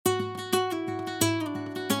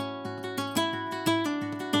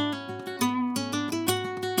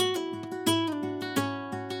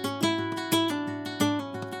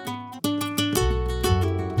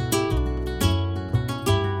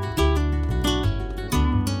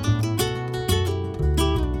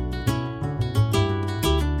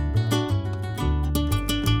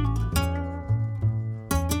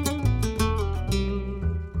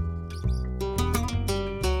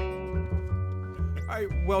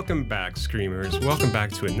Welcome back, Screamers. Welcome back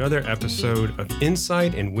to another episode of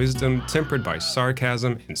Insight and Wisdom tempered by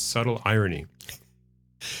sarcasm and subtle irony.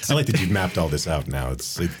 I like that you've mapped all this out now. It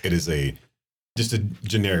is just a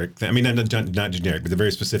generic thing. I mean, not generic, but a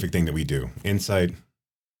very specific thing that we do. Insight.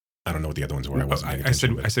 I don't know what the other ones were. I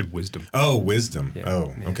said wisdom. Oh, wisdom. Yeah.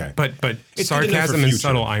 Oh, okay. But It's sarcasm and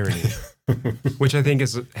subtle irony, which I think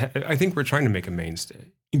we're trying to make a mainstay.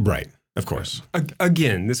 Right. Of course.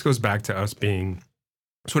 Again, this goes back to us being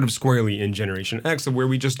sort of squarely in Generation X, of where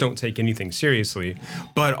we just don't take anything seriously.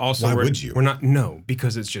 But also, why would you? We're not. No,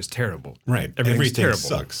 because it's just terrible. Right. Everything's terrible.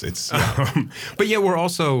 Sucks. It's. But yet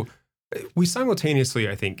we simultaneously,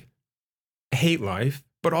 I think, hate life,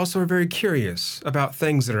 but also are very curious about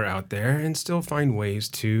things that are out there and still find ways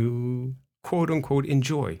to quote unquote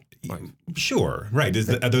enjoy life. Sure. Right.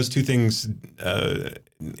 Are those two things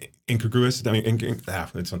incongruous? I mean,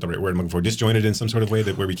 that's not the right word I'm looking for. Disjointed in some sort of way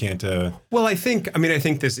where we can't. Well, I think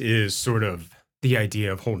this is sort of the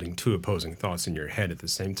idea of holding two opposing thoughts in your head at the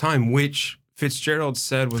same time, which Fitzgerald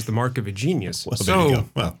said was the mark of a genius. Well, there you go.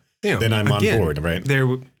 Well, then I'm on board, right?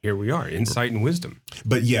 Here we are, insight and wisdom.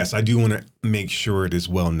 But yes, I do want to make sure it is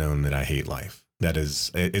well known that I hate life. That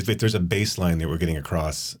is, if there's a baseline that we're getting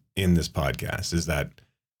across in this podcast, is that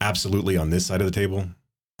absolutely on this side of the table,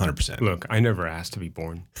 100%. Look, I never asked to be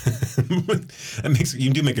born. You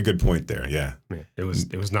do make a good point there. Yeah. It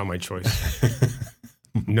was not my choice.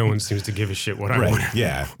 No one seems to give a shit what I want.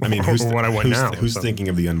 Yeah. I mean, who's thinking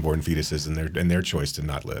of the unborn fetuses and their choice to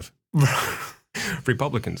not live?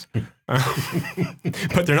 Republicans.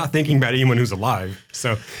 But they're not thinking about anyone who's alive.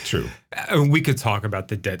 So true. We could talk about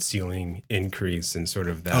the debt ceiling increase and sort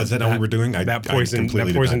of that. Oh, is that not what we're doing? That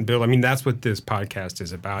poison bill. I mean, that's what this podcast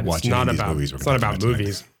is about. It's not about movies.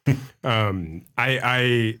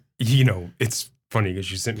 It's funny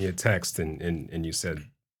because you sent me a text and you said,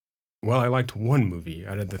 well, I liked one movie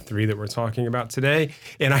out of the three that we're talking about today.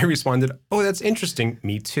 And I responded, oh, that's interesting.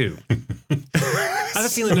 Me too. I have a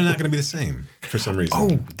feeling they're not going to be the same for some reason.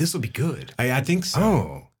 Oh, this will be good. I think so.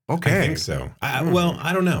 Oh, okay. I think so. Well,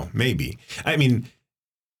 I don't know. Maybe. I mean,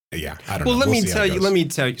 yeah, I don't know. Well, let me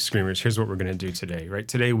tell you, Screamers, here's what we're going to do today, right?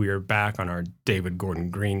 Today we are back on our David Gordon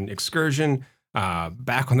Green excursion,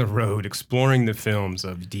 back on the road exploring the films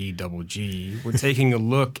of D.G. We're taking a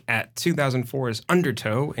look at 2004's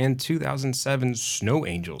Undertow and 2007's Snow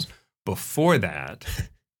Angels. Before that,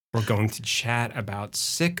 we're going to chat about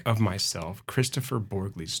Sick of Myself, Christopher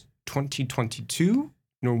Borgly's 2022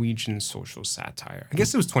 Norwegian social satire. I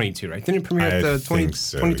guess it was 22, right? Didn't it premiere at the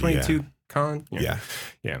 2022 con? Yeah.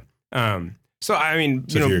 So I mean,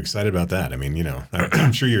 if you're excited about that, I mean,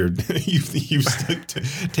 I'm sure you've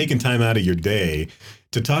taken time out of your day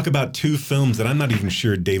to talk about two films that I'm not even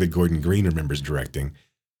sure David Gordon Green remembers directing,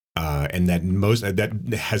 and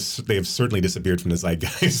they have certainly disappeared from the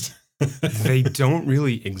zeitgeist. They don't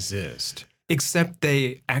really exist, except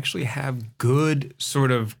they actually have good sort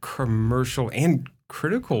of commercial and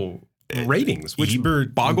critical ratings, which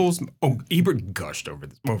boggles. Oh, Ebert gushed over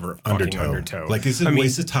Undertow. Like, it's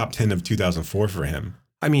the top 10 of 2004 for him.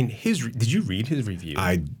 I mean, did you read his review?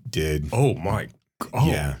 I did. Oh my! Oh,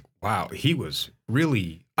 yeah. Wow, he was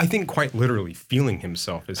really, I think, quite literally feeling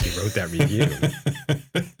himself as he wrote that review.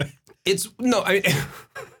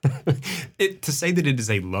 To say that it is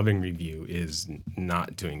a loving review is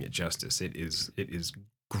not doing it justice. It is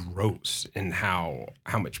gross in how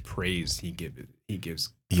much praise he gives.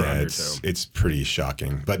 Yeah, it's pretty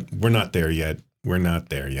shocking. But we're not there yet.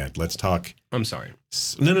 Let's talk. I'm sorry.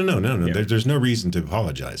 No. Yeah. There's no reason to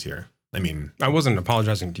apologize here. I mean, I wasn't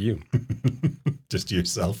apologizing to you. Just to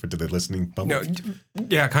yourself or to the listening public? No,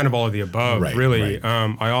 yeah, kind of all of the above, right, really.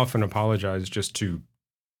 Right. I often apologize just to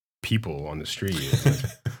people on the street.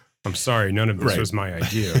 I'm sorry, none of this was my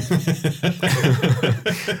idea.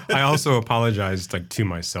 I also apologized to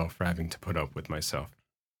myself for having to put up with myself.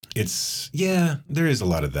 There is a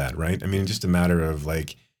lot of that, right? I mean, just a matter of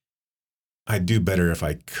I'd do better if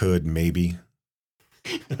I could, maybe.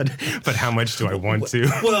 But how much do I want to?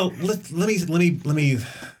 Well, let me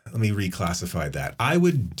reclassify that. I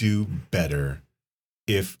would do better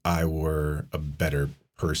if I were a better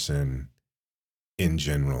person in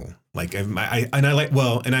general. I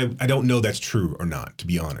don't know that's true or not, to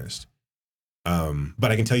be honest.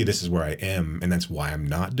 But I can tell you this is where I am, and that's why I'm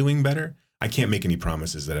not doing better. I can't make any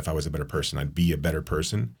promises that if I was a better person, I'd be a better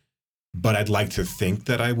person. But I'd like to think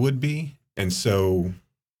that I would be, and so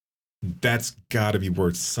that's got to be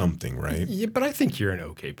worth something, right? Yeah, but I think you're an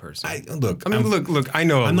okay person. Look. I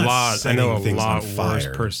know a lot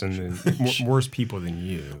worse worse people than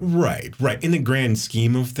you. Right. In the grand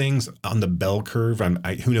scheme of things, on the bell curve,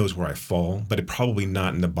 who knows where I fall, but it probably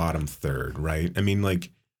not in the bottom third, right? I mean,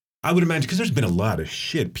 I would imagine because there's been a lot of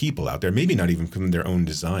shit people out there, maybe not even from their own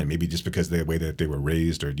design, maybe just because of the way that they were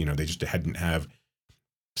raised, or they just hadn't have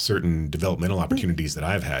certain developmental opportunities that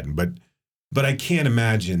I've had. But I can't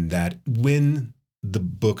imagine that when the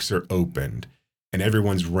books are opened and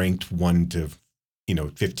everyone's ranked 1 to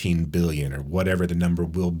 15 billion or whatever the number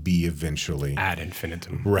will be eventually ad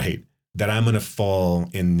infinitum, right? That I'm going to fall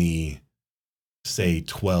in the say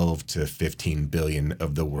 12 to 15 billion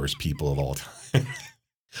of the worst people of all time.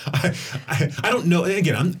 I don't know.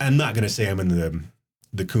 Again, I'm not going to say I'm in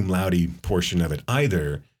the cum laude portion of it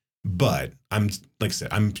either, but I'm, like I said,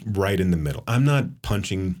 I'm right in the middle. I'm not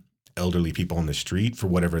punching elderly people on the street for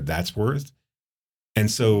whatever that's worth. And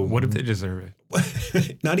so what if they deserve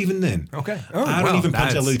it? Not even then. Okay. I don't even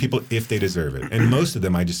punch elderly people if they deserve it. And most of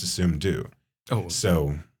them I just assume do. Oh.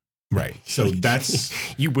 So, right. So that's...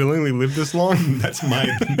 You willingly live this long? That's my...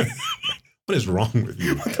 What is wrong with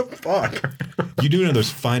you? What the fuck? You do know those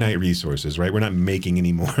finite resources, right? We're not making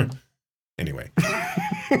any more. Anyway.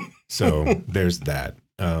 So there's that.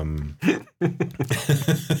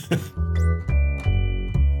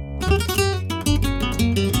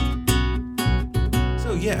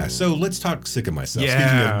 So let's talk sick of myself. Yeah,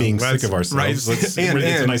 speaking of being sick of ourselves, it's a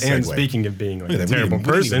nice segue. And speaking of being like a terrible we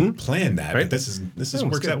didn't even person, plan that, right? but this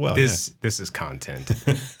works out well. This is content.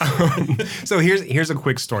 So here's a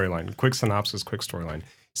quick storyline, quick synopsis, quick storyline.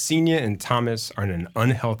 Senya and Thomas are in an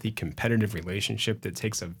unhealthy competitive relationship that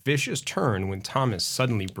takes a vicious turn when Thomas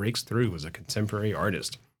suddenly breaks through as a contemporary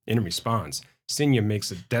artist. In response, Senya makes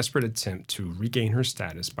a desperate attempt to regain her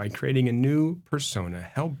status by creating a new persona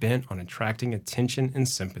hell-bent on attracting attention and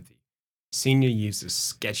sympathy. Senya uses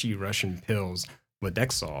sketchy Russian pills,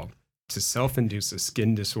 Ledexol, to self-induce a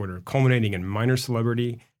skin disorder, culminating in minor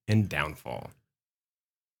celebrity and downfall.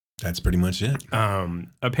 That's pretty much it.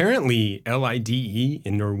 Apparently, LIDE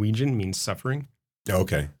in Norwegian means suffering.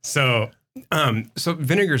 Okay. So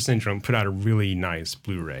Vinegar Syndrome put out a really nice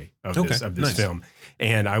Blu-ray of this film.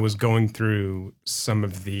 And I was going through some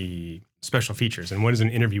of the special features, and one is an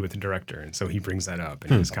interview with the director. And so he brings that up,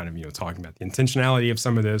 and he's kind of, talking about the intentionality of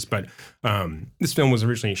some of this. But this film was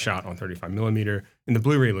originally shot on 35 millimeter, and the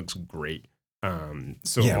Blu-ray looks great.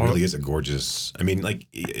 It really is a gorgeous. I mean, like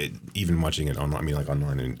even watching it online. I mean, like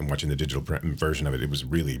online and watching the digital version of it, it was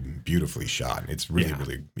really beautifully shot. It's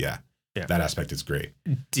really, Yeah. That aspect is great.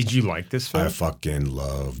 Did you like this film? I fucking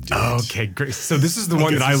loved it. Okay, great. So this is the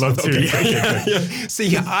one that I love too. Okay.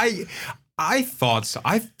 See, I thought so.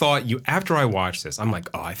 I thought after I watched this, I'm like,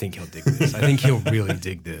 oh, I think he'll dig this. I think he'll really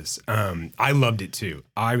dig this. I loved it too.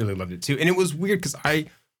 I really loved it too. And it was weird because I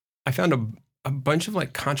found a bunch of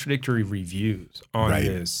like contradictory reviews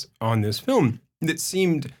on this film that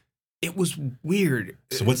seemed. It was weird.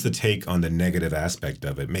 So what's the take on the negative aspect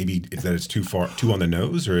of it? Maybe is that it's too too on the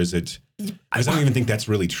nose, or is it? I don't even think that's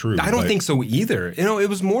really true. I don't think so either. It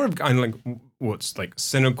was more of kind of like what's like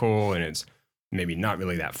cynical, and it's maybe not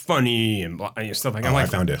really that funny and stuff like that. I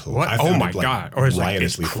found it. What? Oh my God. Or it's like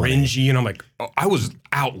it's cringy, and I'm like, I was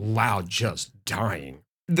out loud just dying.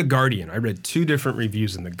 The Guardian. I read 2 different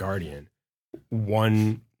reviews in The Guardian.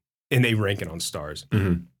 One, and they rank it on stars.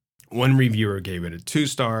 Mm-hmm. One reviewer gave it a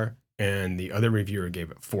 2-star. And the other reviewer gave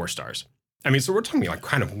it 4 stars. I mean, so we're talking like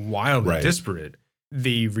kind of wildly disparate.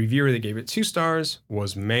 The reviewer that gave it 2 stars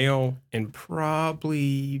was male and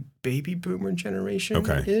probably baby boomer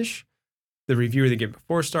generation-ish. The reviewer that gave it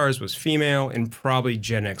 4 stars was female and probably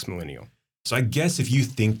Gen X millennial. So I guess if you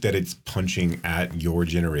think that it's punching at your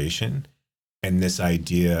generation and this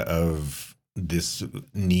idea of this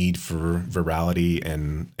need for virality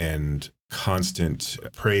and constant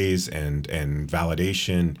praise and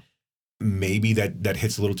validation, maybe that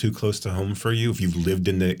hits a little too close to home for you. If you've lived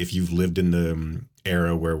in the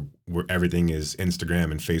era where everything is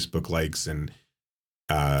Instagram and Facebook likes, and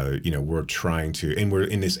we're trying to, and we're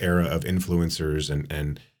in this era of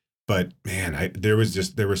influencers but man, there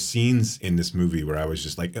were scenes in this movie where I was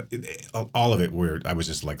just like, all of it where I was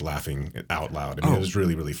just like laughing out loud. I mean, it was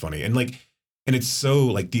really, really funny. And it's so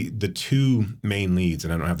like the 2 main leads,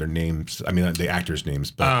 and I don't have their names. I mean, the actors'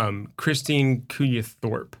 names, but Christine Kuya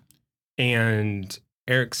Thorpe and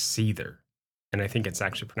Eric Seether. And I think it's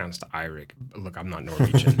actually pronounced Eirik. Look, I'm not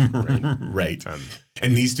Norwegian. Right.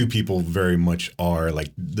 And these 2 people very much are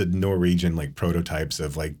like the Norwegian like prototypes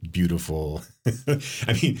of like beautiful.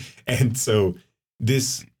 I mean, and so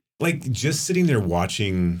this, like, just sitting there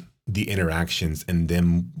watching the interactions and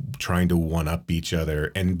them trying to one up each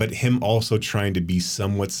other, but him also trying to be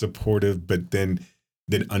somewhat supportive, but then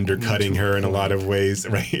undercutting her in a lot of ways,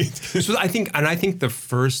 right? So I think the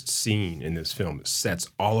first scene in this film sets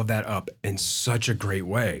all of that up in such a great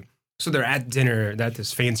way. So they're at dinner at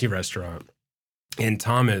this fancy restaurant, And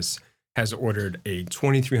Thomas has ordered a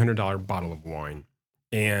 $2,300 bottle of wine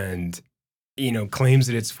and, claims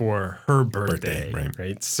that it's for her birthday.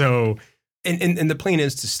 Right. So, and the plan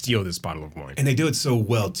is to steal this bottle of wine. And they do it so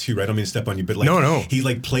well too, right? I don't mean to step on you, but no. He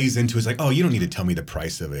like plays into it's like, oh, you don't need to tell me the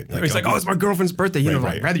price of it. He's like, oh, it's my girlfriend's birthday.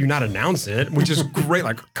 Like, rather you not announce it, which is great.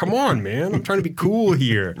 Like, come on, man. I'm trying to be cool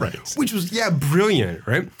here. Right. Which was, brilliant.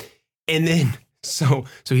 Right. And then, so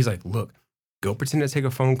he's like, look, go pretend to take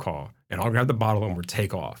a phone call and I'll grab the bottle and we'll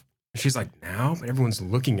take off. And she's like, now? But everyone's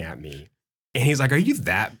looking at me. And he's like, are you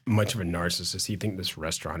that much of a narcissist? You think this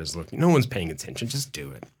restaurant is looking? No one's paying attention. Just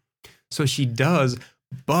do it. So she does,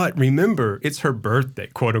 but remember, it's her birthday,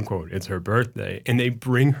 quote unquote, it's her birthday, and they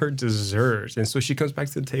bring her dessert. And so she comes back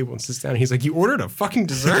to the table and sits down, and he's like, you ordered a fucking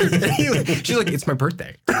dessert? She's like, it's my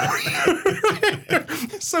birthday.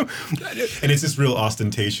 And it's this real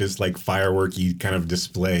ostentatious, like fireworky kind of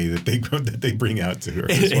display that they bring out to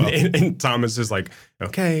her as well. And Thomas is like,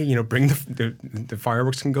 okay, bring the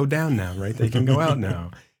fireworks can go down now, right? They can go out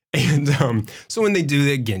now. And so when they do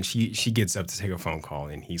that again, she gets up to take a phone call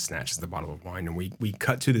and he snatches the bottle of wine and we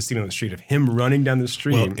cut to the scene on the street of him running down the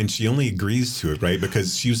street. Well, and she only agrees to it, right?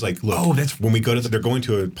 Because she was like, look, when we go to they're going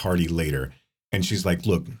to a party later and she's like,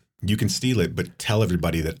 look, you can steal it, but tell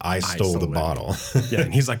everybody that I stole the bottle. Yeah,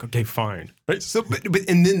 and he's like, okay, fine. Right? So, but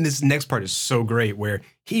and then this next part is so great where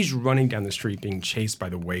he's running down the street being chased by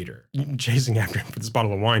the waiter, chasing after him for this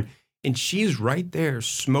bottle of wine. And she's right there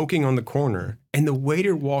smoking on the corner. And the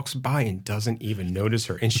waiter walks by and doesn't even notice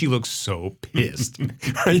her. And she looks so pissed.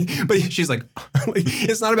 Right? But she's like,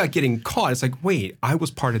 it's not about getting caught. It's like, wait, I was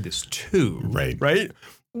part of this too. Right?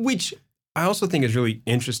 Which I also think is really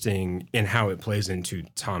interesting in how it plays into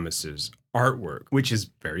Thomas's artwork, which is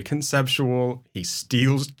very conceptual. He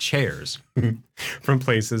steals chairs from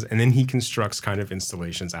places and then he constructs kind of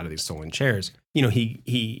installations out of these stolen chairs.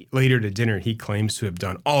 He later to dinner, he claims to have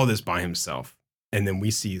done all this by himself. And then we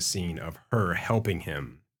see a scene of her helping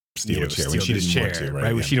him steal a chair when she didn't want to,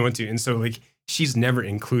 right? When she didn't want to. And so she's never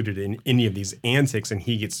included in any of these antics and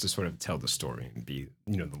he gets to sort of tell the story and be,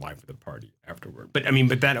 the life of the party afterward. But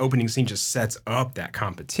that opening scene just sets up that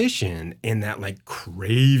competition and that like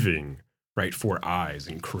craving, right, for eyes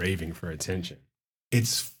and craving for attention.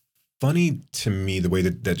 It's funny to me the way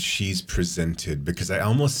that she's presented because I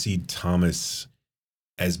almost see Thomas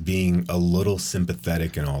as being a little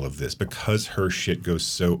sympathetic in all of this because her shit goes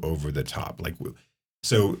so over the top.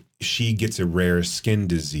 So she gets a rare skin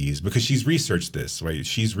disease because she's researched this, right?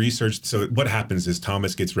 She's researched. So what happens is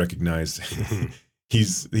Thomas gets recognized.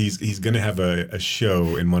 he's going to have a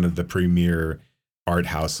show in one of the premier art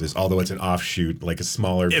houses, although it's an offshoot, like a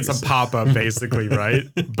smaller. It's a pop-up basically, right?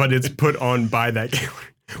 But it's put on by that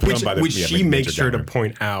which she makes sure to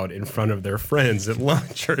point out in front of their friends at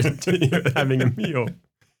lunch or having a meal.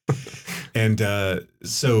 And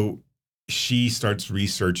so she starts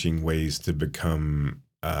researching ways to become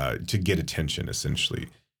to get attention, essentially.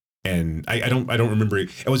 And I don't remember.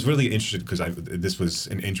 I was really interested because this was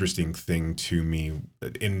an interesting thing to me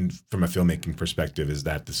from a filmmaking perspective is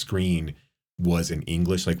that the screen was in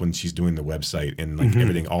English, like when she's doing the website and like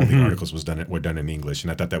everything, all the articles were done in English.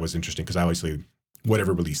 And I thought that was interesting because obviously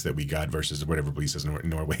whatever release that we got versus whatever releases in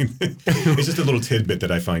Norway, it's just a little tidbit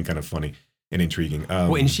that I find kind of funny and intriguing.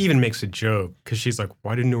 And she even makes a joke because she's like,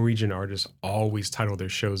 why do Norwegian artists always title their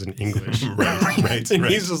shows in English? right. And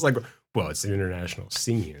he's just like, well, it's an international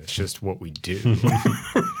scene. It's just what we do.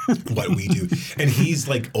 What we do. And he's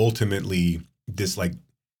like ultimately this like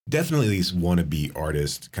definitely this wannabe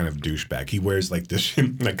artist kind of douchebag. He wears like this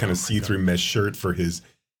like kind of see-through mesh shirt for his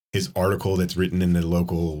article that's written in the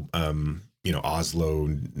local Oslo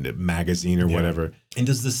magazine or whatever. And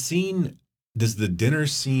does the dinner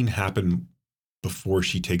scene happen before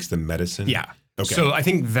she takes the medicine? Yeah. Okay. So I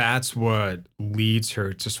think that's what leads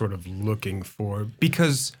her to sort of looking for,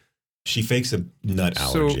 because she fakes a nut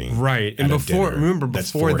allergy. So, right. And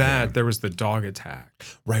before that, there was the dog attack.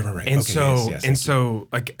 Right. And okay, so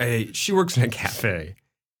she works in a cafe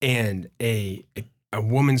and a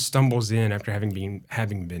woman stumbles in after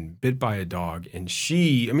having been bit by a dog, and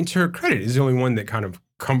she, to her credit, is the only one that kind of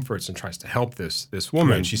comforts and tries to help this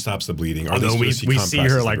woman. Right, she stops the bleeding. Although we see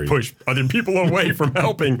her like push other people away from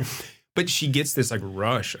helping. But she gets this like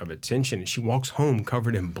rush of attention, and she walks home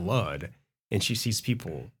covered in blood, and she sees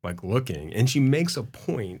people like looking, and she makes a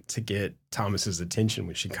point to get Thomas's attention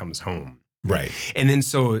when she comes home. Right. And then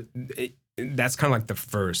so that's kind of like the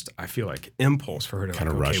first, I feel like, impulse for her to kind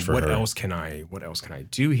of rush for what her. What else can I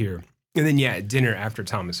do here? And then at dinner after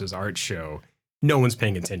Thomas's art show, no one's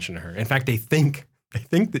paying attention to her. In fact, they think I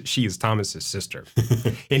think that she is Thomas's sister,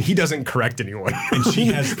 and he doesn't correct anyone.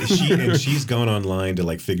 And she's gone online to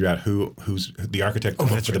like figure out who's the architect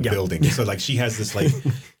for the building. So like she has this like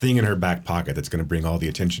thing in her back pocket that's going to bring all the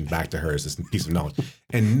attention back to her as this piece of knowledge,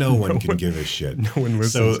 and no one can give a shit. No one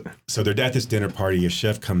listens. So they're at this dinner party. A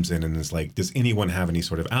chef comes in and is like, "Does anyone have any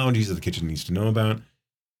sort of allergies that the kitchen needs to know about?"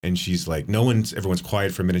 And she's like, everyone's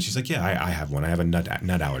quiet for a minute. She's like, yeah, I have one. I have a nut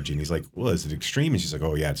allergy. And he's like, well, is it extreme? And she's like,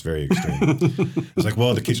 oh yeah, it's very extreme. It's like,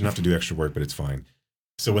 well, the kitchen will have to do extra work, but it's fine.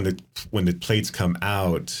 So when the plates come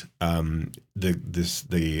out, the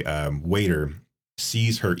waiter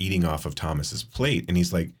sees her eating off of Thomas's plate, and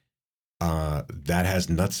he's like, that has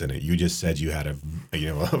nuts in it. You just said you had a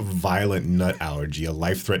violent nut allergy, a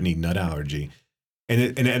life-threatening nut allergy.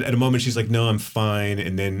 And at a moment, she's like, no, I'm fine.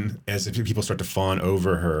 And then as people start to fawn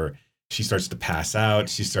over her, she starts to pass out.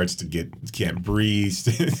 She starts to can't breathe.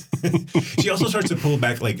 She also starts to pull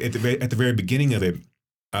back, like at the very beginning of it,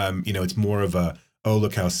 it's more of a, oh,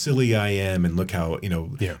 look how silly I am. And look how,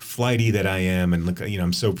 flighty that I am. And look,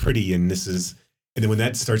 I'm so pretty. And then when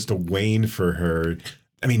that starts to wane for her,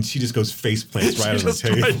 I mean, she just goes face plants right on the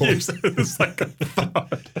table. It's like a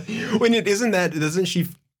thought. Doesn't she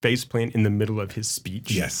faceplant in the middle of his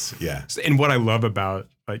speech? Yes, yeah. And what I love about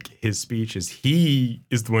like his speech is he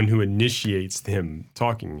is the one who initiates him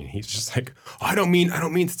talking, and he's just like, oh, I don't mean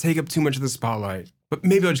to take up too much of the spotlight, but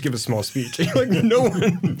maybe I'll just give a small speech. Like no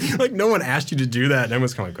one asked you to do that, and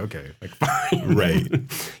everyone's kind of like, okay, like fine, right?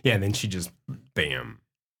 Yeah, and then she just bam.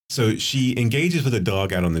 So she engages with a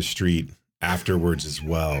dog out on the street afterwards as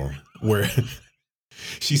well, where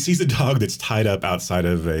she sees a dog that's tied up outside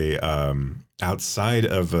of a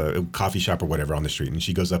coffee shop or whatever on the street, and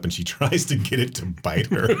she goes up and she tries to get it to bite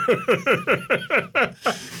her.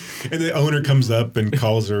 And the owner comes up and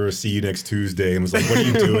calls her, see you next Tuesday, and was like, what are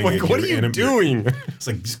you doing? Like, what are you doing? It's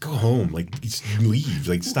like, just go home. Like, just leave.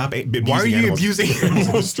 Like, stop abusing Why are you animals. abusing animals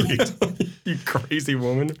on the street? You crazy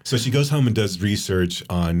woman. So she goes home and does research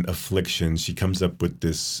on affliction. She comes up with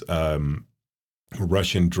this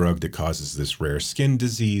Russian drug that causes this rare skin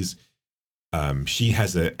disease. She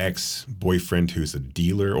has an ex-boyfriend who's a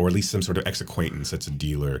dealer, or at least some sort of ex-acquaintance that's a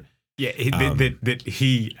dealer. Yeah, that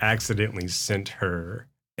he accidentally sent her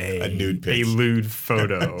a nude pic. A lewd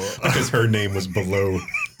photo. Because her name was below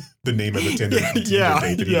the name of the Tinder date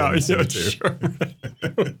that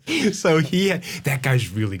he sure. So that guy's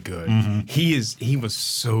really good. Mm-hmm. He was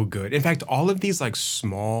so good. In fact, all of these like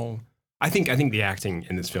small, I think the acting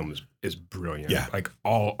in this film is brilliant. Yeah. Like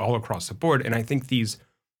all across the board. And I think these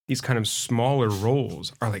kind of smaller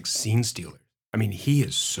roles are like scene stealers. I mean, he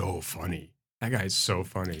is so funny. That guy is so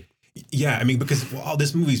funny. Yeah, I mean, because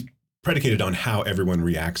this movie's predicated on how everyone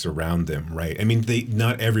reacts around them, right? I mean,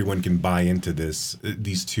 not everyone can buy into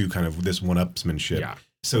these two kind of this one-upsmanship. Yeah.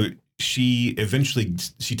 So she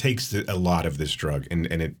takes a lot of this drug,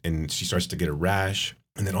 and she starts to get a rash,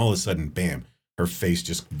 and then all of a sudden, bam, her face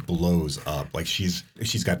just blows up. Like she's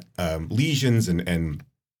got lesions, and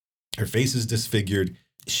her face is disfigured.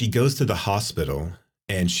 She goes to the hospital,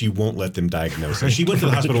 and she won't let them diagnose her. She went to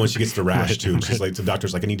the hospital when she gets the rash, too. And she's like, the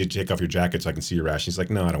doctor's like, I need to take off your jacket so I can see your rash. She's like,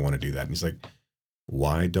 no, I don't want to do that. And he's like,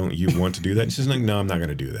 why don't you want to do that? And she's like, no, I'm not going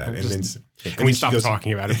to do that. And we stop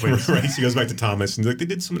talking about it, please. Right. She goes back to Thomas, and he's like, they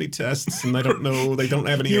did so many tests, and I don't know. They don't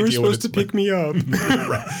have any idea what it's You were supposed to pick me up.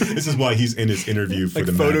 Right. This is why he's in his interview for like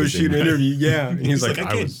the photo magazine. shoot interview. Yeah. And he's like,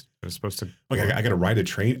 I was supposed to. Like, I got to ride a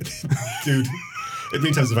train. Dude. It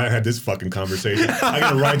many times if I had this fucking conversation, I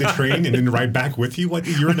gotta ride the train and then ride back with you. What?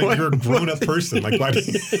 You're a grown up person. Like,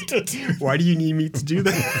 why do you need me to do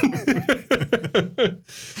that?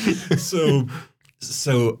 So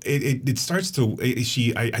it starts to.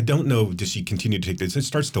 I don't know. Does she continue to take this? It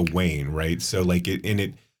starts to wane, right? So like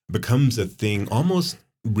it becomes a thing, almost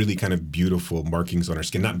really kind of beautiful markings on her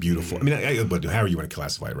skin. Not beautiful. I mean, but however you want to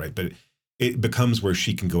classify it, right? But it becomes where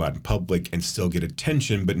she can go out in public and still get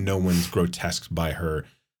attention, but no one's grotesqued by her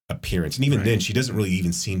appearance. And even then, she doesn't really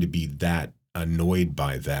even seem to be that annoyed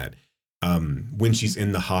by that. When she's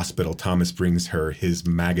in the hospital, Thomas brings her his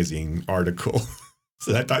magazine article.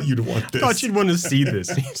 So I thought you'd want this. I thought you'd want to see this.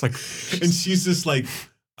 He's like, and she's just like,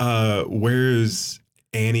 where's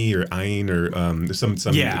Annie or Ayn or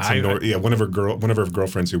one of her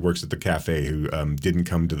girlfriends who works at the cafe who didn't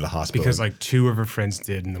come to the hospital because like two of her friends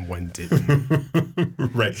did and the one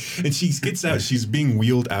didn't. Right. And she gets out, she's being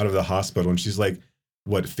wheeled out of the hospital, and she's like,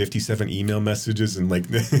 what, 57 email messages and like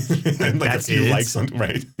and like that's a few it? likes on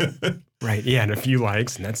right. Right. Yeah, and a few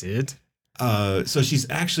likes, and that's it. So she's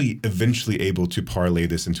actually eventually able to parlay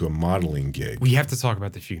this into a modeling gig. We have to talk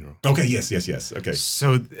about the funeral. Okay, yes. Okay.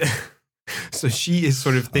 So So she is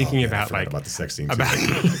sort of thinking about about the sex scene too. about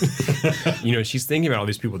she's thinking about all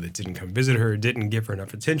these people that didn't come visit her, didn't give her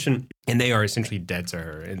enough attention, and they are essentially dead to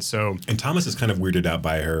her. And so, and Thomas is kind of weirded out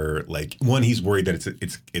by her. Like, one, he's worried that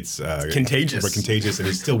it's contagious, and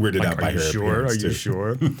he's still weirded out by her. Are you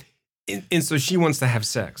sure? And so she wants to have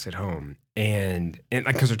sex at home, and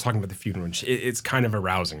because they're talking about the funeral, and it's kind of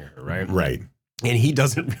arousing her, right? Right. And he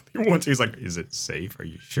doesn't really want to. He's like, "Is it safe? Are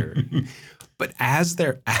you sure?" But as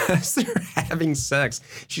they're having sex,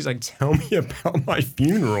 she's like, "Tell me about my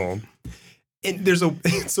funeral." And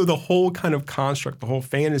so the whole kind of construct, the whole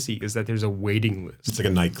fantasy is that there's a waiting list. It's like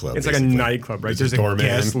a nightclub. It's basically like a nightclub, right? There's a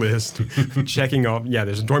guest list checking off. Yeah,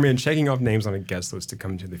 there's a doorman checking off names on a guest list to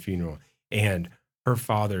come to the funeral. And her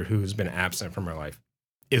father, who's been absent from her life,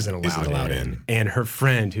 isn't allowed in. And her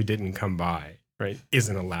friend, who didn't come by, right,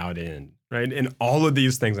 isn't allowed in, right? And all of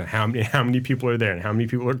these things, and how many people are there, and how many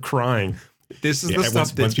people are crying. This is the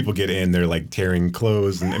stuff once people get in, they're like tearing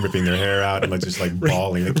clothes and ripping their hair out and like just like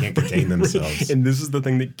bawling. They can't contain themselves. And this is the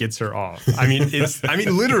thing that gets her off. I mean,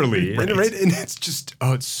 literally, right? And it's just,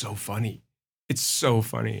 it's so funny. It's so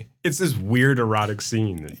funny. It's this weird erotic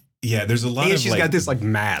scene. Yeah, there's a lot of she's got this like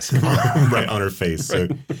mask right on her face. So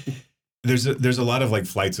there's a lot of like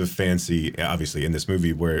flights of fancy, obviously, in this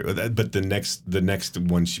movie. But the next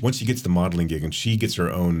one, once she gets the modeling gig and she gets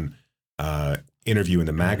her own interview in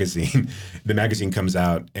the magazine, the magazine comes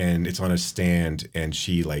out and it's on a stand, and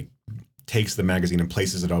she like takes the magazine and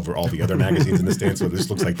places it over all the other magazines in the stand, so this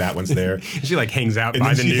looks like that one's there. She like hangs out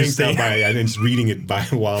by the newsstand, and then just reading it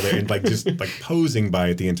while they're and like just like posing by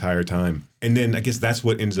it the entire time. And then I guess that's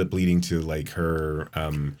what ends up leading to like her.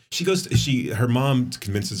 Her mom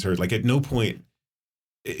convinces her, like, at no point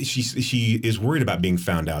she is worried about being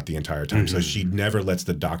found out the entire time, so she never lets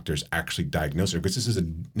the doctors actually diagnose her, because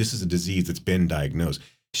this is a disease that's been diagnosed.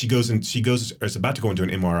 She is about to go into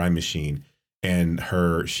an MRI machine, and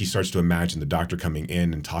she starts to imagine the doctor coming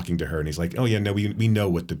in and talking to her, and he's like, "Oh yeah, no, we know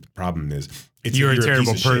what the problem is. You're a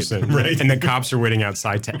terrible person, right?" And the cops are waiting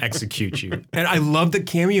outside to execute you. And I love the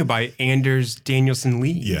cameo by Anders Danielsen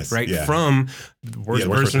Lee, yes, right, yeah. From The Worst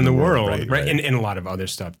Person in the World, right? And a lot of other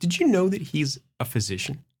stuff. Did you know that he's a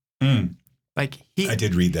physician? Like I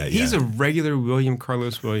did read that. He's a regular William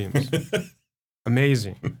Carlos Williams.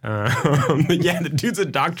 Amazing. But yeah, the dude's a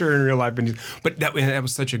doctor in real life, but that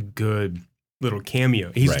was such a good little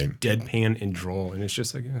cameo. He's deadpan and droll, and it's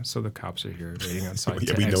just like, so the cops are here waiting outside.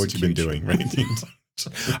 We know what you've been doing, right?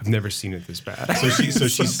 I've never seen it this bad. So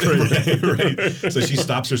she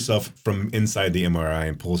stops herself from inside the MRI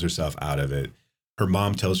and pulls herself out of it. Her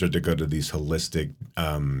mom tells her to go to these holistic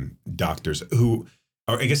doctors or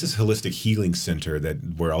I guess this holistic healing center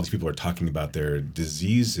where all these people are talking about their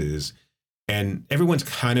diseases. And everyone's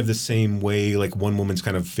kind of the same way. Like, one woman's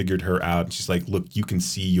kind of figured her out. She's like, "Look, you can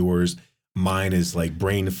see yours. Mine is like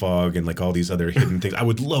brain fog and like all these other hidden things. I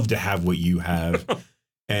would love to have what you have."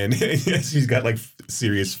 And she's got like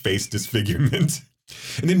serious face disfigurement.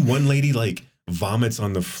 And then one lady like vomits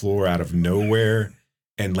on the floor out of nowhere.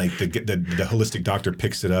 And like the holistic doctor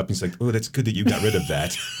picks it up and he's like, "Oh, that's good that you got rid of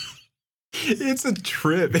that." It's a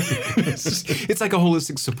trip. It's like a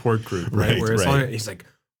holistic support group, right? Where he's like,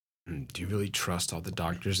 "Do you really trust all the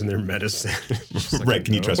doctors and their medicine?" Like, right?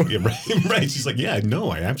 Can you trust me? Right? She's like, "Yeah,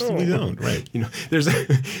 no, I absolutely don't." Right?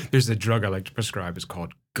 There's a drug I like to prescribe. It's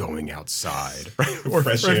called going outside, right? Or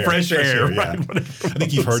fresh air. Right? Yeah. I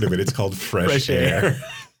think you've heard of it. It's called fresh air.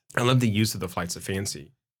 I love the use of the flights of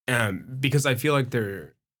fancy, because I feel like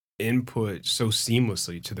they're input so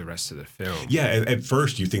seamlessly to the rest of the film. Yeah, at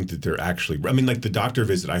first you think that they're actually, I mean, like the doctor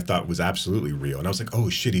visit I thought was absolutely real. And I was like,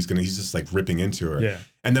 "Oh shit, he's just like ripping into her." Yeah.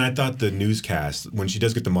 And then I thought the newscast, when she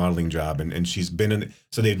does get the modeling job and she's been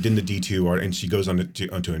so they've done the D2 and she goes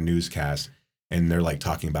onto a newscast and they're like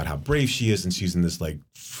talking about how brave she is, and she's in this like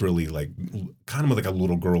frilly, like kind of like a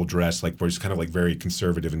little girl dress, like where she's kind of like very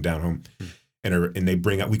conservative and down home. And they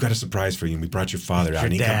bring out, "We've got a surprise for you, and we brought your father out."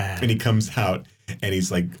 And he comes out and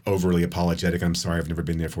he's like overly apologetic. "I'm sorry, I've never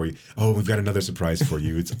been there for you." "Oh, we've got another surprise for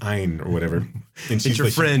you. It's Ein or whatever." And it's your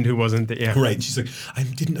like, friend who wasn't there. Yeah. Right. And she's like, "I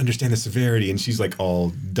didn't understand the severity." And she's like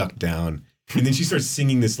all ducked down. And then she starts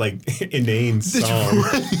singing this like inane song.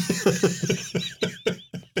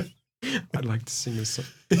 I'd like to sing this song.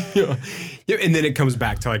 Yeah. And then it comes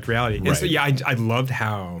back to like reality. Right. And so, yeah, I loved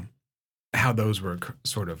how those were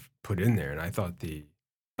sort of put in there. And I thought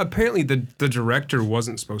apparently the director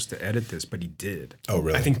wasn't supposed to edit this, but he did. Oh,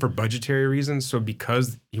 really? I think for budgetary reasons. So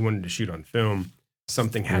because he wanted to shoot on film,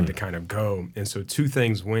 something had to kind of go. And so two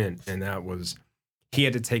things went, and that was he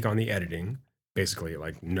had to take on the editing, basically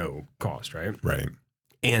like no cost, right? Right.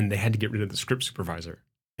 And they had to get rid of the script supervisor.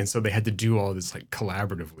 And so they had to do all this like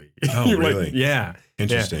collaboratively. Oh, Like, really? yeah.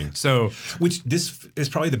 Interesting. Yeah. So, which this is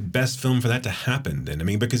probably the best film for that to happen then. I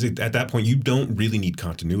mean, because at that point you don't really need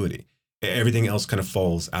continuity. Everything else kind of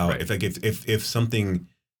falls out. Right. If something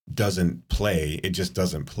doesn't play, it just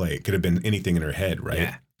doesn't play. It could have been anything in her head, right?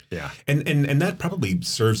 yeah. Yeah. And that probably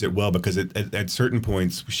serves it well because at certain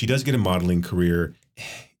points she does get a modeling career.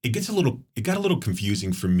 It got a little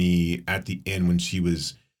confusing for me at the end when she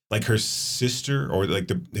was like her sister or like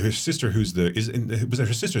her sister was it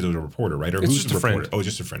her sister that was a reporter, right? Or It's who's just the a friend. reporter? Oh,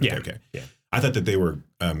 just a friend. Yeah. Okay. Yeah. I thought that they were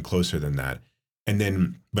closer than that. And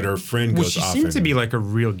then, but her friend Well, goes she off. seemed to be like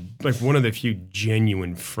one of the few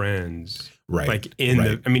genuine friends. Right. Like in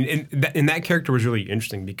that character was really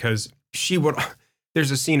interesting because there's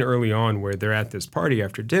a scene early on where they're at this party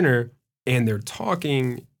after dinner and they're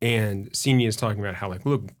talking and Senior is talking about how like,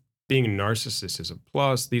 look, being a narcissist is a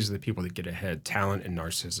plus. These are the people that get ahead. Talent and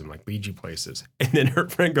narcissism like lead you places. And then her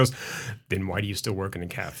friend goes, then why do you still work in a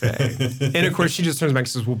cafe? And of course she just turns back and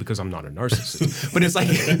says, well, because I'm not a narcissist. But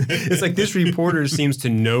it's like this reporter seems to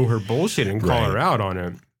know her bullshit and call her out on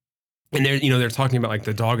it. And they're talking about like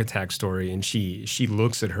the dog attack story, and she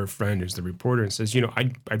looks at her friend who's the reporter and says,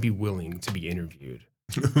 I'd be willing to be interviewed,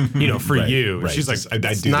 for Right, you. right. She's like, I'd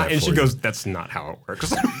 "That's do not," that and for she you. goes, that's not how it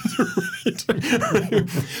works.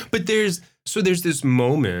 But there's this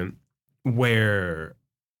moment where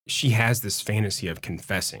she has this fantasy of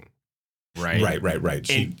confessing, right? Right.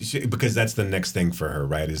 She because that's the next thing for her,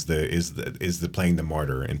 right? Is the playing the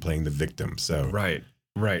martyr and playing the victim. So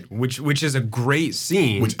Right. Which is a great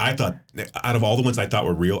scene. which I thought out of all the ones I thought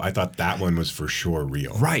were real, I thought that one was for sure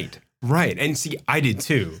real. Right. And see, I did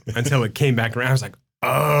too until it came back around. I was like,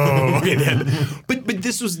 oh, okay. But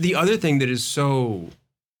this was the other thing that is so,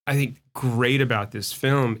 I think, great about this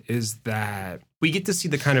film is that we get to see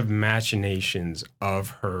the kind of machinations of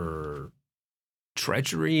her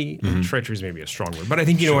treachery. Mhm. Treachery is maybe a strong word, but I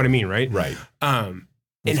think you know what I mean, right? Right.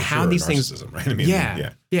 And For how sure, these things, narcissism, right? I mean,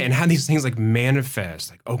 yeah, and how these things like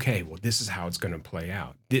manifest. Like, okay, well, this is how it's going to play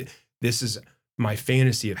out. This is my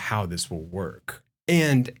fantasy of how this will work,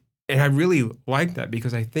 and I really like that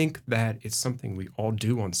because I think that it's something we all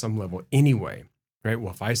do on some level anyway, right?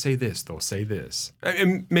 Well, if I say this, they'll say this,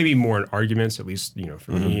 and maybe more in arguments. At least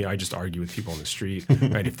for me, I just argue with people on the street,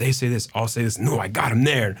 right? If they say this, I'll say this. No, I got him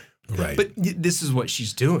there, Right. But this is what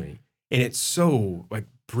she's doing, and it's so like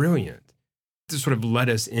brilliant to sort of let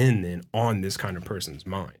us in then on this kind of person's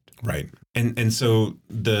mind. Right. And so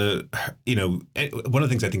one of the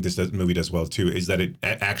things I think this movie does well too is that it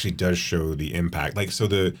actually does show the impact. Like, so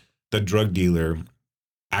the drug dealer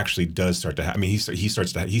actually does start to he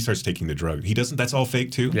starts taking the drug. He doesn't, that's all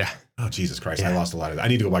fake too? Yeah. Oh, Jesus Christ. Yeah. I lost a lot of that. I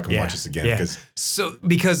need to go back and watch this again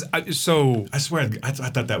because I swear I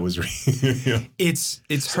thought that was real. it's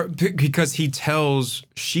her because she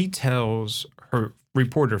tells her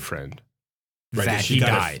reporter friend Right, that he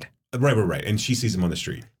died. Right. And she sees him on the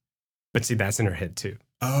street. But see, that's in her head too.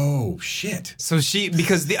 Oh, shit. So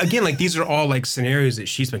because these are all like scenarios that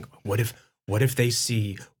she's been, what if they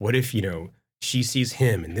see, what if, she sees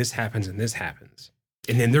him and this happens and this happens.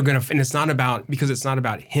 And then and it's not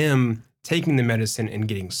about him taking the medicine and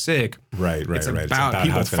getting sick. Right. It's It's about how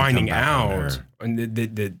people it's gonna finding come back on her. out and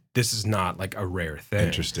that this is not like a rare thing.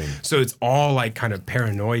 Interesting. So it's all like kind of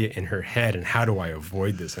paranoia in her head and how do I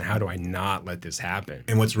avoid this and how do I not let this happen?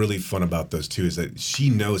 And what's really fun about those two is that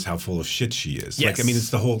she knows how full of shit she is. Yes. Like, I mean,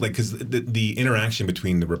 it's the whole, like, because the interaction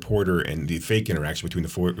between the reporter and the fake interaction between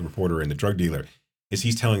the reporter and the drug dealer is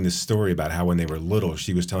he's telling this story about how when they were little,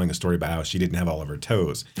 she was telling a story about how she didn't have all of her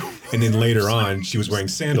toes. And then later on, she was wearing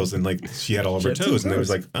sandals and like she had all of her toes. And it was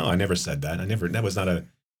like, oh, I never said that. That was not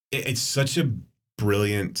it's such a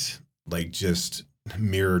brilliant, like, just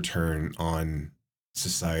mirror turn on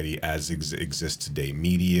society as exists today.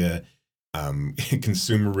 Media,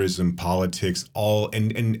 consumerism, politics, all,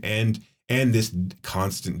 and this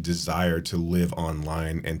constant desire to live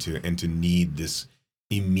online and to need this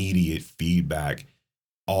immediate feedback.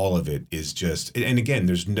 All of it is just, and again,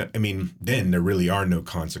 then there really are no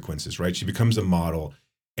consequences, right? She becomes a model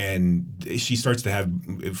and she starts to have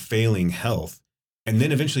failing health. And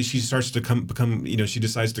then eventually she starts to become, she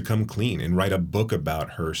decides to come clean and write a book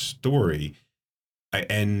about her story.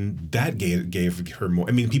 And that gave her more.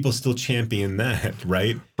 I mean, people still champion that,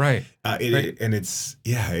 right? Right. And and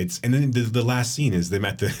then the last scene is them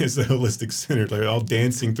at the holistic center, like all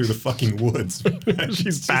dancing through the fucking woods.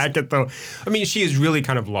 She's back at she has really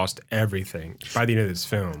kind of lost everything by the end of this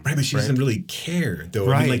film. Right, but she doesn't really care, though.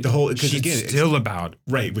 Right. I mean, like the whole, because she's again, still about.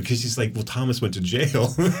 Right, because she's like, well, Thomas went to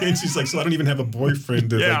jail. And she's like, so I don't even have a boyfriend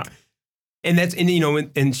to like. And that's,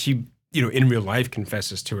 and she, in real life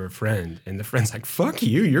confesses to her friend, and the friend's like, fuck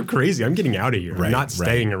you, you're crazy, I'm getting out of here, I'm not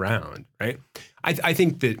staying around, right? I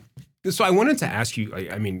think that, so I wanted to ask you,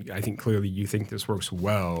 I mean, I think clearly you think this works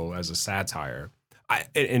well as a satire,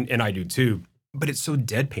 and I do too, but it's so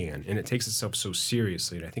deadpan, and it takes itself so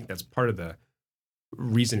seriously, and I think that's part of the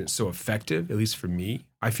reason it's so effective, at least for me.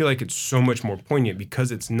 I feel like it's so much more poignant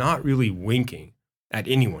because it's not really winking at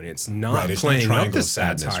anyone. It's not playing up the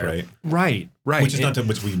satire, right? Which is not to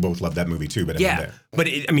which we both love that movie too. But but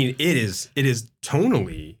it is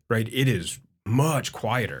tonally right. It is much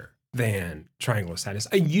quieter than Triangle of Sadness.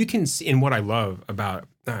 You can see, and what I love about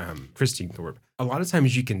Christine Thorpe, a lot of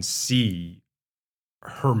times you can see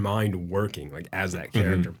her mind working like as that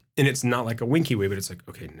character, and it's not like a winky way, but it's like,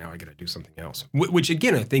 okay, now I got to do something else, which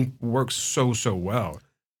again I think works so well.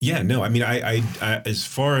 Yeah, no, I mean, I as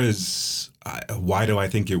far as why do I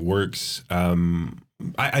think it works?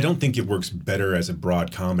 I don't think it works better as a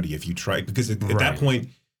broad comedy if you try, because at that point,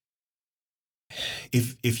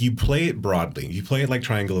 if you play it broadly, you play it like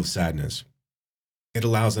Triangle of Sadness, it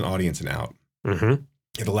allows an audience an out. Mm-hmm.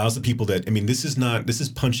 It allows the people that, I mean, this is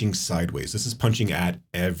punching sideways. This is punching at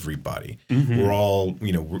everybody. Mm-hmm. We're all,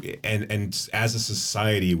 and as a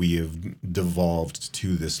society, we have devolved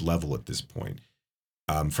to this level at this point.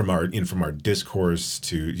 From our discourse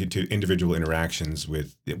to individual interactions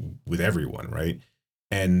with everyone, right?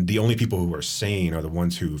 And the only people who are sane are the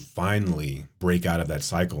ones who finally break out of that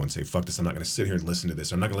cycle and say, "Fuck this! I'm not going to sit here and listen to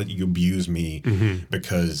this. I'm not going to let you abuse me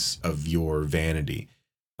because of your vanity."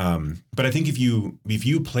 But I think if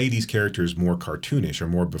you play these characters more cartoonish or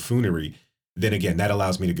more buffoonery, then again, that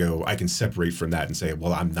allows me to go, I can separate from that and say,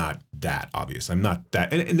 well, I'm not that obvious. I'm not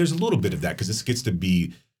that. And there's a little bit of that because this gets to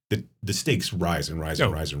be the stakes rise and rise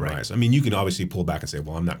and rise and rise. I mean, you can obviously pull back and say,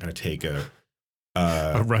 well, I'm not going to take a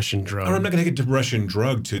Russian drug. Or I'm not going to take a Russian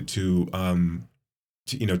drug to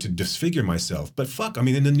disfigure myself. But fuck, I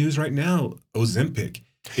mean, in the news right now, Ozempic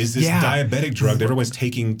is this diabetic drug that everyone's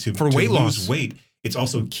taking to weight lose loss. Weight. It's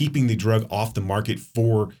also keeping the drug off the market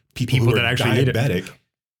for people who that are actually need diabetic.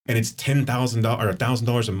 And it's $10,000 or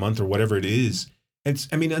 $1,000 a month or whatever it is. And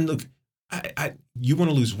look, you want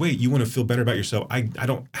to lose weight, you want to feel better about yourself. I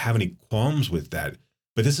don't have any qualms with that.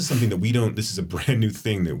 But this is something that this is a brand new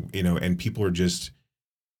thing that, and people are just,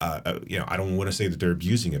 I don't want to say that they're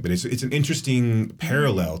abusing it, but it's an interesting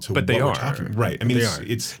parallel to what we're talking about. Right. I mean,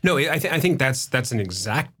 I think that's an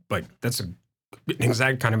exact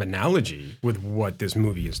kind of analogy with what this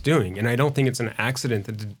movie is doing. And I don't think it's an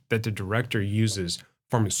accident that the director uses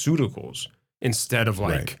pharmaceuticals instead of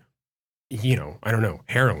I don't know,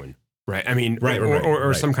 heroin. Right. I mean,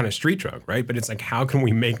 or some kind of street drug. Right. But it's like, how can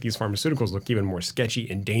we make these pharmaceuticals look even more sketchy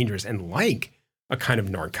and dangerous and like a kind of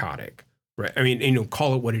narcotic? Right. I mean,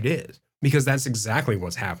 call it what it is, because that's exactly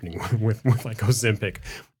what's happening with like Ozempic.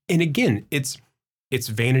 And again, it's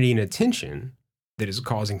vanity and attention that is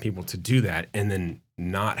causing people to do that and then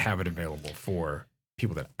not have it available for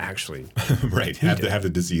people that actually have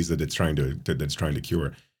the disease that it's trying to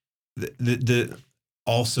cure.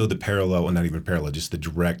 Also the parallel, well, not even parallel, just the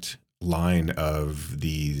direct line of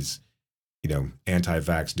these,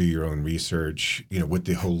 anti-vax, do your own research, with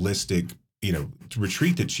the holistic,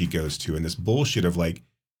 retreat that she goes to, and this bullshit of like,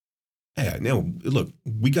 hey, no, look,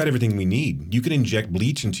 we got everything we need. You can inject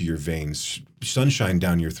bleach into your veins, sunshine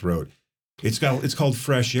down your throat. It's called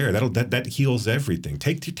fresh air. That heals everything.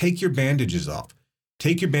 Take your bandages off.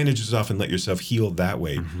 Take your bandages off and let yourself heal that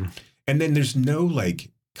way. Mm-hmm. And then there's no like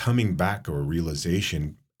coming back or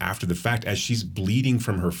realization after the fact as she's bleeding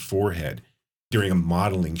from her forehead during a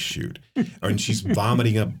modeling shoot, and she's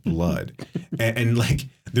vomiting up blood, and like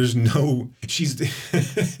there's no,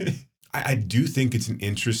 I do think it's an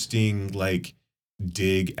interesting like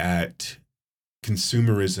dig at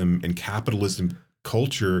consumerism and capitalism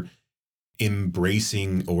culture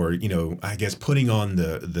embracing, or I guess putting on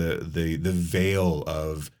the veil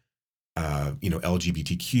of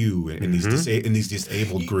LGBTQ and these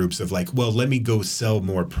disabled groups of like, well, let me go sell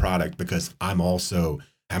more product because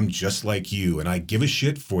I'm just like you, and I give a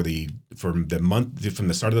shit from the start of the month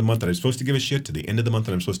that I'm supposed to give a shit to the end of the month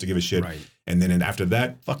that I'm supposed to give a shit, right. And then after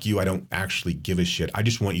that, fuck you, I don't actually give a shit. I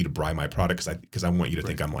just want you to buy my product because I want you to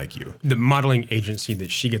think I'm like you. The modeling agency that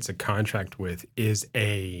she gets a contract with is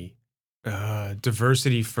a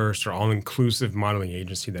diversity first or all inclusive modeling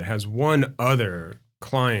agency that has one other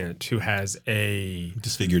client who has a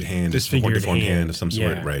disfigured hand of some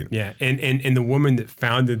sort, right? Yeah, and the woman that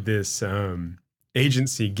founded this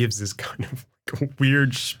agency gives this kind of like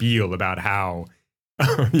weird spiel about how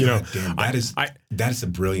that is a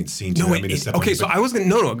brilliant scene. So I was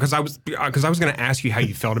gonna ask you how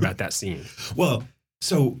you felt about that scene. Well,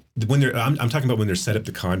 So when they're, I'm talking about when they're set up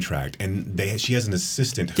the contract, and she has an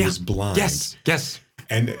assistant who is blind. Yes.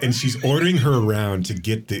 And she's ordering her around to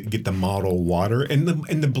get the model water, and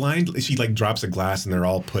the blind, she like drops a glass and they're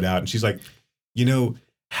all put out, and she's like,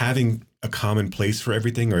 having a common place for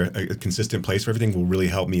everything, or a consistent place for everything, will really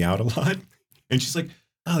help me out a lot. And she's like,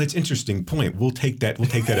 oh, that's an interesting point. We'll take that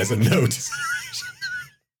as a note.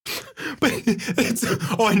 But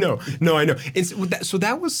I know. No, I know. So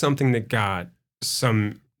that was something that got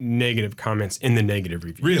some negative comments in the negative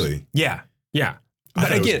reviews. Really? Yeah. I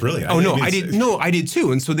thought it was brilliant. I did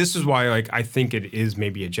too. And so this is why, like, I think it is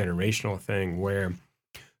maybe a generational thing where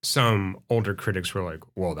some older critics were like,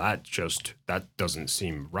 well, that doesn't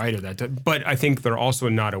seem right, or but I think they're also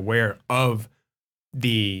not aware of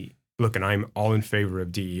look, and I'm all in favor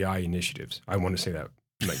of DEI initiatives. I want to say that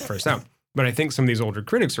like first out. But I think some of these older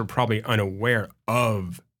critics are probably unaware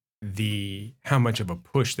of how much of a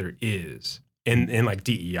push there is in like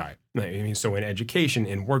DEI. I mean, so in education,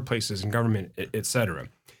 in workplaces, in government, et cetera.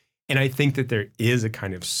 And I think that there is a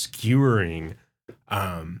kind of skewering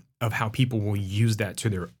of how people will use that to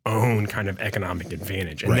their own kind of economic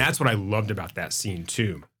advantage. And that's what I loved about that scene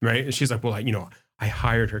too, right? And she's like, well, I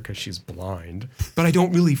hired her because she's blind, but I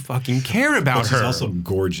don't really fucking care about her. She's also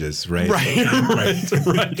gorgeous, right? Right.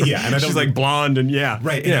 Yeah, and she's like blonde and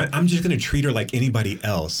right. And I'm just gonna treat her like anybody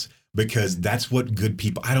else, because that's what good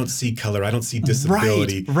people. I don't see color. I don't see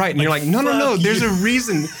disability. Right. And you're like, no. There's a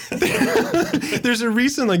reason. There's a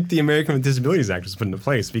reason, like, the American with Disabilities Act was put into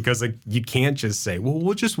place, because, like, you can't just say, well,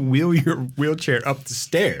 we'll just wheel your wheelchair up the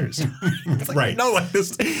stairs. Like, right. No, like,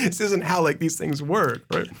 this isn't how, like, these things work.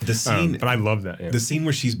 Right. The scene. But I love that. Yeah. The scene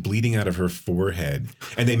where she's bleeding out of her forehead,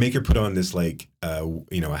 and they make her put on this, like,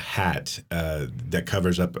 a hat that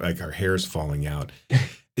covers up, like, her hair's falling out.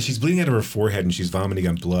 She's bleeding out of her forehead and she's vomiting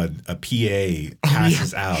on blood. A PA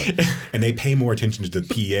passes out, and they pay more attention to the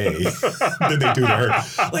PA than they do to her.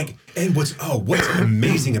 Like, and what's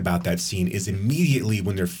amazing about that scene is immediately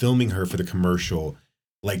when they're filming her for the commercial,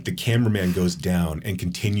 like, the cameraman goes down and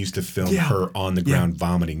continues to film her on the ground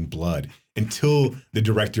vomiting blood until the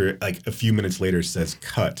director, like, a few minutes later says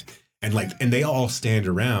cut. And they all stand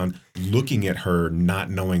around looking at her, not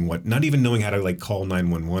even knowing how to, like, call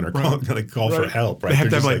 911 or call for help. Right? They have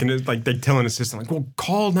to have they tell an assistant, like, well,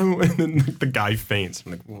 call 911, and then the guy faints.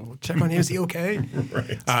 I'm like, well, check on him. Is he okay?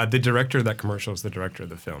 Right. The director of that commercial is the director of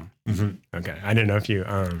the film. Mm-hmm. Okay, I didn't know if you.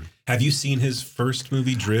 Have you seen his first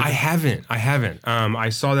movie, Drib? I haven't. I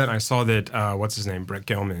saw that. What's his name? Brett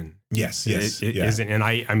Gelman. Yes. Isn't, and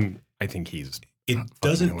I think he's. It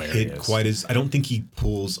doesn't hit quite as. I don't think he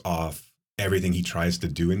pulls off everything he tries to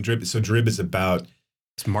do in Drib. So Drib is about.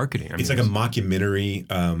 It's marketing. It's like a mockumentary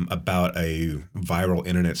about a viral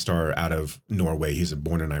internet star out of Norway. He's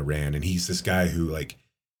born in Iran, and he's this guy who, like,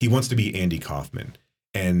 he wants to be Andy Kaufman.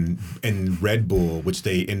 And Red Bull, which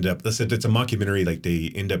they end up. It's a mockumentary. Like,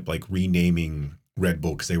 they end up, like, renaming Red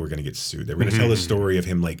Bull because they were going to get sued. They were going to tell the story of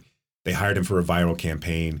him, like, they hired him for a viral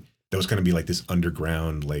campaign that was going to be like this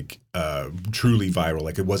underground, like, truly viral.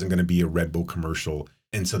 Like, it wasn't going to be a Red Bull commercial.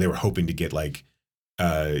 And so they were hoping to get, like,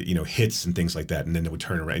 hits and things like that. And then they would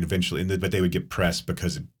turn around eventually, but they would get press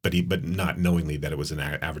but not knowingly that it was an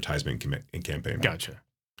advertisement campaign. Gotcha.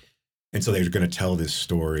 And so they were going to tell this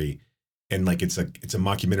story, and, like, it's a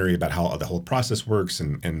mockumentary about how the whole process works,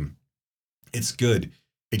 and it's good.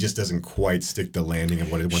 It just doesn't quite stick the landing of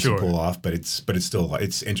what it wants to pull off, but it's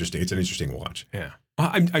interesting. It's an interesting watch. Yeah.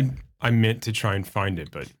 I meant to try and find it,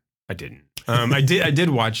 but I didn't. I did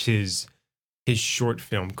watch his short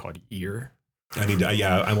film called Ear.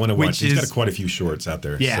 I want to watch. He's got quite a few shorts out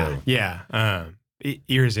there. Yeah.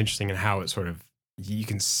 Ear is interesting in how it sort of, you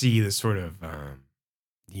can see the sort of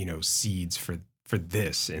seeds for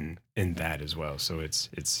this and that as well. So it's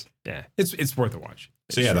worth a watch.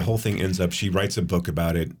 The whole thing ends up. She writes a book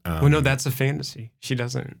about it. Well, no, that's a fantasy. She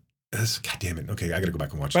doesn't. God damn it. Okay, I got to go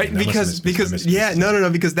back and watch it. Right, because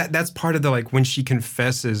that's part of the, like, when she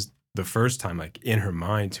confesses the first time, like, in her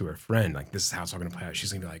mind to her friend, like, this is how it's all going to play out.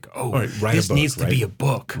 She's going to be like, this needs to be a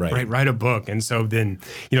book, right? Write a book. And so then,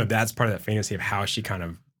 that's part of that fantasy of how she kind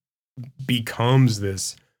of becomes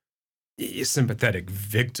this sympathetic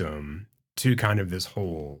victim to kind of this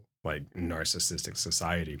whole, like, narcissistic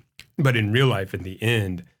society. But in real life, in the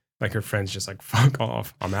end, like, her friend's just like, fuck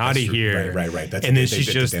off, I'm out of here. Right. And then she's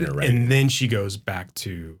just, and then she goes back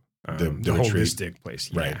to the holistic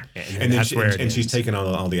place. Right. Yeah. And that's where she's taken on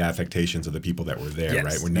all the affectations of the people that were there,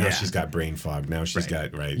 right? Where now she's got brain fog. Now she's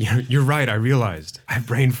got, right. You're right. I realized I have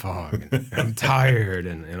brain fog. And I'm tired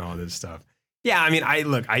and all this stuff. Yeah. I mean,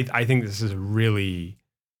 I think this is a really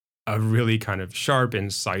kind of sharp,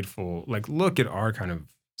 insightful, like, look at our kind of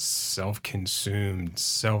self-consumed,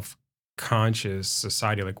 self-conscious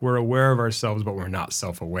society. Like we're aware of ourselves, but we're not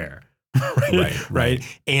self-aware. Right.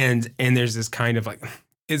 And there's this kind of like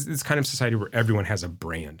it's this kind of society where everyone has a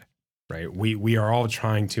brand. Right. We are all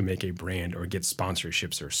trying to make a brand or get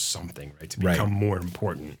sponsorships or something, right, to become more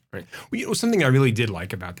important. Right. Well, you know, something I really did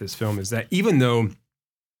like about this film is that even though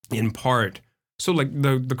in part, so like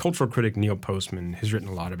the cultural critic Neil Postman has written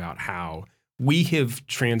a lot about how we have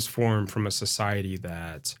transformed from a society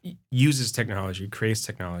that uses technology, creates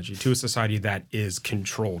technology, to a society that is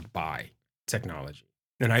controlled by technology.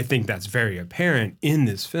 And I think that's very apparent in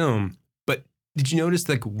this film. But did you notice,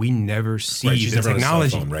 like, we never see she's the never technology? On a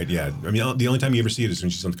cell phone, right? Yeah. I mean, the only time you ever see it is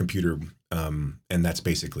when she's on the computer, and that's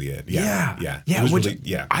basically it. Yeah.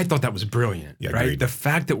 I thought that was brilliant, right? Agreed. The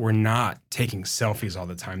fact that we're not taking selfies all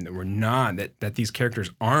the time, that we're not, that these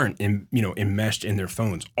characters aren't, enmeshed in their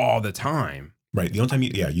phones all the time. Right. The only time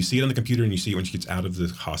you see it on the computer and you see it when she gets out of the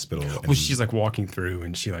hospital. Well, she's like walking through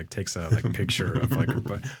and she like takes a like picture of like her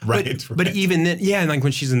butt. Right. But even then, and like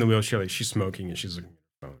when she's in the wheelchair, like she's smoking and she's looking at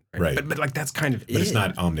her phone. Right. But like that's kind of But it's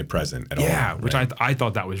not omnipresent at all. Yeah, which right? I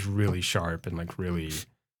thought that was really sharp and like really,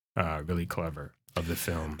 really clever of the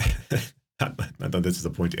film. I thought this is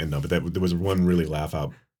the point to end on, but there was one really laugh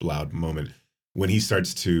out loud moment when he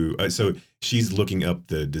starts to. So she's looking up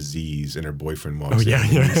the disease, and her boyfriend walks in.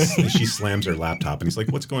 And she slams her laptop, and he's like,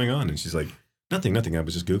 "What's going on?" And she's like, "Nothing. I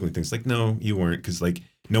was just Googling things." Like, no, you weren't, because like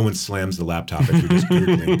no one slams the laptop if you're just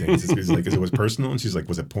Googling things. He's like, "Is it was personal?" And she's like,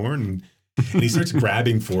 "Was it porn?" And he starts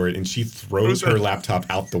grabbing for it, and she throws her laptop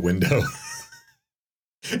out the window.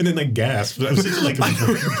 And then like gasps. That was such like a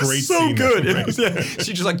great so scene. Good.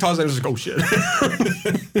 She just like tosses it and just like, oh shit.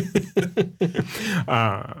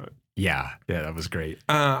 Yeah, that was great.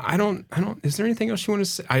 I don't. Is there anything else you want to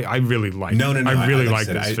say? I really like. No. I really like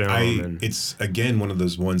this film. It's again one of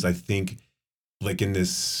those ones. I think, like in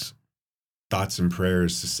this thoughts and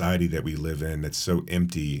prayers society that we live in, that's so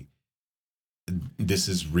empty. This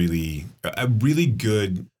is really a really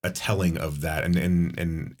good telling of that, and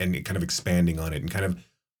kind of expanding on it, and kind of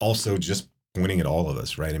also just pointing at all of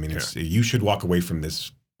us. Right. I mean, you should walk away from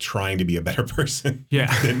this trying to be a better person.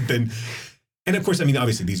 Yeah. And of course, I mean,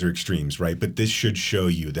 obviously these are extremes, right? But this should show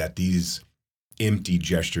you that these empty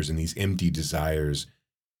gestures and these empty desires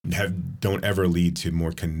don't ever lead to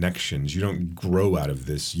more connections. You don't grow out of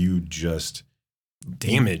this. You just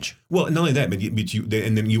damage. Well, not only that, but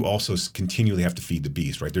and then you also continually have to feed the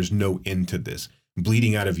beast, right? There's no end to this.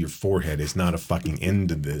 Bleeding out of your forehead is not a fucking end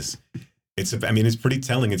to this. It's pretty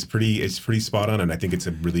telling. It's pretty spot on, and I think it's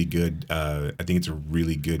a really good.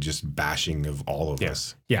 Just bashing of all of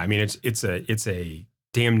us. Yeah, I mean, it's a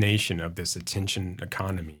damnation of this attention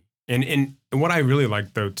economy, and what I really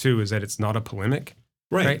like though too is that it's not a polemic.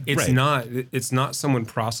 Right. It's not someone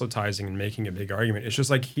proselytizing and making a big argument. It's just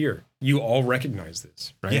like, here, you all recognize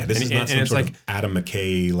this, right? Yeah, this is not some sort of Adam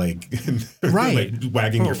McKay like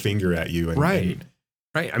wagging your finger at you. Right.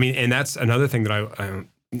 I mean, and that's another thing that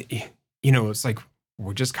it's like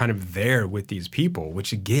we're just kind of there with these people,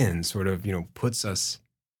 which again sort of, puts us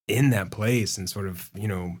in that place and sort of,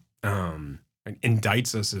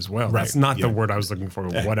 indicts us as well. Right. That's not the word I was looking for.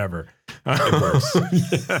 Whatever. It works.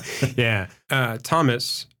 Yeah.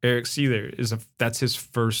 Thomas Eric Seeler that's his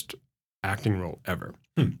first acting role ever.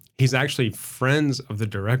 He's actually friends of the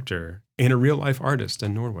director and a real life artist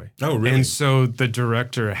in Norway. Oh, really? And so the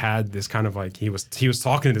director had this kind of like, he was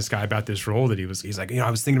talking to this guy about this role that he's like,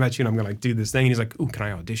 I was thinking about you and I'm going to like do this thing. And he's like, ooh, can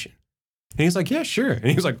I audition? And he's like, yeah, sure. And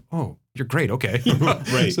he was like, oh, you're great. Okay.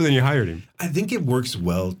 Right. So then you hired him. I think it works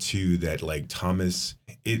well too that like Thomas,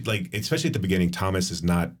 especially at the beginning, Thomas is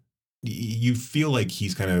not, you feel like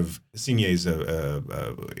he's kind of, Signe is he's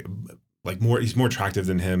more attractive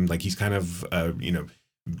than him. Like he's kind of,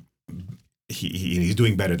 he's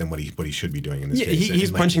doing better than what he should be doing in this case.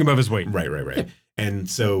 He's punching above his weight. Right. Yeah. And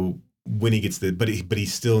so when he gets but he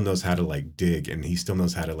still knows how to like dig, and he still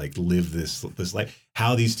knows how to like live this life.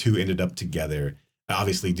 How these two ended up together,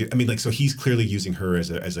 obviously. So he's clearly using her as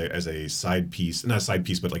a side piece, not a side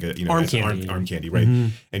piece, but like a arm candy, right? Mm-hmm.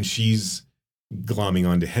 And she's glomming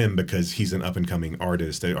onto him because he's an up and coming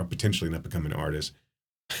artist, or potentially an up and coming artist.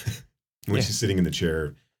 When she's sitting in the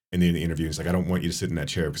chair. And then in the interview, he's like, I don't want you to sit in that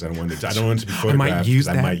chair because I don't want it to be photographed. I might use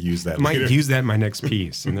that. I might use that in my next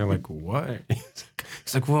piece. And they're like, what?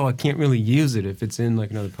 It's like, well, I can't really use it if it's in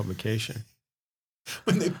like another publication.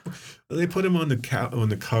 When they put him on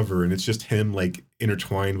the cover, and it's just him like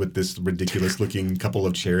intertwined with this ridiculous looking couple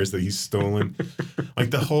of chairs that he's stolen.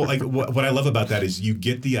 Like the whole what I love about that is you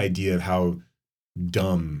get the idea of how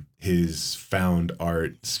dumb his found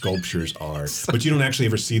art sculptures are, but you don't actually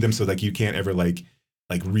ever see them. So like you can't ever like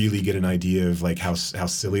like really get an idea of like how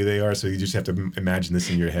silly they are. So you just have to imagine this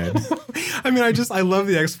in your head. I mean, I love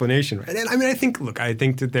the explanation. And I mean, I think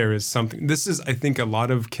that there is something, I think a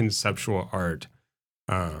lot of conceptual art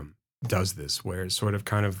does this, where it sort of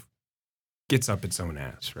kind of gets up its own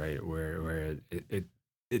ass, right? Where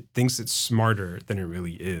it thinks it's smarter than it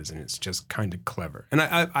really is, and it's just kind of clever. And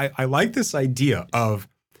I like this idea of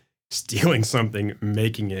stealing something,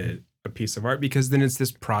 making it a piece of art, because then it's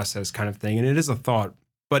this process kind of thing, and it is a thought,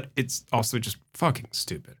 but it's also just fucking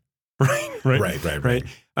stupid, right.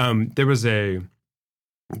 There was a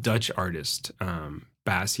Dutch artist,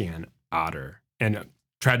 Bastiaan Otter, and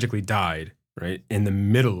tragically died right in the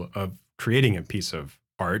middle of creating a piece of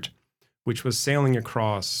art, which was sailing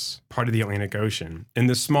across part of the Atlantic Ocean in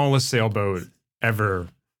the smallest sailboat ever,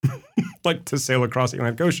 like to sail across the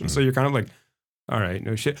Atlantic Ocean. So you're kind of like, all right,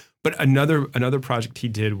 no shit. But another project he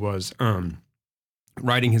did was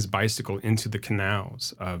riding his bicycle into the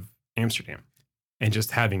canals of Amsterdam and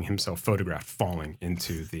just having himself photographed falling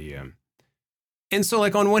into the. And so,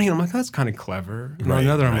 like, on one hand, I'm like, oh, that's kind of clever. And on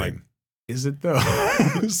another, I'm like, is it though?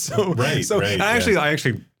 I actually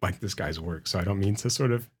like this guy's work, so I don't mean to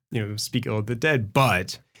sort of speak ill of the dead.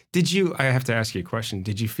 But I have to ask you a question.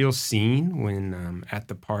 Did you feel seen when at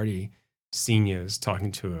the party, Senia is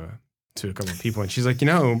talking to a couple of people, and she's like,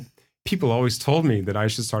 people always told me that I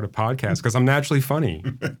should start a podcast because I'm naturally funny.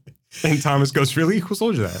 And Thomas goes, really? Who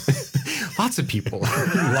told you that? Lots of people.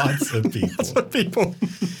 Lots of people.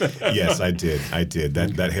 Yes, I did.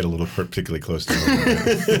 That hit a little particularly close to home.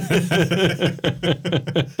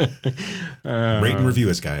 Rate and review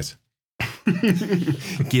us, guys.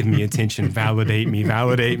 Give me attention. Validate me.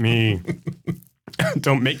 Never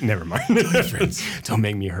mind. Don't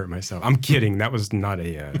make me hurt myself. I'm kidding. That was not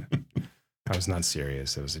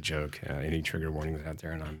serious. It was a joke. Any trigger warnings out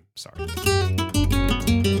there, and I'm sorry.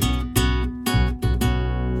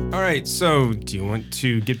 All right, so do you want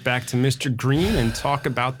to get back to Mr. Green and talk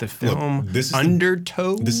about the film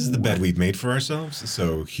Undertow? This is the bed we've made for ourselves,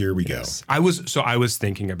 so here we go. I was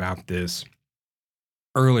thinking about this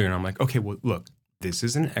earlier, and I'm like, okay, well, look, this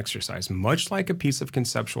is an exercise, much like a piece of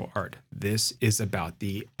conceptual art. This is about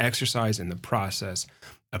the exercise and the process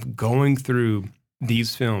of going through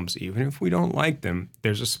these films, even if we don't like them.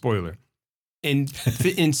 There's a spoiler, and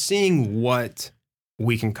in seeing what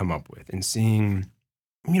we can come up with, and seeing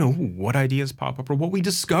what ideas pop up or what we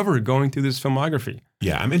discover going through this filmography.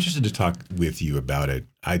 Yeah, I'm interested to talk with you about it.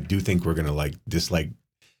 I do think we're gonna dislike.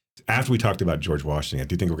 After we talked about George Washington, I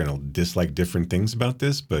do think we're gonna dislike different things about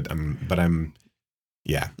this, but I'm.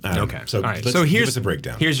 Yeah. Okay. So, all right. So here's a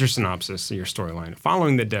breakdown. Here's your synopsis, your storyline.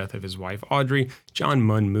 Following the death of his wife, Audrey, John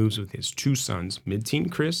Munn moves with his two sons, mid-teen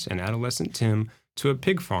Chris and adolescent Tim, to a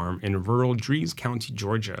pig farm in rural Dries County,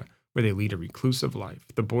 Georgia, where they lead a reclusive life.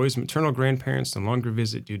 The boys' maternal grandparents no longer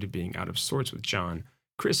visit due to being out of sorts with John.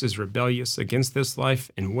 Chris is rebellious against this life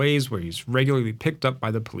in ways where he's regularly picked up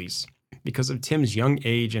by the police. Because of Tim's young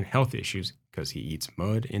age and health issues, because he eats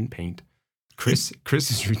mud and paint, Chris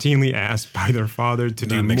is routinely asked by their father to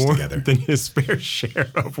do more than his fair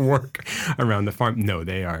share of work around the farm. No,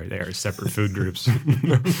 they are separate food groups.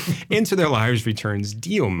 Into their lives returns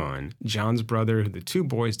Deal Munn, John's brother, who the two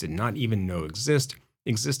boys did not even know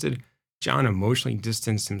existed. John emotionally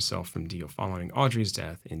distanced himself from Deal following Audrey's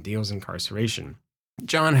death and Deal's incarceration.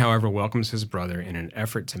 John, however, welcomes his brother in an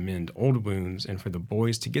effort to mend old wounds and for the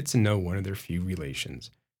boys to get to know one of their few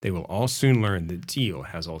relations. They will all soon learn that Deal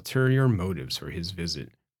has ulterior motives for his visit,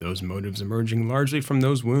 those motives emerging largely from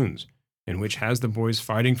those wounds, and which has the boys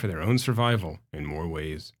fighting for their own survival in more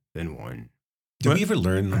ways than one. Did we ever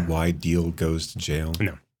learn why Deal goes to jail?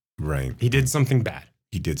 No. Right. He did something bad.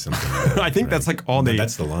 I think that's like all they...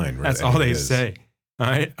 That's the line, right? That's all they say. All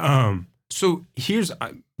right. So here's...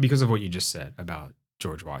 because of what you just said about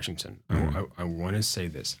George Washington, I want to say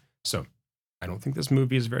this. So I don't think this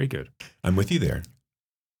movie is very good. I'm with you there.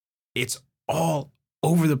 It's all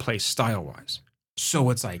over the place style-wise. So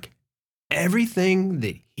it's like everything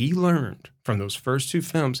that he learned from those first two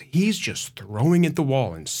films, he's just throwing at the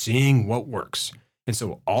wall and seeing what works. And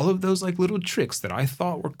so all of those like little tricks that I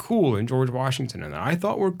thought were cool in George Washington and that I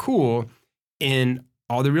thought were cool in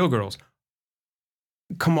All the Real Girls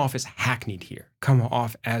come off as hackneyed here. Come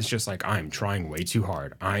off as just like, I'm trying way too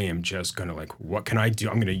hard. I am just going to like, what can I do?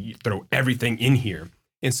 I'm going to throw everything in here.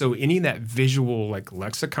 And so any of that visual like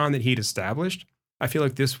lexicon that he'd established, I feel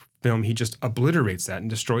like this film, he just obliterates that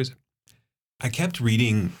and destroys it. I kept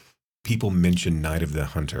reading people mention Night of the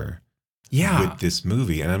Hunter with this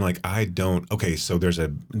movie. And I'm like, okay, so there's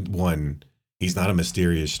he's not a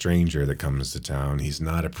mysterious stranger that comes to town. He's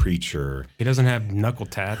not a preacher. He doesn't have knuckle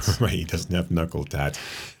tats. Right, he doesn't have knuckle tats.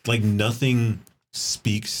 Like nothing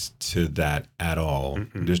speaks to that at all.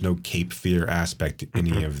 Mm-mm. There's no Cape Fear aspect to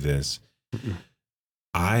any of this. Mm-mm.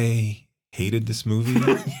 I hated this movie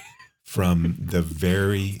from the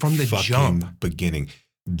fucking jump. beginning.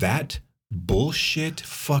 That bullshit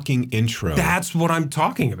fucking intro. That's what I'm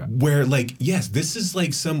talking about. Where like, yes, this is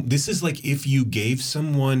like if you gave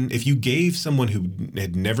someone who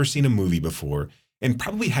had never seen a movie before and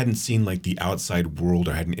probably hadn't seen like the outside world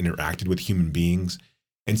or hadn't interacted with human beings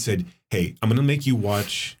and said, hey, I'm going to make you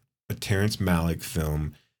watch a Terrence Malick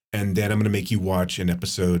film. And then I'm going to make you watch an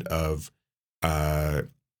episode of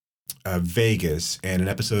Vegas and an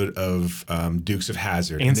episode of Dukes of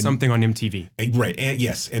Hazzard. And then, something on MTV. right. And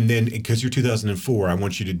yes. And then because you're 2004, I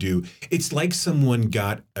want you to do, it's like someone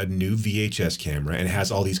got a new VHS camera and it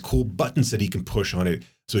has all these cool buttons that he can push on it.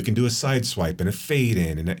 So it can do a side swipe and a fade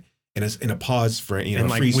in and a pause frame, you know, And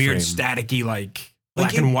like freeze weird frame. Staticky, like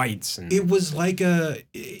black and whites. And It was like the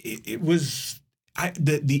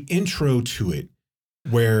intro to it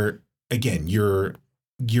where again, the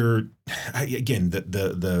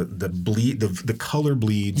color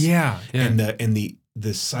bleeds. yeah. And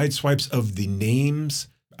the side swipes of the names.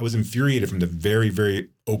 I was infuriated from the very, very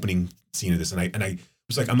opening scene of this. And I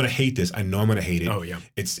was like, I'm gonna hate this. I know I'm gonna hate it. Oh yeah.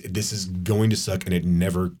 This is going to suck, and it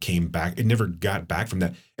never came back. It never got back from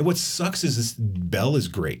that. And what sucks is this Bell is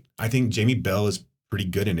great. I think Jamie Bell is pretty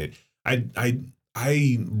good in it. I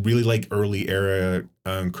really like early era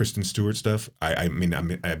Kristen Stewart stuff. I'm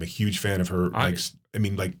a huge fan of her.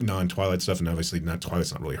 Like non-Twilight stuff, and obviously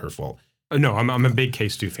Twilight's not really her fault. No, I'm a big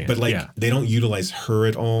K-Stu fan. But like they don't utilize her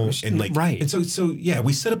at all, and like right. And so yeah,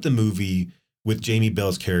 we set up the movie with Jamie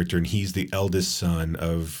Bell's character, and he's the eldest son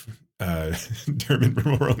of Dermot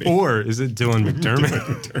Mulroney. Or is it Dylan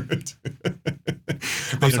McDermott?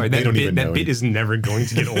 I'm sorry, that bit is never going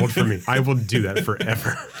to get old for me. I will do that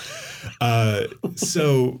forever.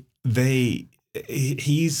 So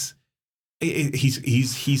he's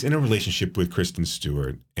in a relationship with Kristen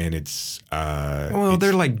Stewart, and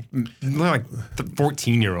they're like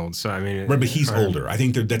 14-year-olds. So I mean, right, but he's older. I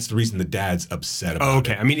think that's the reason the dad's upset about. Oh,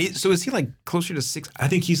 okay. it. I mean, so is he like closer to 6? I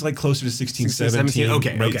think he's like closer to 16, 17. 17.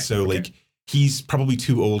 Okay, right. okay, So okay. like he's probably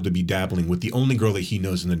too old to be dabbling with the only girl that he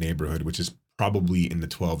knows in the neighborhood, which is probably in the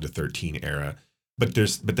 12 to 13 era. But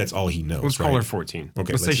that's all he knows. Let's call her 14.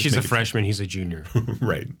 Okay, Let's say she's a freshman. He's a junior.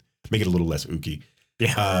 Right. Make it a little less ooky.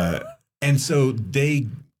 Yeah. And so they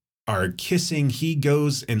are kissing. He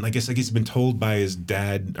goes, and I guess he's been told by his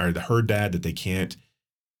dad or her dad that they can't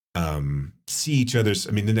see each other's.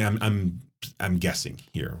 I mean, I'm guessing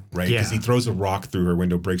here, right? Because he throws a rock through her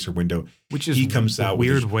window, breaks her window. Which is he comes out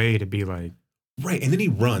weird way to be like. Right, and then he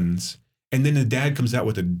runs, and then the dad comes out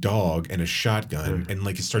with a dog and a shotgun, and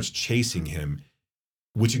like it starts chasing him,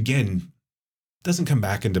 which again doesn't come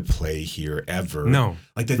back into play here ever. No,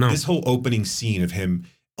 like this whole opening scene of him.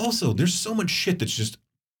 Also, there's so much shit that's just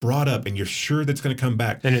brought up, and you're sure that's going to come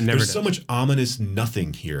back. And it never There's does. so much ominous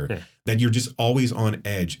nothing here that you're just always on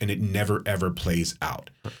edge, and it never ever plays out.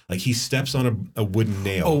 Like he steps on a wooden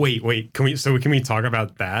nail. Oh wait. Can we talk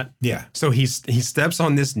about that? Yeah. So he steps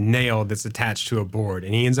on this nail that's attached to a board,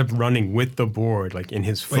 and he ends up running with the board like in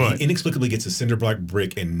his foot. Right, he inexplicably gets a cinder block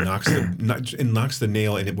brick and knocks the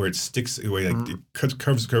nail in it where it sticks, where it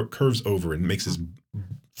curves over and makes his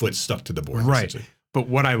foot stuck to the board. Right. But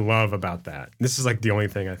what I love about that, this is like the only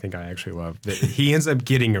thing I think I actually love, that he ends up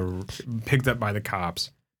getting picked up by the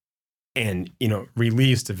cops and,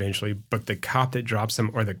 released eventually. But the cop that drops him,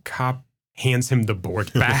 or the cop hands him the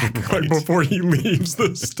board back Right. before he leaves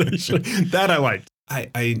the station. That I liked.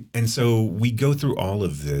 And so we go through all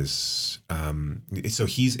of this. So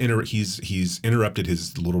he's interrupted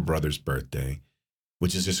his little brother's birthday,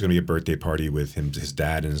 which is just going to be a birthday party with his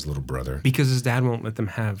dad and his little brother. Because his dad won't let them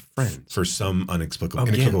have friends. For some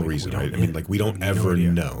inexplicable reason, right? I mean, like we don't ever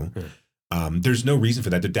know. Yeah. There's no reason for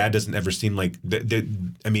that. The dad doesn't ever seem like,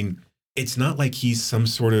 I mean, it's not like he's some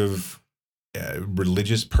sort of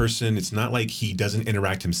religious person. It's not like he doesn't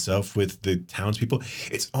interact himself with the townspeople.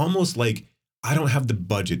 It's almost like, I don't have the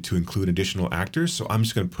budget to include additional actors, so I'm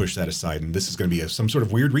just going to push that aside. And this is going to be some sort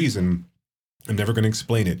of weird reason. I'm never going to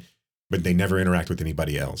explain it. But they never interact with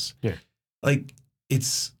anybody else. Yeah. Like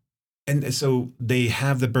and so they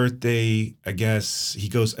have the birthday, I guess. He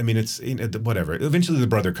goes, I mean, it's whatever. Eventually the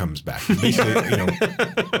brother comes back. Basically,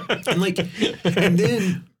 and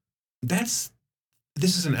then this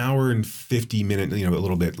is an hour and 50 minute, a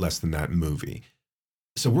little bit less than that movie.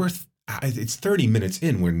 So it's 30 minutes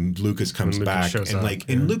in when Lucas comes back,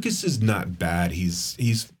 and Lucas is not bad.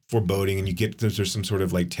 He's foreboding, and you get there's some sort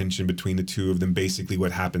of like tension between the two of them. Basically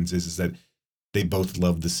what happens is that they both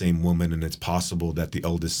love the same woman, and it's possible that the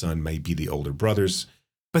oldest son may be the older brother's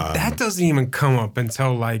But that doesn't even come up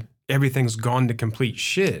until like everything's gone to complete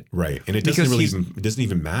shit. Right. And it Because doesn't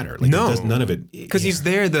even matter. Like No. it does none of it. Because he's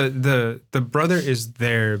there. The brother is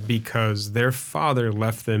there because their father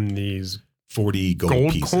left them these 40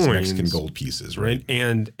 gold pieces, coins, Mexican gold pieces, right?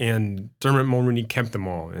 And Dermot Mulroney kept them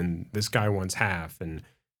all, and this guy wants half, and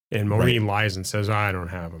Mulroney lies and says, I don't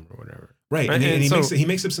have them or whatever. Right. And he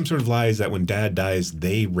makes up some sort of lies that when dad dies,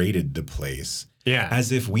 they raided the place. Yeah.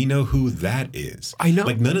 As if we know who that is. I know.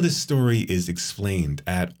 Like none of this story is explained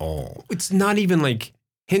at all. It's not even like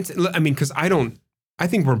hints. I mean, because I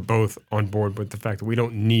think we're both on board with the fact that we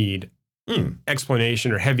don't need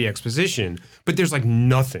explanation or heavy exposition, but there's like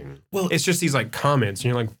nothing. Well, it's just these like comments, and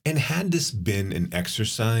you're like, and had this been an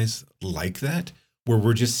exercise like that, where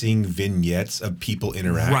we're just seeing vignettes of people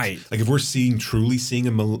interact, right? Like if we're truly seeing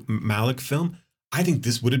a Malick film, I think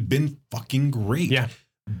this would have been fucking great. Yeah.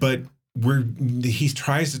 But he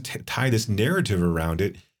tries to tie this narrative around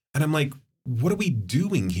it, and I'm like, what are we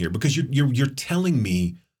doing here? Because you're telling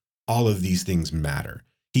me all of these things matter.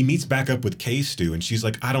 He meets back up with K-Stu, and she's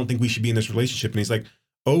like, I don't think we should be in this relationship. And he's like,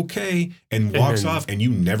 okay, and walks off, and you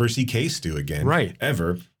never see K-Stu again, right?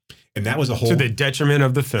 Ever. And that was a whole to the detriment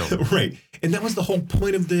of the film, right? And that was the whole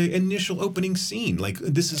point of the initial opening scene. Like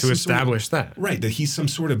this is to establish that, right? That he's some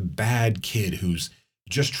sort of bad kid who's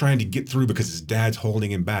just trying to get through because his dad's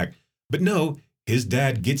holding him back. But no, his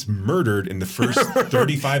dad gets murdered in the first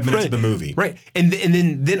 35 minutes of the movie. Right. And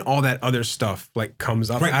then all that other stuff like comes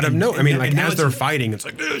up out of nowhere. I mean, like as they're fighting, it's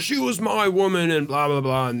like, she was my woman and blah, blah,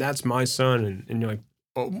 blah. And that's my son. And you're like,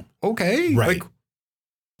 oh, okay. Right. Like,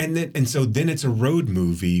 and so then it's a road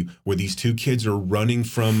movie where these two kids are running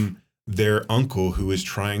from their uncle who is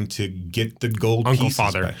trying to get the gold pieces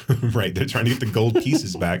father. back. Right. They're trying to get the gold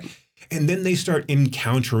pieces back. And then they start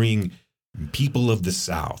encountering people of the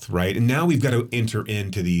South, right? And now we've got to enter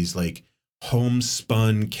into these like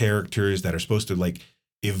homespun characters that are supposed to like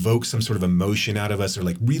evoke some sort of emotion out of us or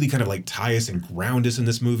like really kind of like tie us and ground us in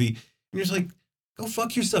this movie. And you're just like, go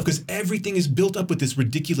fuck yourself, because everything is built up with this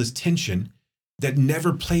ridiculous tension that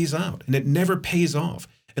never plays out and it never pays off.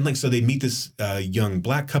 And like, so they meet this young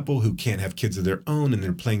black couple who can't have kids of their own, and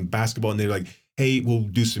they're playing basketball, and they're like, hey, we'll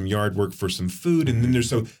do some yard work for some food. And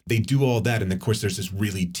then they do all that. And of course, there's this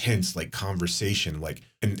really tense like conversation, like,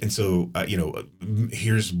 and so,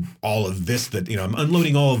 here's all of this that, I'm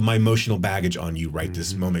unloading all of my emotional baggage on you right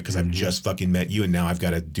this moment, because I've just fucking met you and now I've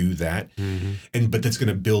got to do that. But that's going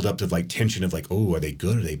to build up to like tension of like, oh, are they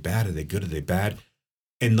good? Are they bad? Are they good? Are they bad?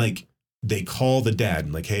 And like, they call the dad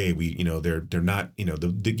and like, hey, they're not,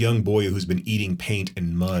 the young boy who's been eating paint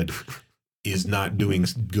and mud is not doing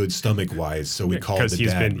good stomach wise. So we call the dad. Because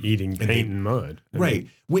he's been eating paint and mud. Right.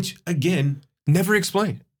 Which again, never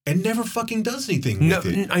explained. And never fucking does anything with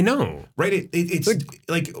it. I know. Right. It's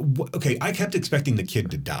like, okay, I kept expecting the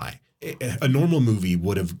kid to die. A normal movie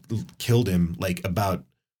would have killed him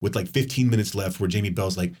with 15 minutes left, where Jamie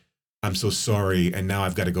Bell's like, I'm so sorry, and now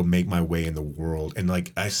I've got to go make my way in the world. And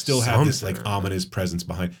like, I still have this like ominous presence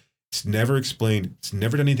behind. It's never explained. It's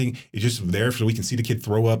never done anything. It's just there so we can see the kid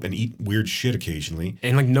throw up and eat weird shit occasionally.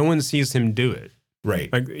 And like, no one sees him do it.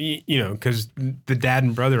 Right. Like, because the dad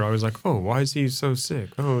and brother are always like, oh, why is he so sick?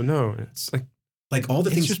 Oh no. It's like all the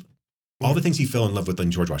things he fell in love with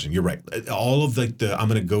in George Washington. You're right. All of like I'm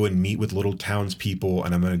going to go and meet with little townspeople,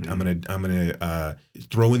 and I'm going to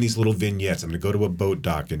throw in these little vignettes. I'm going to go to a boat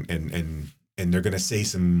dock and they're going to say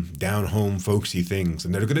some down home folksy things,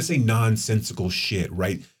 and they're going to say nonsensical shit,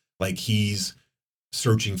 right? Like he's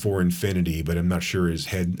searching for infinity, but I'm not sure his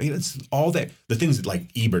head. It's all that, the things that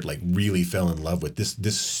like Ebert like really fell in love with.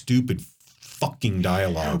 This stupid fucking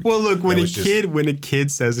dialogue. Well, look, when a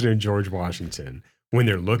kid says it in George Washington, when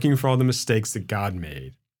they're looking for all the mistakes that God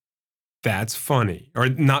made, that's funny. Or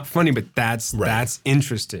not funny, but that's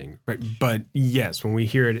interesting. But yes, when we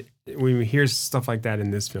hear stuff like that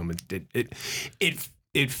in this film,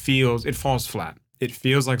 it falls flat. It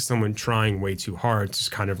feels like someone trying way too hard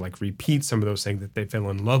to kind of like repeat some of those things that they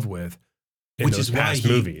fell in love with in those past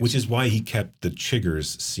movies. Which is why he kept the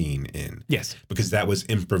Chiggers scene in. Yes. Because that was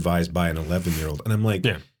improvised by an 11-year-old. And I'm like,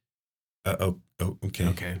 yeah. Okay.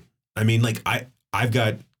 Okay. I mean, like, I've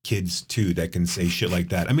got kids too that can say shit like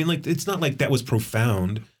that. I mean, like, it's not like that was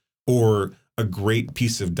profound or a great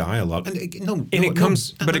piece of dialogue. And it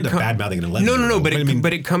comes bad mouthing an 11-year-old.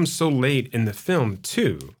 But it comes so late in the film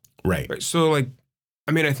too. Right. So like,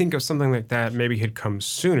 I mean, I think if something like that maybe had come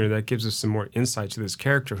sooner, that gives us some more insight to this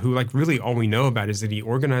character who, like, really all we know about is that he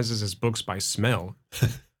organizes his books by smell.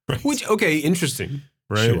 Right. Which, okay, interesting,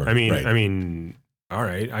 right? Sure, I mean, all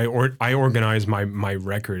right. I organize my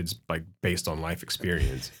records like based on life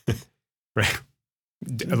experience, right?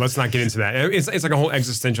 Let's not get into that. It's like a whole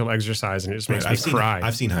existential exercise, and it just makes me cry.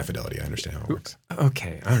 I've seen High Fidelity. I understand how it works.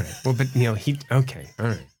 Okay, all right. Well, but okay, all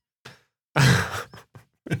right.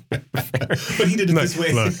 But he did it this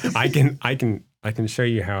way. Look, I can show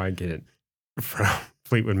you how I get it from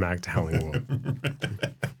Fleetwood Mac to Howling Wolf.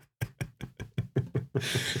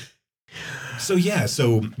 So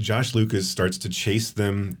Josh Lucas starts to chase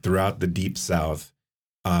them throughout the Deep South.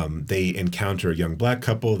 They encounter a young black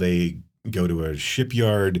couple. They go to a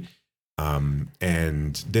shipyard, and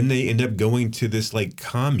then they end up going to this like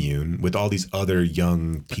commune with all these other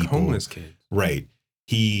young people, like homeless kids. Right.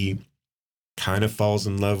 He kind of falls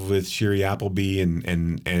in love with Shiri Appleby,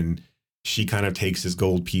 and she kind of takes his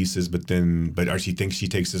gold pieces, or she thinks she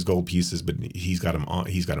takes his gold pieces, but he's got him on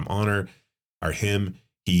her, or him.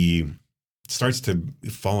 He starts to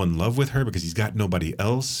fall in love with her because he's got nobody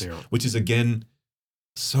else, which is again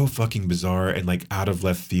so fucking bizarre and like out of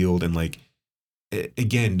left field, and like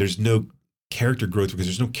again, there's no character growth because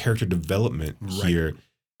there's no character development here.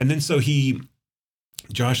 And then so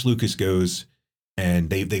Josh Lucas goes,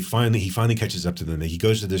 and he finally catches up to them. He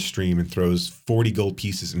goes to this stream and throws 40 gold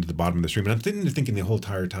pieces into the bottom of the stream. And I'm thinking the whole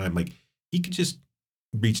entire time, like, he could just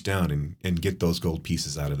reach down and get those gold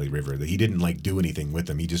pieces out of the river. That he didn't like do anything with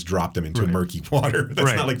them. He just dropped them into murky water.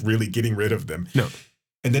 That's not like really getting rid of them. No.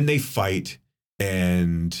 And then they fight,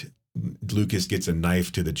 and Lucas gets a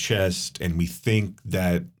knife to the chest, and we think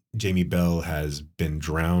that Jamie Bell has been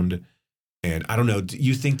drowned. And I don't know, do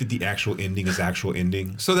you think that the actual ending is actual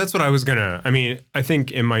ending? So that's what I was I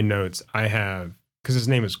think in my notes I have, because his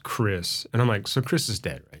name is Chris, and I'm like, so Chris is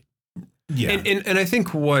dead, right? Yeah. And I think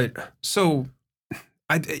it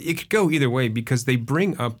could go either way, because they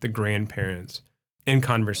bring up the grandparents in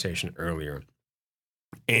conversation earlier.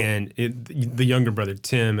 And the younger brother,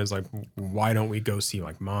 Tim, is like, why don't we go see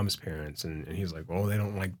like mom's parents? And he's like, well, they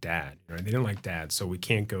don't like dad. Right? They didn't like dad, so we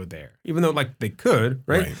can't go there. Even though like they could,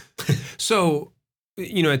 right? So,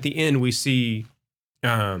 at the end, we see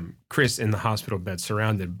Chris in the hospital bed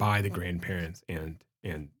surrounded by the grandparents and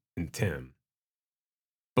Tim.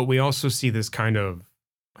 But we also see this kind of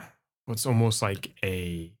what's almost like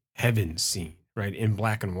a heaven scene, right? In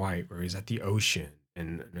black and white, where he's at the ocean.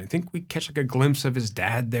 And I think we catch like a glimpse of his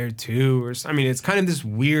dad there too. It's kind of this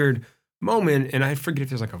weird moment, and I forget if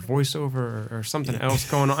there's like a voiceover or something else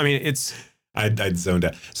going on. I mean, I'd zoned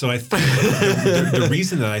out. So I think the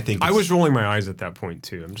reason that I think I was rolling my eyes at that point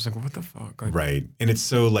too. I'm just like, what the fuck? Like, right. And it's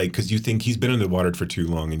so like, because you think he's been underwater for too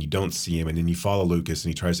long and you don't see him, and then you follow Lucas and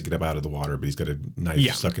he tries to get up out of the water, but he's got a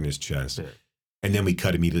knife stuck in his chest. Yeah. And then we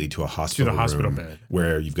cut immediately to a hospital room bed,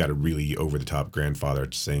 where you've got a really over-the-top grandfather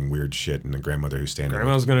saying weird shit, and a grandmother who's standing.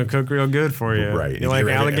 Grandma's gonna cook real good for you. Right. You like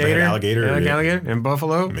alligator? Alligator? You like alligator and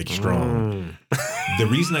buffalo? Make you strong. The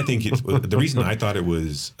reason I thought it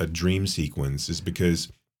was a dream sequence is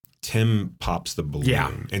because Tim pops the balloon. Yeah.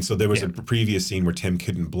 And so there was a previous scene where Tim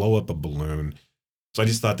couldn't blow up a balloon. So I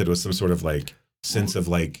just thought that it was some sort of like sense of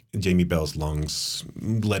like Jamie Bell's lungs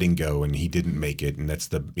letting go, and he didn't make it, and that's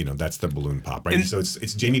the balloon pop, right? And so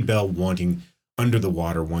it's Jamie Bell wanting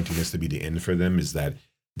this to be the end for them, is that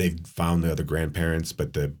they've found the other grandparents,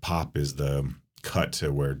 but the pop is the cut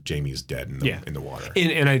to where Jamie's dead in the water.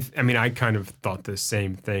 And I kind of thought the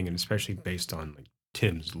same thing, and especially based on like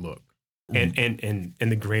Tim's look and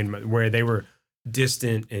the grandmother, where they were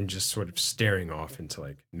distant and just sort of staring off into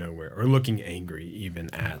like nowhere, or looking angry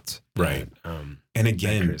even at and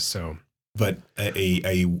again Chris, so but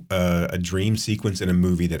a dream sequence in a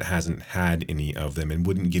movie that hasn't had any of them and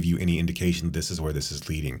wouldn't give you any indication this is where this is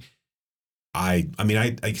leading. Like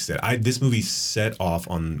I said, this movie set off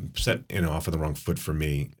on the wrong foot for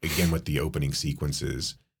me, again with the opening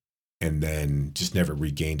sequences, and then just never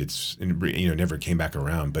regained never came back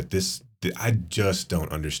around. But I just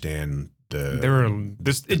don't understand.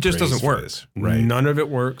 It just doesn't work. Right. None of it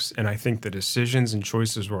works, and I think the decisions and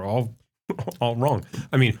choices were all wrong.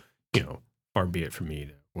 I mean, far be it from me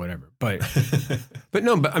to whatever, but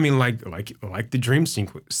I mean, like the dream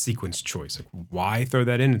sequence choice. Like, why throw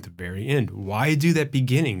that in at the very end? Why do that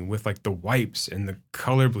beginning with like the wipes and the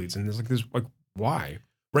color bleeds and there's like this, like, why?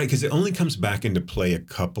 Right, because it only comes back into play a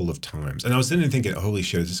couple of times. And I was sitting there thinking, holy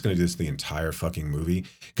shit, is this going to do this the entire fucking movie?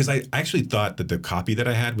 Because I actually thought that the copy that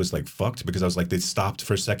I had was like fucked, because I was like, they stopped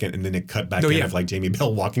for a second and then it cut back in of like Jamie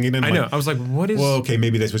Bell walking in. And I know. I was like, what is... Well, okay,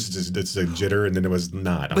 maybe that's just it's a jitter, and then it was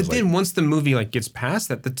not. But then once the movie like gets past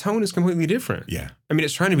that, the tone is completely different. Yeah. I mean,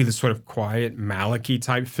 it's trying to be this sort of quiet, Malick-y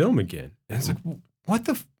type film again. And it's like, what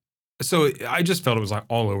the... So I just felt it was like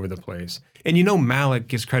all over the place. And Malick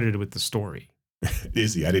gets credited with the story.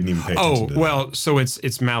 Is he? I didn't even pay attention to that. Well, so it's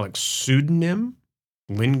Malick's pseudonym,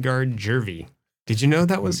 Lingard Jervey. Did you know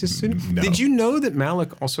that was his pseudonym? No. Did you know that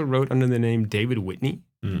Malick also wrote under the name David Whitney?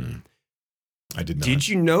 I did not. Did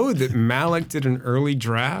you know that Malick did an early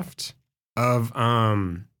draft of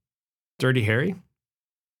Dirty Harry?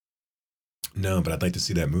 No, but I'd like to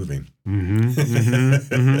see that movie.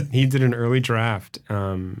 He did an early draft,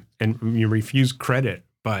 and you refused credit.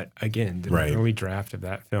 But again, did an early draft of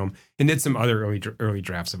that film, and did some other early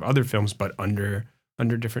drafts of other films, but under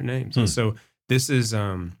different names. And so this is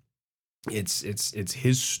it's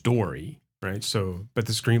his story, right? So, but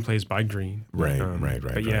the screenplay is by Green, Right.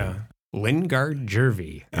 But yeah, Lingard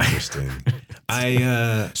Jervey. Interesting.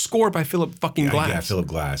 Score by Philip fucking Glass. Yeah, Philip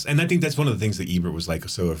Glass. And I think that's one of the things that Ebert was like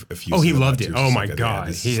so effusive. Oh, he loved it. Too. Oh Just my like, God.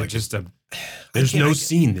 this He is had like just there's no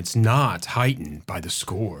scene that's not heightened by the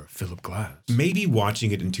score, Philip Glass. Maybe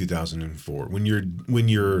watching it in 2004 when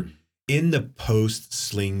you're in the post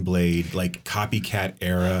Sling Blade like copycat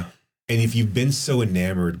era, and if you've been so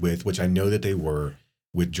enamored with, which I know that they were,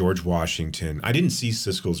 with George Washington. I didn't see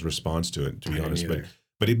Siskel's response to it, to be honest,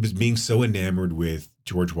 but it was being so enamored with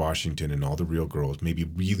George Washington and All the Real Girls, maybe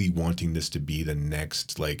really wanting this to be the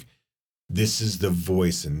next, like, this is the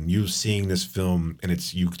voice, and you seeing this film, and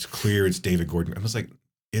it's clear it's David Gordon. I was like,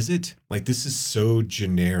 is it? Like, this is so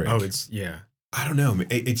generic. Oh, yeah. I don't know.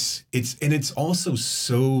 It's also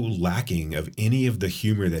so lacking of any of the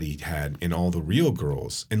humor that he had in All the Real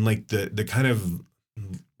Girls, and like the kind of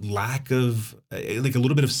lack of like a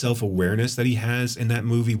little bit of self-awareness that he has in that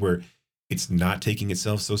movie, where it's not taking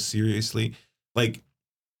itself so seriously. Like,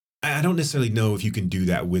 I don't necessarily know if you can do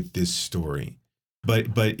that with this story, but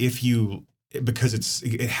if you, because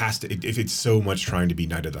it has to, if it's so much trying to be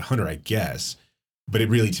Night of the Hunter, I guess, but it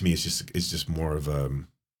really, to me, it's just more of a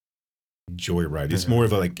joyride.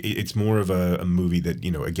 It's more of a movie that,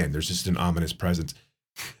 you know, again, there's just an ominous presence.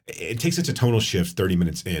 It takes such a tonal shift 30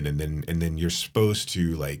 minutes in, and then you're supposed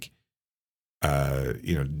to like,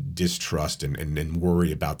 distrust and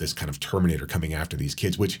worry about this kind of Terminator coming after these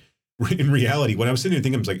kids, which in reality, when I was sitting there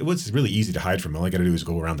thinking, I was like, well, it's really easy to hide from. All I got to do is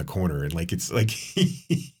go around the corner, and like, it's like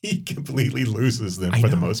he completely loses them for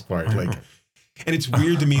the most part. Like, and it's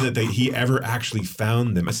weird to me that he ever actually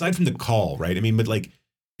found them, aside from the call, right? I mean, but like,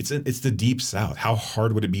 it's the Deep South. How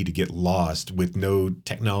hard would it be to get lost with no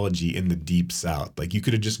technology in the Deep South? Like, you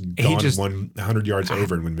could have just gone 100 yards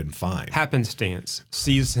over and would have been fine. Happenstance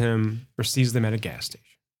sees them at a gas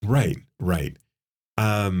station. Right.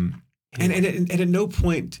 And at no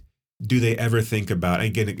point do they ever think about,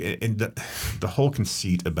 again, and the whole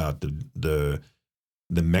conceit about the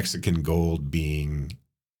Mexican gold being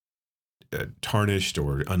tarnished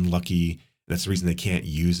or unlucky. That's the reason they can't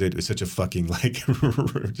use it. It's such a fucking like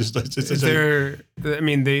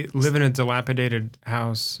they live in a dilapidated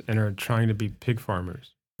house and are trying to be pig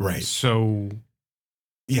farmers. Right. So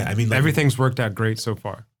yeah, I mean, like, everything's worked out great so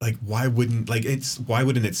far. Like, why wouldn't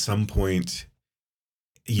at some point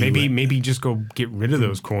maybe just go get rid of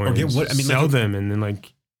those coins, sell them, and then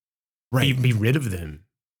like be rid of them.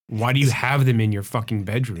 Why do you have them in your fucking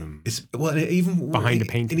bedroom? Even behind a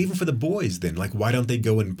painting. And even for the boys, then, like, why don't they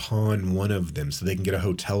go and pawn one of them so they can get a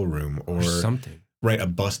hotel room or something? Right, a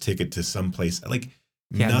bus ticket to someplace. Like,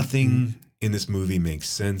 nothing in this movie makes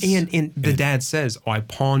sense. And the dad says, "Oh, I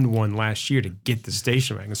pawned one last year to get the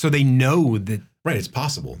station wagon," so they know that. Right, it's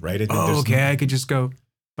possible, right? I could just go.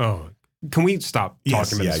 Oh, can we stop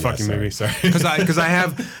talking about this fucking movie? Sorry, because I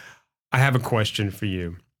have a question for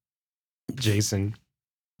you, Jason.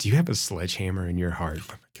 Do you have a sledgehammer in your heart?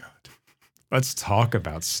 Oh my God. Let's talk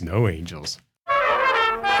about Snow Angels. Do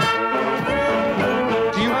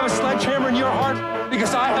you have a sledgehammer in your heart?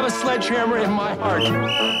 Because I have a sledgehammer in my heart.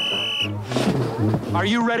 Are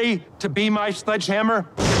you ready to be my sledgehammer?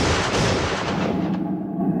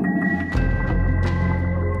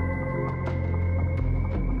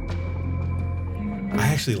 I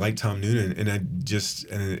actually like Tom Noonan, and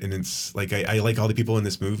it's like I like all the people in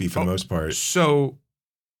this movie for the most part. So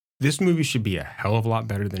this movie should be a hell of a lot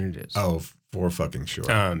better than it is. Oh, for fucking sure.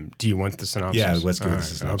 Do you want the synopsis? Yeah, let's go with the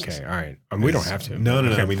synopsis. Okay, all right. We don't have to. No.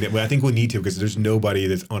 Okay. I mean, I think we need to, because there's nobody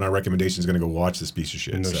that's on our recommendations going to go watch this piece of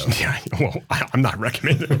shit. Yeah, well, I'm not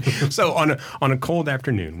recommending. So on a cold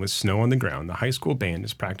afternoon with snow on the ground, the high school band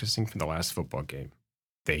is practicing for the last football game.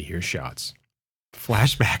 They hear shots.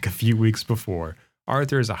 Flashback a few weeks before.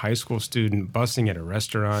 Arthur is a high school student busing at a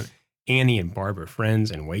restaurant. Annie and Barb are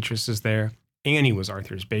friends and waitresses there. Annie was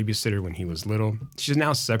Arthur's babysitter when he was little. She's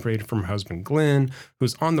now separated from her husband, Glenn,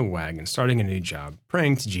 who's on the wagon, starting a new job,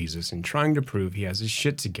 praying to Jesus and trying to prove he has his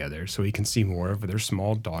shit together so he can see more of their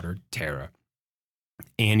small daughter, Tara.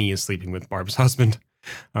 Annie is sleeping with Barb's husband.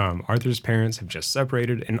 Arthur's parents have just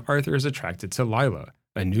separated, and Arthur is attracted to Lila,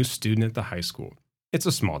 a new student at the high school. It's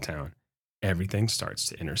a small town. everything starts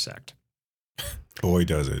to intersect. Boy,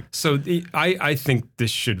 does it. So I think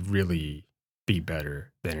this should really be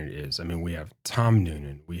better than it is. I mean, we have Tom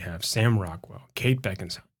Noonan, we have Sam Rockwell, Kate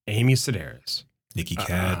Beckinsale, Amy Sedaris, Nikki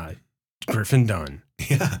Cat. Griffin Dunn.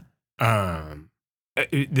 Yeah.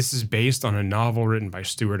 This is based on a novel written by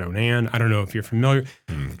Stuart Onan. I don't know if you're familiar.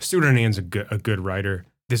 Stuart Onan's a good writer.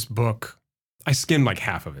 This book, I skimmed like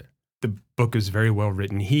half of it. The book is very well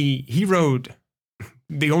written. He wrote,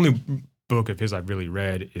 the only book of his I've really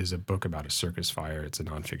read is a book about a circus fire. It's a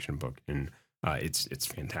nonfiction book, and it's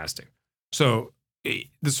fantastic. So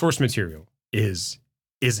the source material is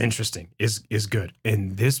interesting, is good.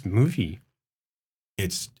 And this movie,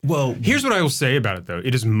 here's what I will say about it though.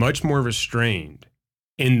 It is much more restrained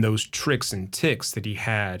in those tricks and ticks that he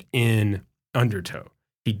had in Undertow.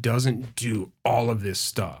 He doesn't do all of this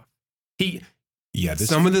stuff.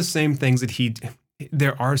 Some of the same things that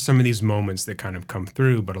there are some of these moments that kind of come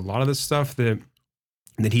through, but a lot of the stuff that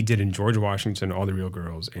he did in George Washington, All the Real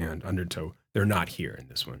Girls, and Undertow, they're not here in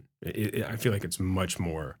this one. I feel like it's much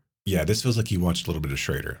more. Yeah, this feels like he watched a little bit of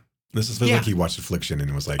Schrader. This feels like he watched Affliction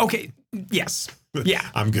and was like, okay, yes, yeah,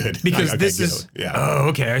 I'm good. Because this is, oh,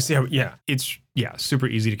 okay, I see how, it's super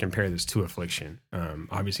easy to compare this to Affliction.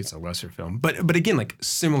 Obviously, it's a lesser film, but again, like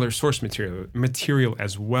similar source material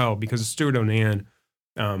as well, because Stuart Onan,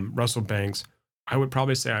 Russell Banks, I would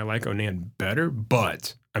probably say I like Onan better,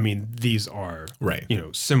 but I mean, these are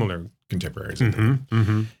similar contemporaries.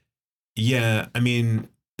 Yeah, I mean,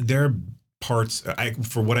 there are parts.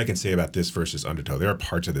 For what I can say about this versus Undertow, there are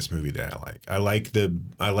parts of this movie that I like.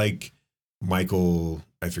 I like Michael.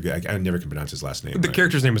 I forget. I never can pronounce his last name. The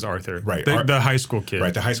character's name is Arthur. Right, the high school kid.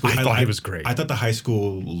 Right, the high school. I thought he was great. I thought the high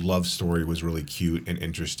school love story was really cute and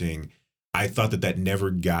interesting. I thought that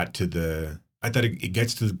never got to the. I thought it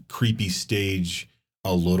gets to the creepy stage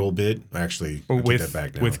a little bit. Actually, I take that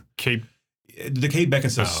back now. With Kate, the Kate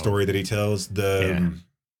Beckinsale story that he tells,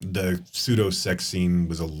 the pseudo sex scene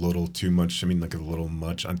was a little too much. I mean, like a little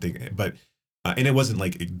much. I'm thinking, but and it wasn't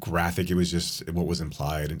like graphic. It was just what was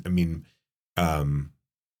implied. I mean,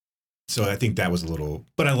 so I think that was a little.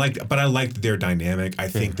 But I liked their dynamic. I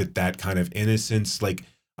think that kind of innocence, like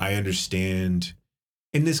I understand.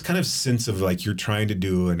 In this kind of sense of like you're trying to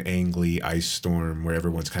do an Ang Lee Ice Storm where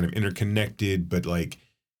everyone's kind of interconnected, but like,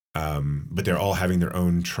 but they're all having their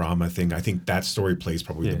own trauma thing. I think that story plays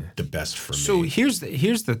probably the best for me. So here's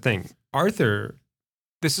the thing, Arthur.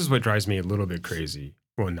 This is what drives me a little bit crazy.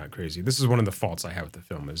 Well, not crazy. This is one of the faults I have with the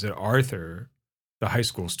film is that Arthur, the high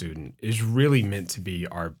school student, is really meant to be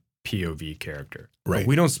our POV character. Right. But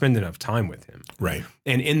we don't spend enough time with him. Right.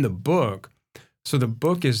 And in the book, so the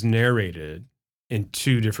book is narrated in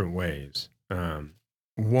two different ways.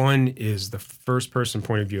 One is the first person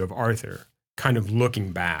point of view of Arthur, kind of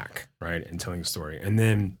looking back, right, and telling a story. And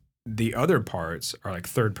then the other parts are like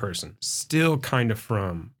third person, still kind of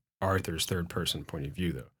from Arthur's third person point of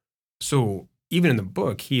view, though. So even in the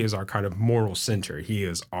book, he is our kind of moral center. He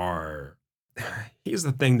is the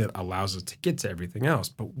thing that allows us to get to everything else.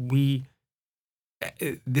 But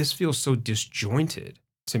this feels so disjointed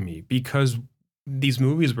to me because these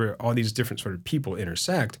movies where all these different sort of people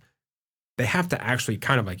intersect, they have to actually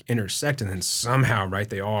kind of like intersect and then somehow, right,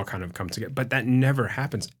 they all kind of come together. But that never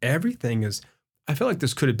happens. Everything is, I feel like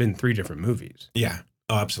this could have been 3 different movies. Yeah.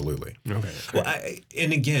 Oh, absolutely. Okay. Well,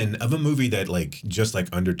 and again, of a movie that like, just like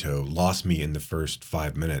Undertow lost me in the first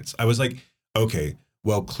 5 minutes, I was like, okay,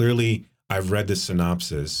 well, clearly I've read the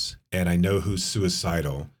synopsis and I know who's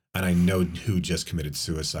suicidal. And I know who just committed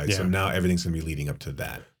suicide. Yeah. So now everything's going to be leading up to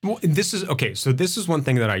that. Well, this is okay. So this is one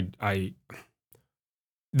thing that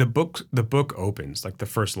the book opens, like the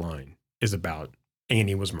first line is about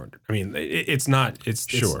Annie was murdered. I mean, it's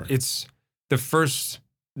the first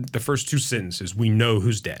 2 sentences. We know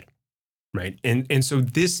who's dead. Right. And so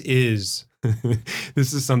this is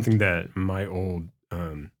something that my old,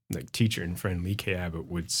 like teacher and friend Lee K. Abbott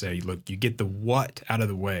would say, look, you get the what out of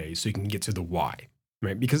the way so you can get to the why.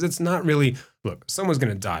 Right? Because it's not really, look, someone's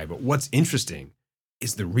going to die, but what's interesting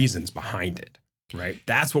is the reasons behind it, right?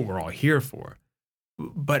 That's what we're all here for.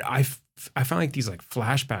 But I find like these like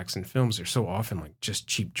flashbacks in films are so often like just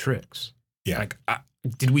cheap tricks. Yeah. Like,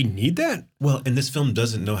 did we need that? Well, and this film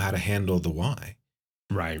doesn't know how to handle the why.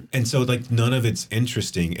 Right. And so like none of it's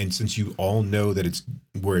interesting. And since you all know that it's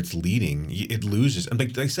where it's leading, it loses. And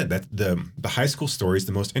like I said, that the high school story is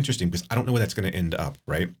the most interesting because I don't know where that's going to end up,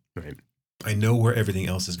 right? Right. I know where everything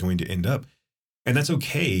else is going to end up. And that's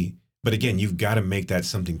okay. But again, you've got to make that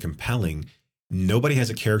something compelling. Nobody has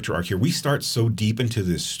a character arc here. We start so deep into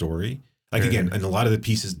this story. Like, again, and a lot of the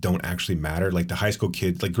pieces don't actually matter. Like the high school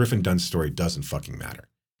kid, like Griffin Dunn's story doesn't fucking matter.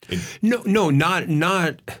 No,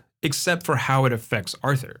 not except for how it affects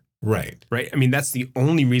Arthur. Right. Right? I mean, that's the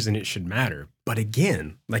only reason it should matter. But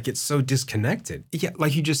again, like it's so disconnected. Yeah,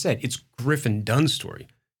 like you just said, it's Griffin Dunn's story.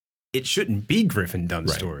 It shouldn't be Griffin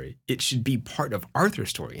Dunn's story. It should be part of Arthur's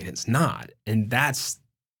story, and it's not. And that's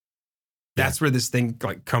where this thing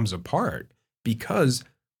like comes apart, because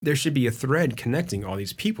there should be a thread connecting all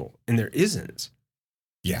these people, and there isn't.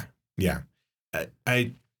 Yeah. Yeah.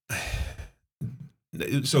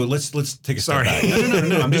 So let's take a step back.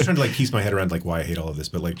 No. I'm just trying to like piece my head around like why I hate all of this,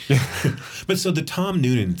 but like, but so the Tom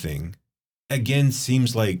Noonan thing again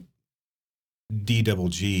seems like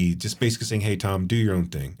DWG just basically saying, "Hey Tom, do your own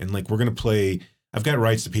thing," and like we're gonna play. I've got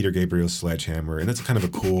rights to Peter Gabriel's Sledgehammer, and that's kind of a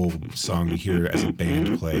cool song to hear as a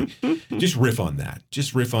band play. Just riff on that.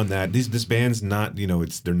 This band's not,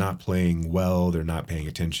 they're not playing well. They're not paying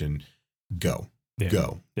attention. Go,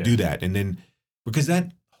 do that, and then because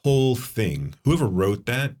that whole thing, whoever wrote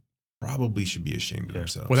that probably should be ashamed of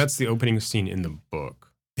themselves. Well, that's the opening scene in the book.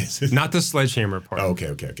 Not the Sledgehammer part. Oh, okay.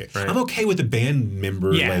 Right. I'm okay with the band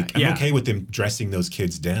member. I'm okay with them dressing those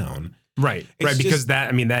kids down. Right. Because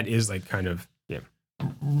that is like kind of,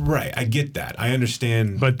 Right. I get that. I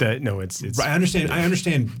understand. But it's. Right, I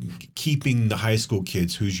understand keeping the high school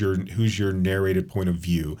kids, who's your narrated point of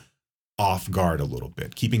view, off guard a little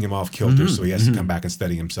bit, keeping him off kilter so he has to come back and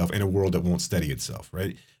steady himself in a world that won't steady itself.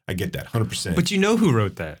 Right. I get that 100%. But you know who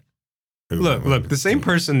wrote that? Look, the same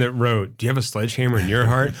person that wrote, "Do you have a sledgehammer in your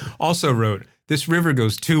heart?" also wrote, "This river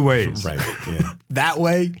goes two ways." Right. Yeah. That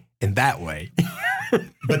way and that way.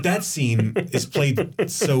 But that scene is played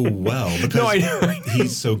so well because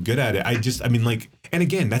he's so good at it. And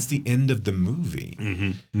again, that's the end of the movie.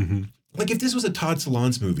 Like if this was a Todd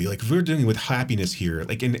Solondz movie, like if we're dealing with happiness here,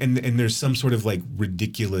 like and there's some sort of like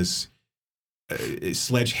ridiculous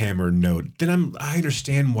sledgehammer note, then I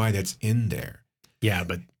understand why that's in there. Yeah,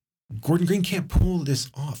 but Gordon Green can't pull this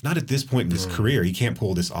off. Not at this point in his career. He can't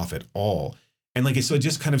pull this off at all. And so it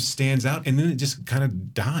just kind of stands out, and then it just kind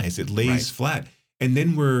of dies. It lays flat. And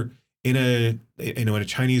then we're in a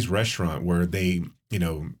Chinese restaurant where they,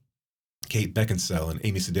 Kate Beckinsale and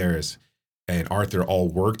Amy Sedaris and Arthur all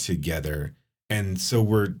work together. And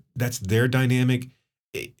so that's their dynamic.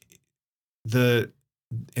 And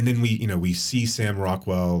then we see Sam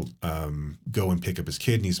Rockwell go and pick up his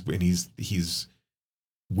kid, and he's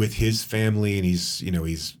with his family, and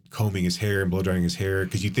he's combing his hair and blow drying his hair,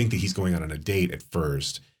 because you think that he's going out on a date at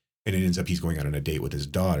first, and it ends up he's going out on a date with his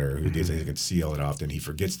daughter, who doesn't see all that often. He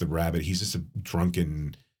forgets the rabbit. He's just a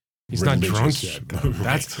drunken. He's not drunk yet.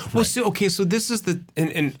 Well, so this is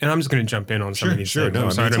and I'm just going to jump in on some of these things. No,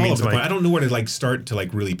 I don't know where to start to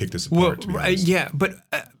really pick this apart. Well, but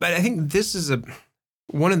I think this is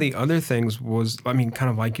one of the other things was, kind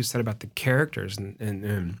of like you said about the characters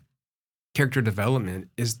and character development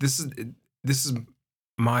is this is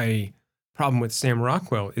my problem with Sam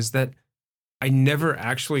Rockwell, is that I never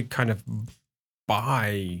actually kind of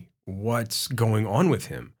buy what's going on with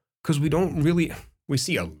him, because we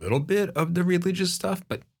see a little bit of the religious stuff,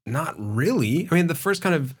 but not really.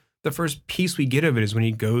 The first piece we get of it is when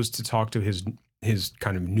he goes to talk to his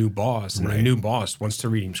kind of new boss, and the new boss wants to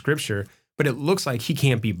read him scripture, but it looks like he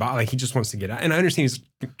can't be like he just wants to get out. And I understand he's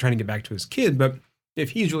trying to get back to his kid, but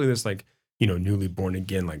if he's really this newly born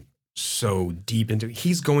again, so deep into it,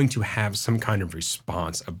 he's going to have some kind of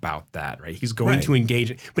response about that, right? He's going to engage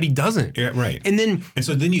it, but he doesn't. Yeah, right. And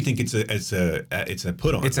so then you think it's a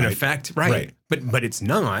put on. It's an effect, right? But it's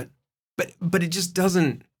not. But it just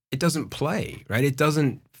doesn't play, right? It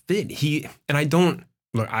doesn't fit.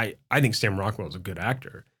 I think Sam Rockwell is a good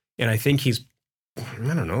actor, and I think he's,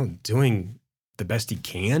 doing the best he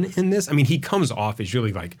can in this. He comes off as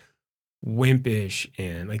really wimpish,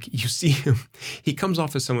 and you see him, he comes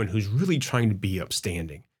off as someone who's really trying to be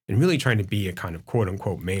upstanding and really trying to be a kind of quote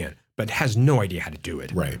unquote man, but has no idea how to do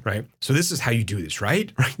it. Right. So this is how you do this,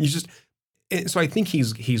 right? So I think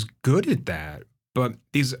he's good at that. But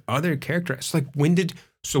these other characters, when did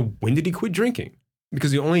he quit drinking?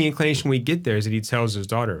 Because the only inclination we get there is that he tells his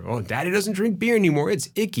daughter, "Oh, Daddy doesn't drink beer anymore. It's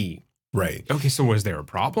icky." Right. Okay. So was there a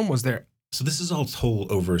problem? So this is all told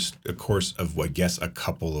over a course of, I guess, a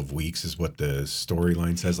couple of weeks is what the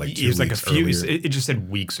storyline says. 2 weeks a few. Earlier. It just said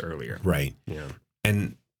weeks earlier. Right. Yeah.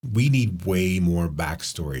 And we need way more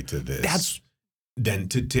backstory to this than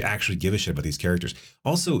to actually give a shit about these characters.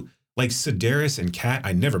 Also, Sedaris and Kat,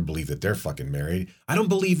 I never believe that they're fucking married. I don't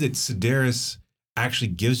believe that Sedaris actually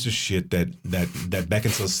gives a shit that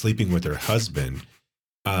Beckinsale's sleeping with her husband.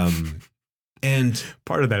 And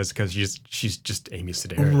Part of that is because she's just Amy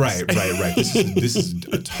Sedaris. right. This is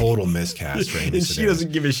a total miscast for Amy And Sedaris. she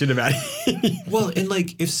doesn't give a shit about it. Well, and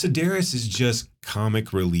like if Sedaris is just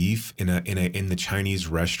comic relief in the Chinese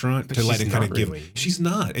restaurant But to like she's to kind not of give, really. she's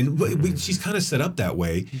not, and she's kind of set up that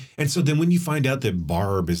way. And so then when you find out that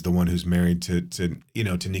Barb is the one who's married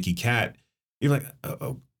to Nicky Cat, you're like,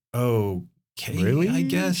 okay, Really? I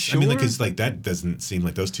guess. I mean, like, Sure? it's like that doesn't seem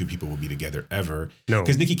like those two people will be together ever. No.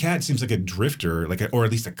 Because Nicky Cat seems like a drifter, or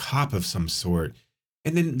at least a cop of some sort.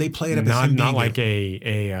 And then they play it up as Not him not being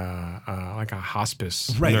like a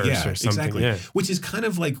hospice right, nurse yeah, or something. exactly. Yeah. Which is kind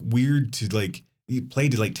of like weird to like you play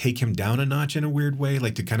to like take him down a notch in a weird way,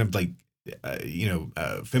 like to kind of like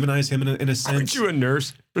feminize him in a sense. Aren't you a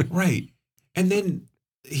nurse? Right. And then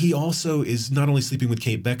he also is not only sleeping with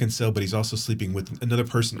Kate Beckinsale, but he's also sleeping with another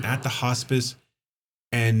person at the hospice,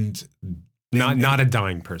 and Not a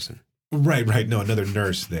dying person. right. No, another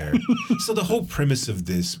nurse there. So the whole premise of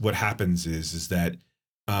this, what happens is that,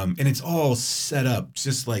 and it's all set up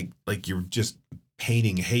just like you're just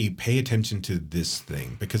painting. Hey, pay attention to this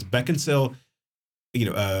thing because Beckinsale,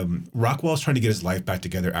 Rockwell's trying to get his life back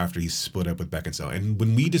together after he's split up with Beckinsale. And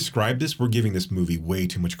when we describe this, we're giving this movie way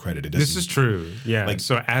too much credit. It This is true. Yeah. like-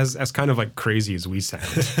 So as kind of like crazy as we sound.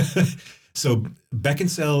 So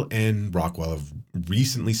Beckinsale and Rockwell have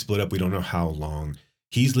recently split up. We don't know how long.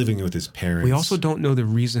 He's living with his parents. We also don't know the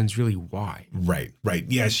reasons really why. Right.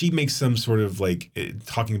 Yeah, she makes some sort of like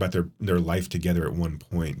talking about their life together at one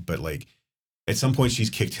point, but like at some point she's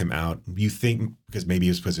kicked him out. You think because maybe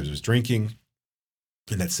it was because he was drinking,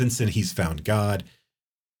 and that since then he's found God.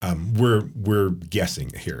 We're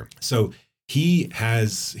guessing here. So he's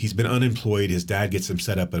been unemployed. His dad gets him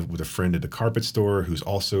set up with a friend at the carpet store who's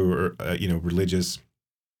also religious.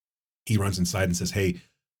 He runs inside and says, "Hey,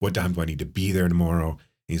 what time do I need to be there tomorrow?" And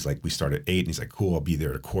he's like, "We start at 8:00. And he's like, "Cool, I'll be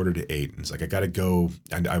there at 7:45." And he's like, "I got to go.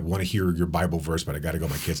 And I want to hear your Bible verse, but I got to go.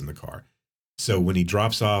 My kid's in the car." So when he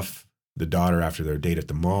drops off the daughter after their date at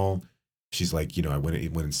the mall, she's like, I went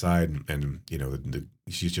inside and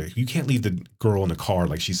she's like, "You can't leave the girl in the car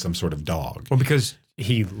like she's some sort of dog." Well, because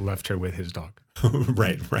he left her with his dog.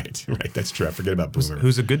 Right. That's true. I forget about Boomer.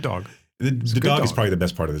 Who's a good dog. The good dog is dog. probably the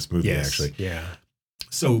best part of this movie, actually. Yeah.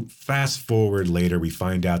 So fast forward later, we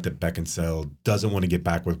find out that Beckinsale doesn't want to get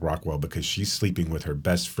back with Rockwell because she's sleeping with her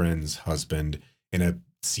best friend's husband in a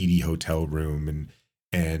seedy hotel room,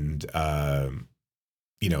 and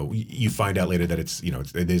you find out later that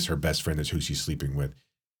it is her best friend that's who she's sleeping with.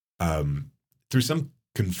 Through some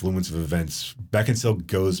confluence of events, Beckinsale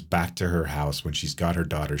goes back to her house when she's got her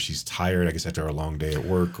daughter. She's tired, I guess, after a long day at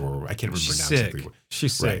work, or I can't remember She's now. sick. exactly what-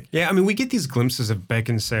 She's sick. Right. Yeah, I mean, we get these glimpses of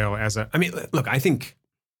Beckinsale look, I think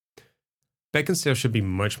Beckinsale should be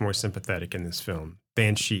much more sympathetic in this film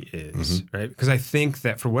than she is, right? Because I think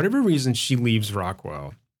that for whatever reason, she leaves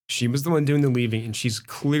Rockwell. She was the one doing the leaving, and she's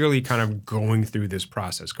clearly kind of going through this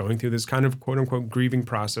process, going through this kind of quote unquote grieving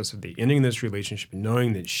process of the ending of this relationship and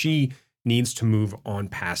knowing that she needs to move on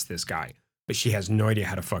past this guy, but she has no idea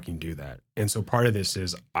how to fucking do that. And so part of this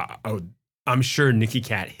is, I'm sure Nicky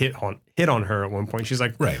Cat hit on her at one point. She's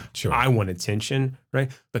like, Right, sure. I want attention,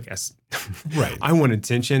 right? Look, Right. I want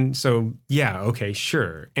attention. So yeah, okay,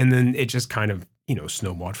 sure. And then it just kind of,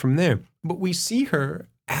 snowballed from there. But we see her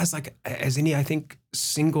as any, I think,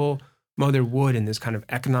 single mother would in this kind of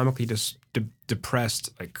economically depressed,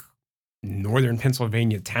 like northern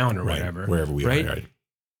Pennsylvania town or Right, whatever. wherever we right? are. Right.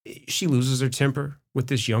 She loses her temper with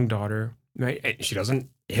this young daughter, right? And she doesn't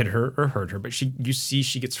hit her or hurt her, but you see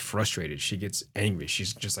she gets frustrated. She gets angry.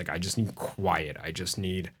 She's just like, I just need quiet. I just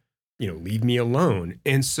need, leave me alone.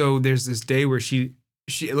 And so there's this day where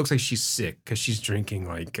it looks like she's sick because she's drinking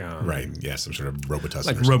like Right. Yeah. Some sort of Robitussin.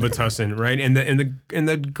 like or something. Robitussin, right? And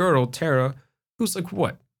the girl Tara, who's like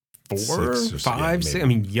what, 4, 6 or so, 5, yeah, 6? maybe. I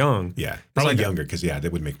mean, young. Yeah. Probably like a- younger because, that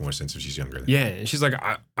would make more sense if she's younger. Yeah, and she's like,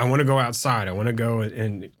 I want to go outside. I want to go,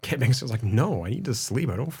 and Kate Beckinsale's like, no, I need to sleep.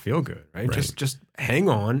 I don't feel good, right? Right. Just hang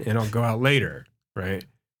on, and I'll go out later, right?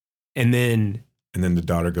 And then And then the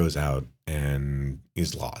daughter goes out and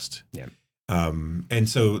is lost. Yeah. And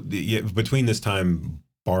so between this time,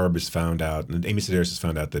 Barb is found out, and Amy Sedaris has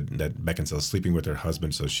found out that Beckinsale is sleeping with her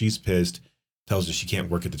husband. So she's pissed, tells her she can't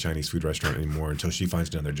work at the Chinese food restaurant anymore until she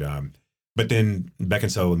finds another job. But then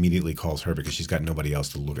Beckinsale immediately calls her because she's got nobody else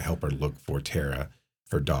to help her look for Tara,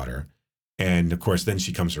 her daughter. And of course, then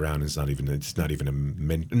she comes around. And it's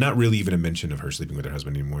not really even a mention of her sleeping with her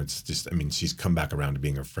husband anymore. It's just, she's come back around to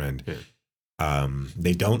being her friend. Yeah.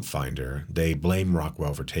 They don't find her. They blame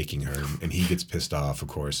Rockwell for taking her, and he gets pissed off, of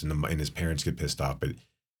course, and his parents get pissed off.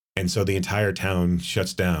 And so the entire town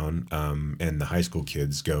shuts down, and the high school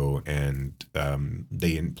kids go and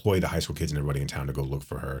they employ the high school kids and everybody in town to go look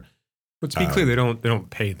for her. But to be clear, they don't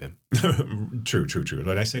pay them. True.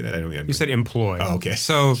 Did I say that? I don't. You said employ. Oh, okay.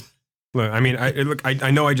 So, look, I mean,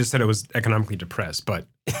 I know I just said it was economically depressed, but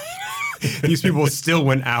these people still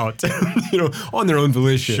went out, on their own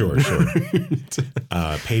volition. Sure.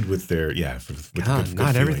 Paid with their with good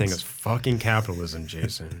not everything feelings. is fucking capitalism,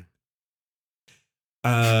 Jason.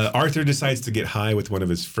 Arthur decides to get high with one of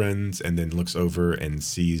his friends and then looks over and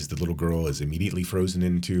sees the little girl is immediately frozen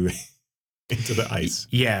into the ice.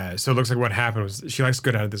 Yeah, so it looks like what happened was she likes to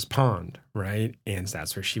get out of this pond, right? And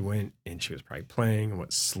that's where she went, and she was probably playing and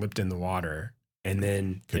what slipped in the water, and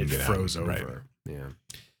then Couldn't it get froze out, over. right. Yeah.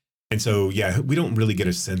 And so, we don't really get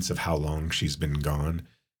a sense of how long she's been gone.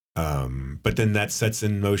 But then that sets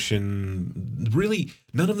in motion, really,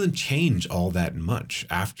 none of them change all that much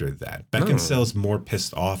after that. Beckinsale's more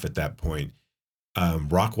pissed off at that point.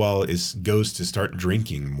 Rockwell goes to start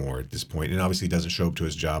drinking more at this point, and obviously doesn't show up to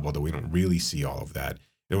his job, although we don't really see all of that.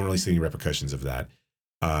 We don't really see any repercussions of that.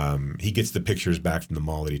 He gets the pictures back from the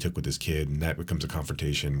mall that he took with his kid, and that becomes a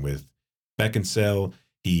confrontation with Beckinsale.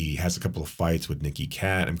 He has a couple of fights with Nicky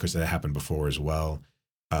Cat, and of course that happened before as well.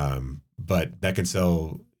 But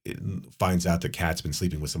Beckinsale finds out that Cat's been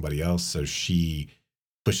sleeping with somebody else, so she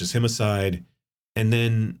pushes him aside, and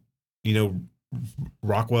then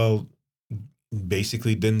Rockwell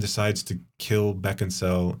basically then decides to kill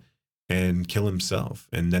Beckinsale and kill himself,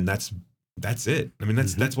 and then that's it. I mean,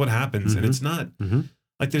 that's what happens, and it's not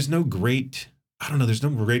like there's no great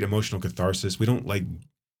emotional catharsis. We don't like.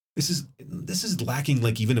 This is lacking,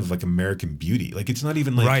 like, even of like American Beauty. Like, it's not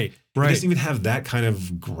even like right. It doesn't even have that kind of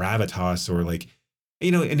gravitas or like,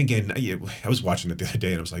 and again, I was watching it the other day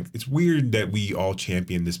and I was like, it's weird that we all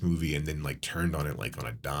championed this movie and then like turned on it like on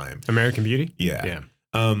a dime. American Beauty? Yeah.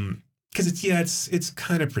 Because it's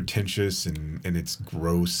kind of pretentious and it's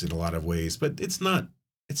gross in a lot of ways, but it's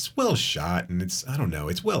well shot and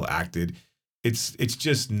it's well acted. It's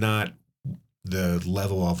just not the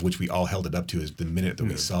level of which we all held it up to is the minute that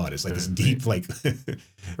we saw it. It's like this deep, like.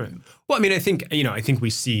 Right. Well, I mean, I think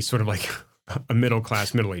we see sort of like a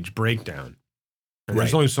middle-class, middle-aged breakdown. And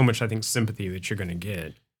there's only so much, I think, sympathy that you're going to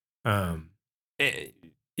get. I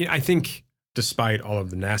think despite all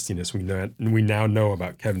of the nastiness we now know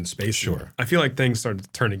about Kevin Spacey, Sure. I feel like things started to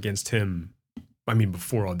turn against him, I mean,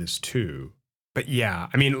 before all this too. But yeah,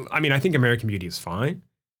 I mean, I think American Beauty is fine.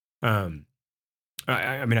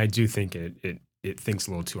 I mean, I do think it thinks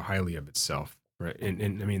a little too highly of itself, right?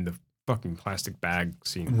 And I mean, the fucking plastic bag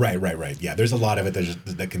scene. Right. Yeah, there's a lot of it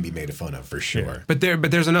that can be made fun of for sure. Yeah.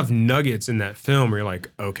 But there's enough nuggets in that film where you're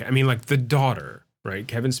like, okay. I mean, like the daughter, right?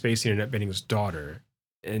 Kevin Spacey and Annette Bening's daughter,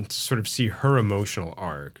 and to sort of see her emotional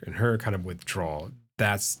arc and her kind of withdrawal.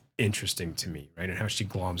 That's interesting to me, right? And how she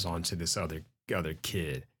gloms onto this other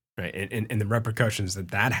kid, right? And the repercussions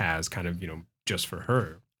that has, kind of, just for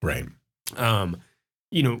her, right?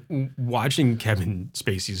 Watching Kevin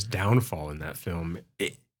Spacey's downfall in that film,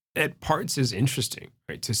 at parts is interesting,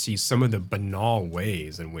 right? To see some of the banal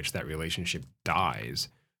ways in which that relationship dies,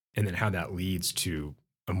 and then how that leads to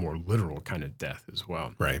a more literal kind of death as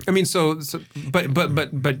well. Right. I mean,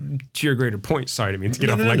 but to your greater point, sorry, I mean to get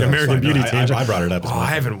off like no, American fine. Beauty No, tangent. I brought it up. I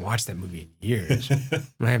haven't watched that movie in years. And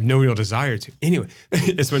I have no real desire to. Anyway,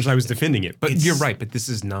 as much as I was defending it, but you're right. But this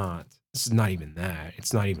is not even that.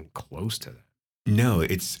 It's not even close to that. No,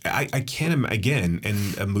 I can't, again,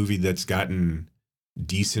 and a movie that's gotten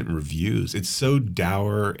decent reviews. It's so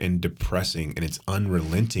dour and depressing, and its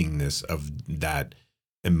unrelentingness of that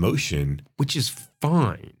emotion, which is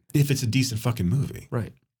fine if it's a decent fucking movie,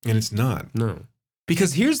 right? And it's not. No,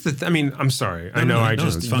 because here's the. I mean, I'm sorry. I know.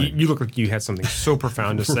 You look like you had something so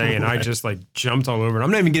profound to say, and I just like jumped all over it. I'm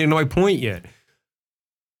not even getting to my point yet.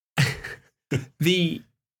 I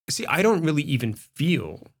don't really even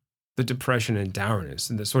feel the depression and dourness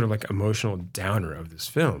and the sort of like emotional downer of this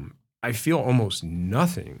film. I feel almost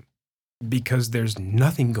nothing because there's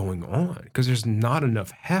nothing going on, because there's not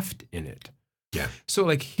enough heft in it. Yeah. So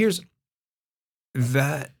like, here's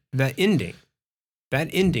that ending. That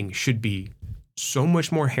ending should be so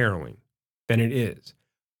much more harrowing than it is.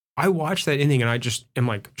 I watched that ending and I just am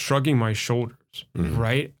like shrugging my shoulders,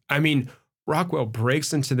 right? I mean, Rockwell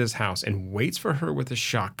breaks into this house and waits for her with a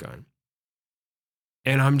shotgun.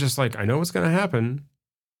 And I'm just like, I know what's going to happen,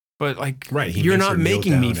 but like, you're not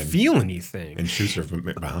making me feel anything. And shoots her from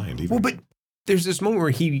behind. Even. Well, but there's this moment where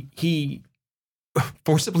he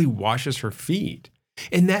forcibly washes her feet.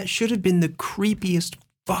 And that should have been the creepiest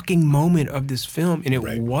fucking moment of this film. And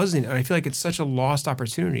it wasn't. And I feel like it's such a lost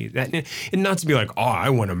opportunity. And not to be like, oh, I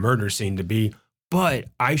want a murder scene to be But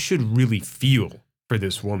I should really feel for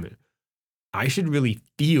this woman. I should really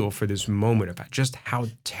feel for this moment about just how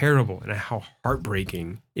terrible and how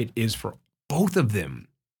heartbreaking it is for both of them.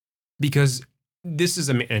 Because this is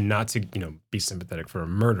a man, and not to, be sympathetic for a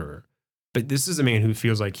murderer, but this is a man who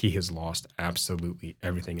feels like he has lost absolutely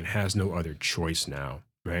everything and has no other choice now,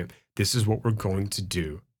 right? This is what we're going to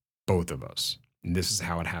do, both of us. And this is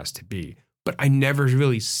how it has to be. But I never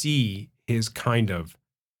really see his kind of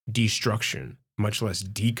destruction, much less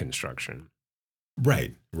deconstruction.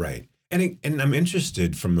 Right. And I'm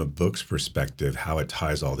interested from the book's perspective how it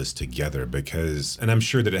ties all this together because, and I'm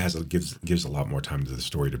sure that it gives a lot more time to the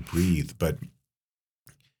story to breathe. But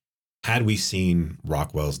had we seen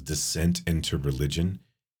Rockwell's descent into religion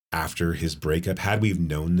after his breakup, had we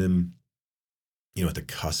known them, at the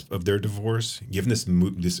cusp of their divorce, given this,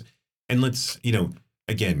 and let's,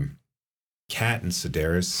 again, Kat and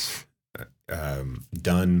Sedaris,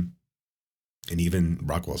 Dunn, and even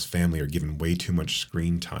Rockwell's family are given way too much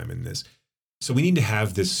screen time in this. So we need to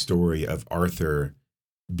have this story of Arthur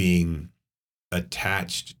being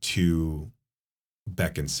attached to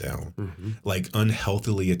Beckinsale, like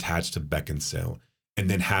unhealthily attached to Beckinsale, and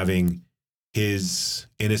then having his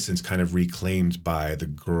innocence kind of reclaimed by the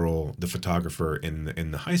girl, the photographer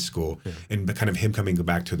in the high school, and kind of him coming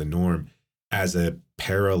back to the norm as a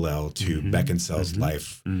parallel to Beckinsale's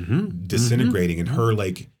life disintegrating and her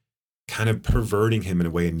like kind of perverting him in a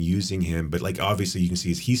way and using him. But like, obviously you can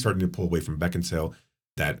see he's starting to pull away from Beckinsale,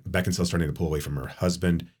 that Beckinsale's starting to pull away from her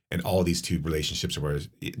husband, and all these two relationships where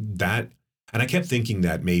that, and I kept thinking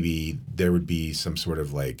that maybe there would be some sort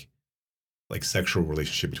of like sexual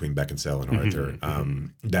relationship between Beckinsale and Arthur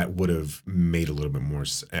that would have made a little bit more,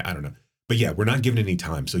 I don't know. But yeah, we're not given any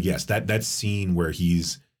time. So yes, that scene where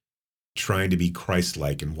he's trying to be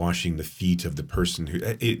Christ-like and washing the feet of the person who,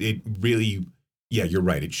 it really, yeah, you're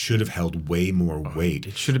right. It should have held way more weight.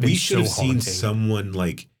 It should have been We should have so seen haunting. someone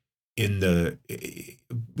like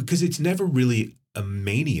because it's never really a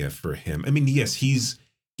mania for him. I mean, yes, he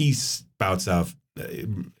spouts out,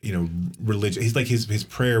 religion. He's like his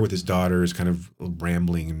prayer with his daughter is kind of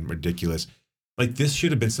rambling and ridiculous. Like this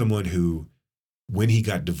should have been someone who, when he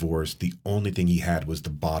got divorced, the only thing he had was the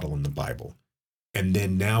bottle and the Bible. And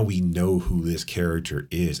then now we know who this character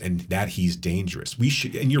is and that he's dangerous. We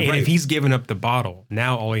should, and you're And right. if he's given up the bottle,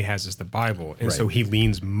 now all he has is the Bible. And so Right. he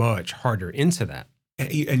leans much harder into that.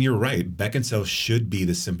 And you're right. Beckinsale should be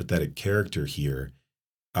the sympathetic character here.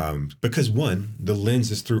 Because one, the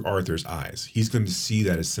lens is through Arthur's eyes. He's going to see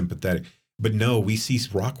that as sympathetic. But no, we see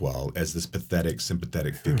Rockwell as this pathetic,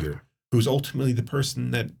 sympathetic figure who's ultimately the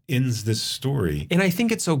person that ends this story. And I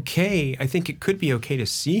think it's okay. I think it could be okay to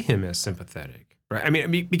see him as sympathetic, right? I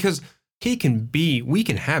mean, because we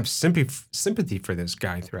can have sympathy for this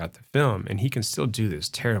guy throughout the film, and he can still do this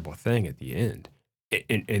terrible thing at the end.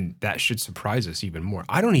 And that should surprise us even more.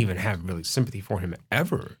 I don't even have really sympathy for him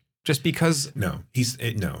ever, just because. No,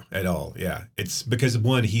 no at all. Yeah, it's because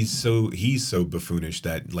one, he's so buffoonish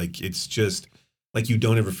that like it's just like you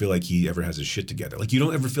don't ever feel like he ever has his shit together. Like you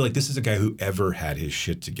don't ever feel like this is a guy who ever had his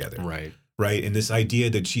shit together. Right. Right. And this idea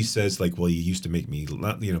that she says like, well, you used to make me,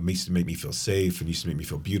 used to make me feel safe and used to make me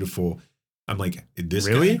feel beautiful. I'm like, this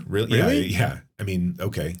Really? guy? Really? Really? Yeah. I mean,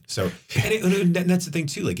 okay. So, and that's the thing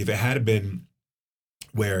too. Like if it had been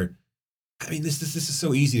where, I mean, this is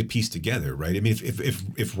so easy to piece together, right? I mean,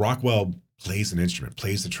 if Rockwell plays an instrument,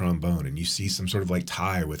 plays the trombone, and you see some sort of like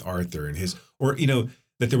tie with Arthur and his, or,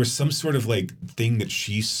 that there was some sort of like thing that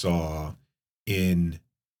she saw in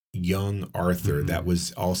young Arthur that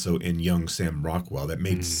was also in young Sam Rockwell that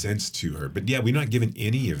made sense to her. But yeah, we're not given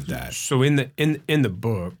any of that. So in the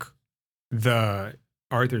book, the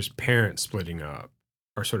Arthur's parents splitting up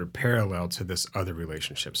are sort of parallel to this other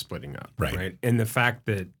relationship splitting up, Right. And the fact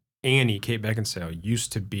that Annie, Kate Beckinsale,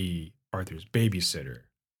 used to be Arthur's babysitter,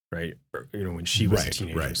 right? Or, when she was a Right,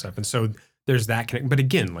 teenager right. and stuff. And so there's that connect. But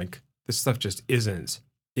again, like this stuff just isn't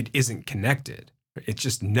connected. It's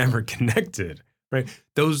just never connected, right?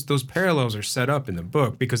 Those parallels are set up in the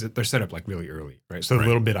book because they're set up like really early, right? So the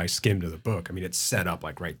little bit I skimmed of the book, I mean, it's set up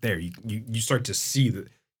like right there. You start to see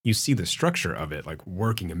the structure of it like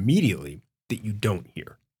working immediately that you don't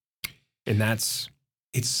hear. And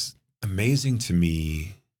It's amazing to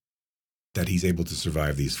me that he's able to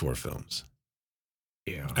survive these 4 films.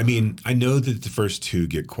 yeah. I mean, I know that the first 2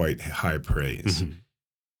 get quite high praise,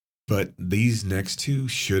 but these next 2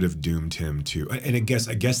 should have doomed him to. And I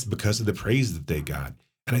guess because of the praise that they got,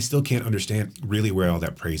 and I still can't understand really where all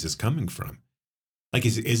that praise is coming from. Like,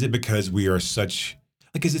 is it because we are such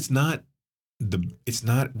like? Because it's not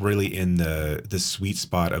really in the sweet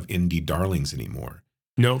spot of indie darlings anymore.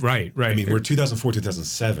 No, right. I mean, we're 2004,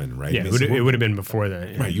 2007, right? Yeah, I mean, it would have been before that.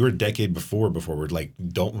 Yeah. right. You were a decade before we're like,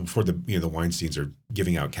 before the Weinsteins are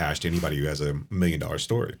giving out cash to anybody who has $1 million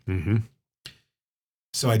story. Mm-hmm.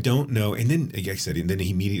 So I don't know. And then, like I said, and then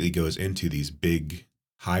he immediately goes into these big,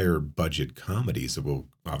 higher budget comedies that we'll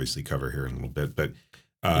obviously cover here in a little bit. But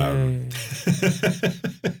yeah,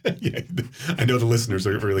 I know the listeners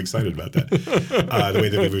are really excited about that. The way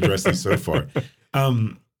that we've addressed these so far.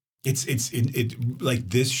 It like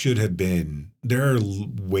this should have been. There are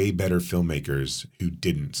way better filmmakers who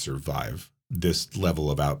didn't survive this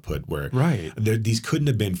level of output where right. These couldn't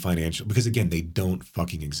have been financial because again, they don't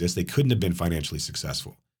fucking exist. They couldn't have been financially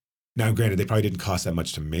successful. Now, granted, they probably didn't cost that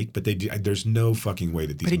much to make, but there's no fucking way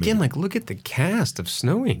that these. But again, like look at the cast of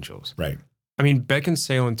Snow Angels. Right. I mean,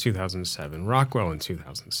 Beckinsale in 2007, Rockwell in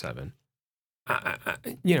 2007.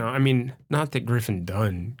 I mean, not that Griffin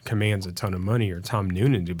Dunn commands a ton of money or Tom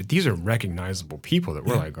Noonan do, but these are recognizable people that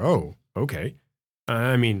we're like, oh, okay.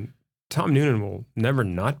 I mean, Tom Noonan will never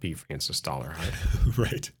not be Francis Dolarhyde.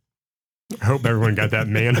 Right. I hope everyone got that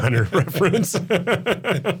Manhunter reference.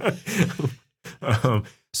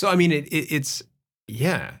 So, I mean, it's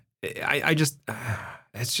I just,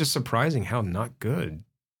 it's just surprising how not good.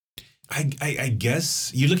 I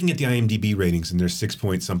guess you're looking at the IMDb ratings and there's 6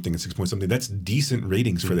 point something and 6 point something. That's decent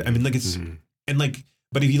ratings for that. I mean, like it's, and like,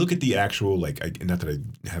 but if you look at the actual, like, not that I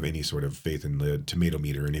have any sort of faith in the tomato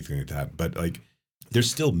meter or anything like that, but like, they're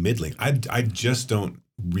still middling. I just don't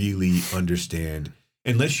really understand,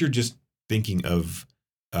 unless you're just thinking of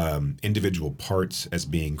individual parts as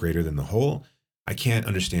being greater than the whole. I can't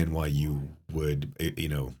understand why you would,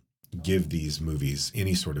 give these movies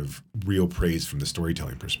any sort of real praise from the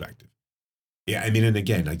storytelling perspective. Yeah, I mean, and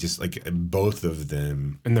again, I just like both of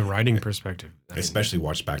them. In the writing perspective. Especially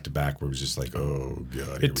watched back to back where it was just like, oh,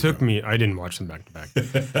 God. It took me, I didn't watch them back to back.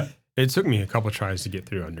 It took me a couple tries to get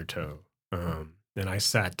through Undertow. And I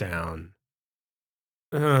sat down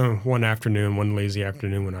one lazy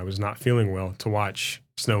afternoon when I was not feeling well to watch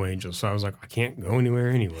Snow Angels. So I was like, I can't go anywhere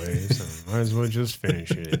anyway, so might as well just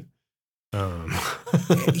finish it.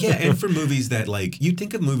 Yeah, and for movies that like, you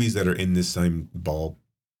think of movies that are in this same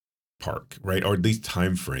ballpark, right? Or at least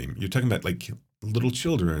time frame. You're talking about like Little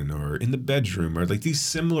Children or In the Bedroom or like these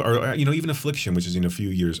similar, or even Affliction, which is a few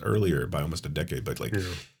years earlier by almost a decade, but like,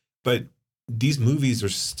 but these movies are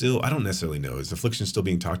still, I don't necessarily know, is Affliction still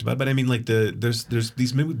being talked about? But I mean, like there's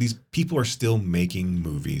these people are still making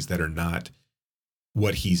movies that are not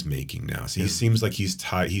what he's making now. So he seems like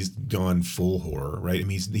he's gone full horror, right? I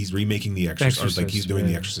mean, he's remaking The Exorcist, or like he's doing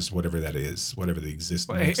The Exorcist, whatever that is, whatever the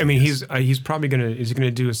existence. I mean, he's probably is he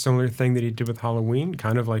gonna do a similar thing that he did with Halloween,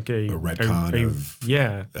 kind of like a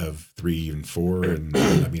retcon of 3 and 4, and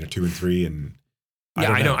I mean a 2 and 3, and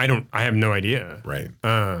I have no idea. Right.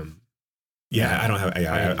 I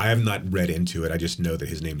have not read into it. I just know that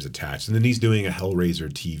his name's attached, and then he's doing a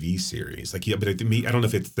Hellraiser TV series. Like, but to me, I don't know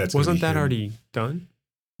if that's wasn't that already done.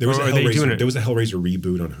 There was a Hellraiser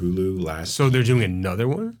reboot on Hulu last. So they're doing another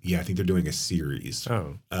one. Yeah, I think they're doing a series.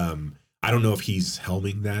 Oh, I don't know if he's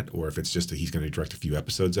helming that or if it's just that he's going to direct a few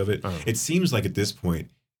episodes of it. Oh. It seems like at this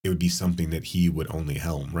point it would be something that he would only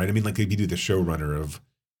helm, right? I mean, like they'd be the showrunner of.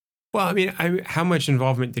 Well, I mean, how much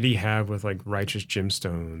involvement did he have with like Righteous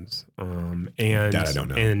Gemstones, and that I don't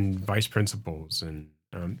know, and Vice Principals, and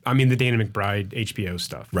I mean the Dana McBride HBO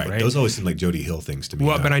stuff, right? Those always seem like Jody Hill things to me.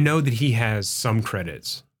 Well, but I know that he has some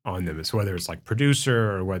credits on them, so whether it's like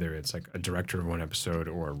producer or whether it's like a director of one episode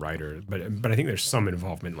or a writer, but I think there's some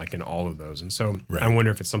involvement like in all of those, and so I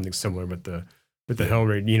wonder if it's something similar with the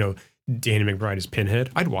Hellraiser. Dana McBride is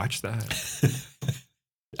Pinhead. I'd watch that.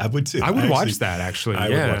 I would too. I would watch that actually. I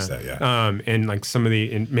would watch that, yeah. And like some of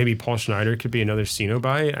the, and maybe Paul Schneider could be another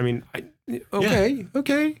Cenobite. I mean, okay,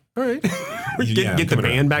 all right. Get the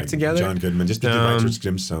band back together. John Goodman, just get the Righteous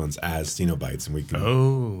Gemstones as Cenobites, and we can.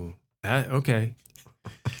 Oh, okay.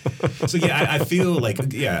 So yeah, I feel like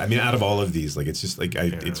I mean, out of all of these, like it's just like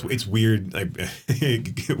it's weird.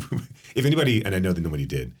 If anybody, and I know that nobody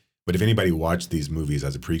did. But if anybody watched these movies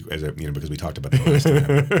as a because we talked about them last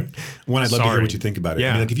time. One, I'd love to hear what you think about it. Yeah.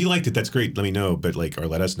 I mean, like if you liked it, that's great. Let me know, or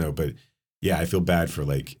let us know. But yeah, I feel bad for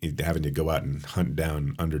like having to go out and hunt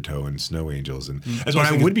down Undertow and Snow Angels, and but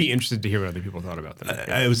I would be interested to hear what other people thought about them.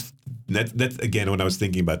 That's again when I was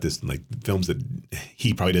thinking about this, like films that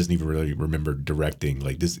he probably doesn't even really remember directing.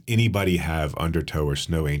 Like, does anybody have Undertow or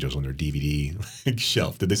Snow Angels on their DVD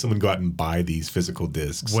shelf? Did someone go out and buy these physical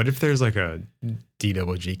discs? What if there's like a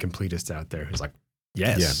DWG completist out there who's like,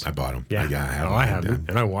 yes, yeah, I bought them. Yeah, I have them,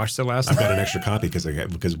 and I watched it last. I've got an extra copy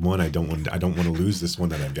because one, I don't want to lose this one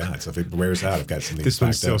that I've got. So if it wears out, I've got something. This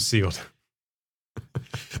one's still sealed.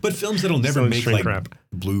 But films that'll never Selling make shrink like wrap.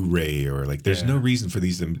 Blu-ray or like, there's Yeah. no reason for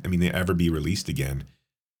these to, I mean, they ever be released again.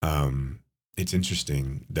 It's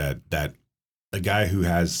interesting that a guy who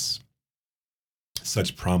has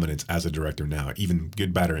such prominence as a director now, even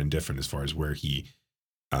good, bad, or indifferent, as far as where he,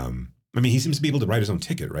 I mean, he seems to be able to write his own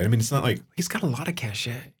ticket, right? I mean, it's not like, He's got a lot of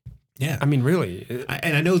cachet. yeah. I mean, really.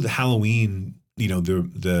 And I know the Halloween, you know,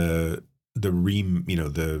 the remake,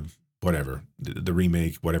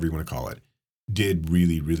 whatever you want to call it, did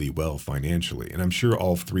really, really well financially. And I'm sure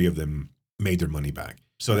all three of them made their money back.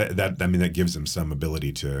 So that gives them some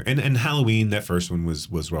ability to, and Halloween, that first one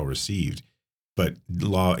was well received, but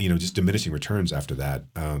just diminishing returns after that.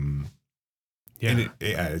 Yeah. And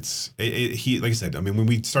he, like I said, I mean, when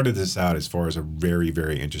we started this out as far as a very,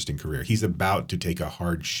 very interesting career, he's about to take a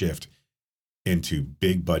hard shift into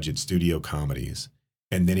big budget studio comedies.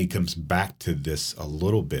 And then he comes back to this a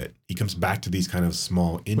little bit. He comes back to these kind of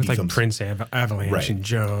small indie With like films. Prince Avalanche Right. and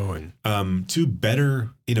Joe and To better,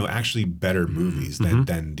 actually better movies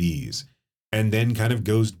than these. And then kind of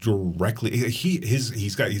goes directly,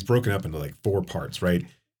 he's broken up into like 4 parts, right?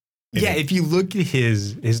 And yeah, if you look at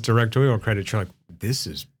his directorial credits, you're like, this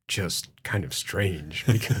is just kind of strange.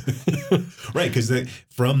 Because right, because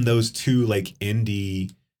from those 2 like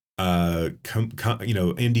indie,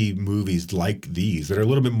 indie movies like these that are a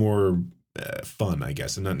little bit more fun, I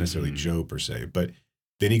guess, and not necessarily Joe per se, but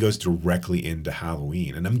then he goes directly into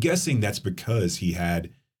Halloween, and I'm guessing that's because he had,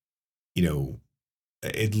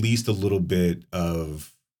 at least a little bit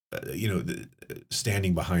of,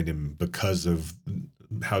 standing behind him because of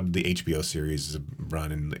how the HBO series is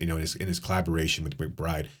run, and in his collaboration with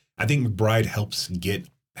McBride. I think McBride helps get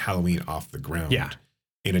Halloween off the ground. Yeah.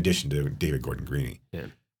 In addition to David Gordon Green. Yeah.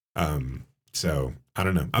 So I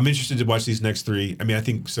don't know. I'm interested to watch these next 3. I mean, I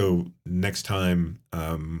think so. Next time,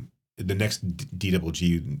 the next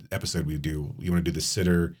DWG episode we do, you want to do The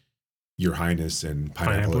Sitter, Your Highness, and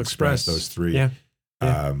Pineapple Express. Those 3. Yeah.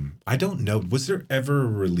 I don't know. Was there ever a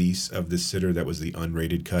release of The Sitter that was the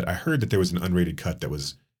unrated cut? I heard that there was an unrated cut that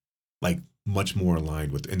was like much more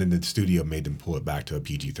aligned with, and then the studio made them pull it back to a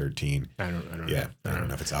PG-13. I don't Yeah, know. I don't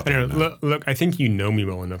know if it's out I there. don't know. Look, I think you know me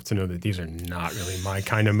well enough to know that these are not really my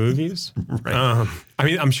kind of movies. Right. I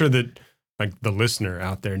mean, I'm sure that like the listener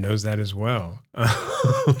out there knows that as well.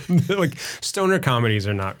 Like stoner comedies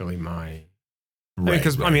are not really my.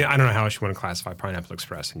 Because I mean, I don't know how else you want to classify Pineapple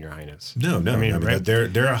Express and Your Highness. No. I mean, right? they're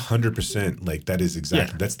 100% like that is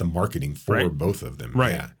exactly that's the marketing for both of them.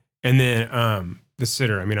 Right. Yeah. And then The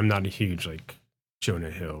Sitter. I mean, I'm not a huge like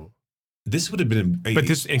Jonah Hill, This would have been, but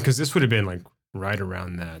because this would have been like right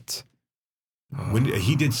around that. when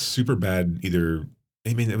he did Superbad. Either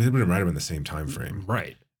I mean, it would have been right around the same time frame.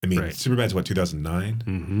 Right. I mean, Right. Superbad's what 2009,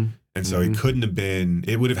 Mm-hmm. and so it couldn't have been.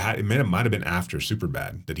 It would have had. It might have been after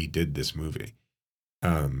Superbad that he did this movie.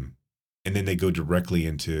 And then they go directly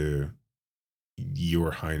into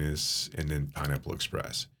Your Highness and then Pineapple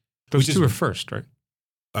Express. Those Which 2 is- are first, right?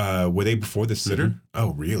 Were they before The Sitter? Mm-hmm.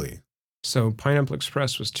 Oh, really? So Pineapple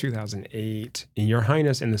Express was 2008. And Your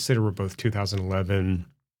Highness and The Sitter were both 2011.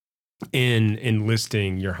 In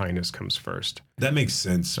listing, Your Highness comes first. That makes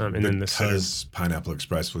sense And then The Sitter. because Pineapple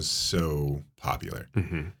Express was so popular.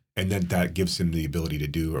 Mm-hmm. And then that gives him the ability to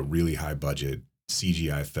do a really high budget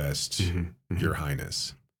CGI fest, Mm-hmm. Your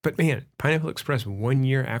Highness. But man, Pineapple Express 1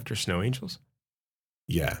 year after Snow Angels?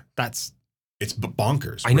 Yeah. That's It's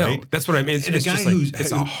bonkers. I know. Right? That's what I mean. It's, And a it's guy just like, who's-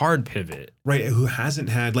 it's a hard pivot. Right. Who hasn't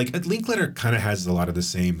had, like, Linklater kind of has a lot of the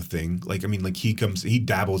same thing. Like, I mean, like, he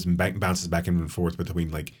dabbles and bounces back and forth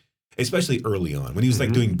between, like, especially early on when he was,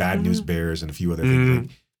 like, doing Bad News Bears and a few other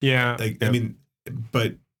things. Yeah. Like, I mean,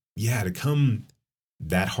 but yeah, to come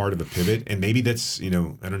that hard of a pivot, and maybe that's, I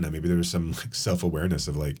don't know, maybe there was some like self-awareness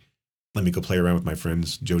of like, let me go play around with my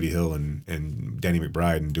friends Jody Hill and Danny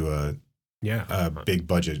McBride and do a big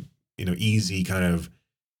budget, easy kind of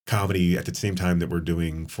comedy at the same time that we're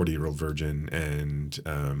doing 40-Year-Old Virgin and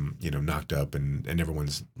Knocked Up and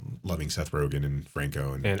everyone's loving Seth Rogen and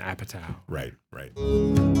Franco and Apatow. right.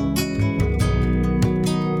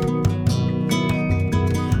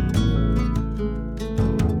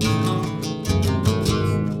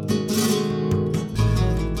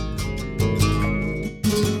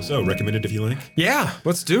 So recommended if you like. Yeah,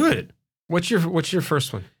 let's do it. What's your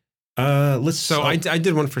first one? Let's. So I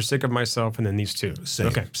did one for Sick of Myself, and then these 2. Same.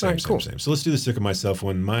 Okay. Same. All right, cool. Same. So let's do the Sick of Myself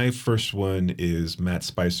one. My first one is Matt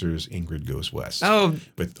Spicer's Ingrid Goes West. Oh,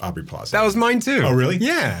 with Aubrey Plaza. that was mine too. Oh, really?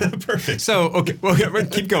 Yeah. Perfect. So okay, well,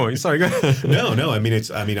 keep going. Sorry, go ahead. No. I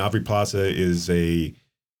mean, Aubrey Plaza is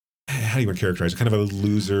how do you want to characterize it? Kind of a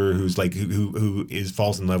loser who's like who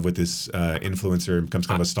falls in love with this influencer and becomes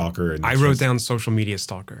kind of a stalker. And I wrote down social media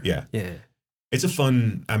stalker. Yeah. Yeah. It's a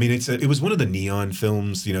fun. I mean, it was one of the Neon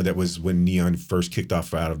films. That was when Neon first kicked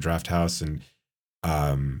off out of Draft House, and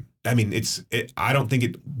I mean, I don't think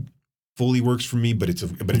it fully works for me, but it's a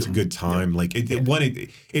good time. Like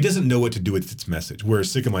it doesn't know what to do with its message.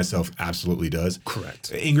 Whereas Sick of Myself absolutely does.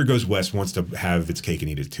 Correct. Anger Goes West wants to have its cake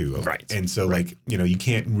and eat it too. Right. And so you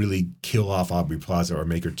can't really kill off Aubrey Plaza or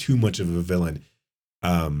make her too much of a villain.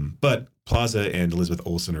 But Plaza and Elizabeth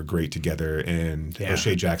Olsen are great together, and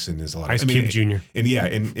O'Shea Jackson is a lot. Ice Cube Jr. And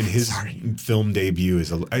in his film debut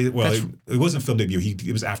is it wasn't film debut.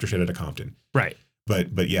 It was After Straight Outta Compton. Right.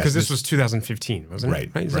 But yes, because this was 2015, wasn't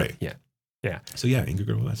it? Right. Yeah. So Anger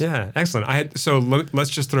Girl West. Yeah, excellent. Let's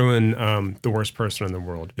just throw in the worst person in the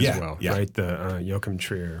world as well. Yeah. Right. The Joachim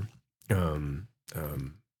Trier,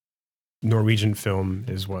 Norwegian film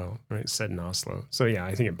as well. Right, set in Oslo. So yeah,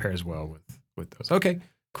 I think it pairs well with those. Okay.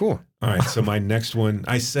 Cool. All right. So my next one,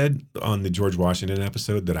 I said on the George Washington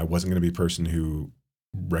episode that I wasn't going to be a person who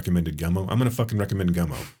recommended Gummo. I'm going to fucking recommend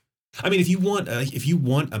Gummo. I mean, if you want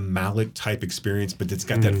a Malick type experience, but it's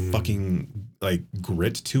got that fucking like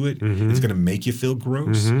grit to it, it's going to make you feel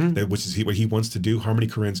gross, which is what he wants to do. Harmony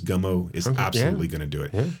Korine's Gummo is absolutely going to do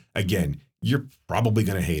it. Yeah. Again, you're probably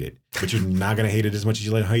going to hate it, but you're not going to hate it as much as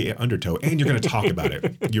you hate Undertow, and you're going to talk about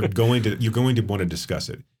it. You're going to want to discuss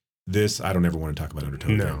it. This, I don't ever want to talk about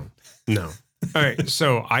Undertow. No. All right.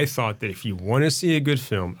 So I thought that if you want to see a good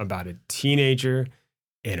film about a teenager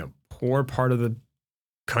in a poor part of the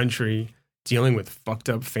country dealing with fucked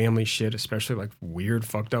up family shit, especially like weird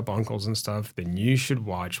fucked up uncles and stuff, then you should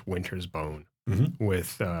watch Winter's Bone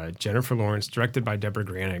with Jennifer Lawrence, directed by Deborah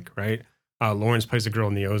Granick, right? Lawrence plays a girl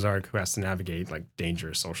in the Ozark who has to navigate like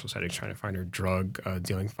dangerous social settings, trying to find her drug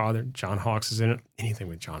dealing father. John Hawkes is in it. Anything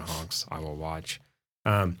with John Hawkes, I will watch.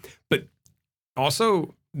 But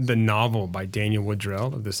also the novel by Daniel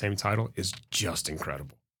Woodrell of the same title is just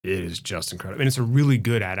incredible. It is just incredible. And it's a really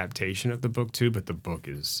good adaptation of the book too, but the book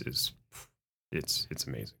is it's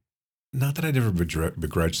amazing. Not that I'd ever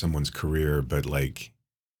begrudge someone's career, but like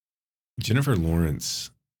Jennifer Lawrence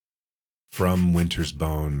from Winter's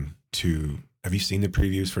Bone to, have you seen the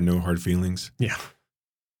previews for No Hard Feelings? Yeah.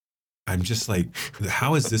 I'm just like,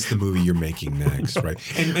 how is this the movie you're making next? Right.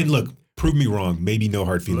 And look, prove me wrong. Maybe No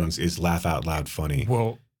Hard Feelings is laugh out loud funny.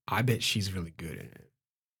 Well, I bet she's really good in it.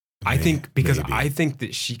 I think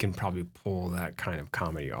that she can probably pull that kind of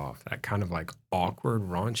comedy off, that kind of like awkward,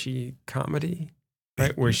 raunchy comedy,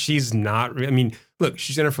 right? Where she's not, I mean, look,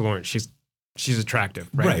 she's Jennifer Lawrence. She's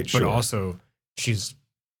attractive, right? Right, sure. But also she's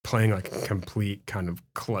playing like a complete kind of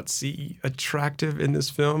klutzy attractive in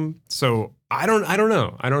this film. So I don't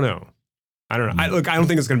know. I don't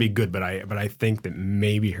think it's going to be good, but I think that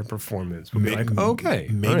maybe her performance will be like, okay.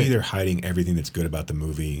 Maybe they're hiding everything that's good about the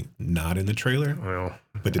movie, not in the trailer. Well,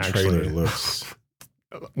 but the trailer looks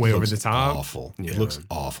way over the top. Awful. Yeah. It looks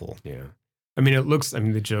awful. Yeah.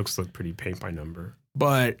 The jokes look pretty paint by number,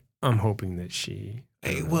 but I'm hoping that she.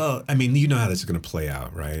 Hey, well, I mean, you know how this is going to play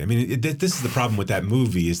out, right? I mean, this is the problem with that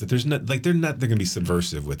movie is that there's not like they're going to be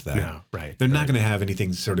subversive with that. No, right. They're not going to have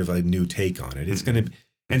anything sort of a new take on it. It's going to.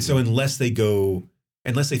 And so unless they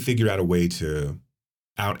figure out a way to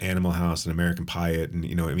out Animal House and American Pie it, and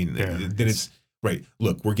then it's right.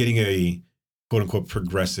 Look, we're getting a quote unquote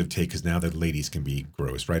progressive take because now the ladies can be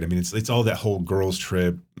gross, right? I mean, it's all that whole girls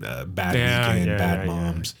trip, bad weekend, bad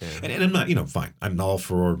moms, and I'm not, fine. I'm all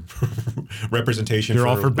for representation. You're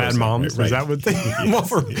all for bad moms. Right? Is that what they? I'm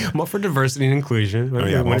all for diversity and inclusion. I'm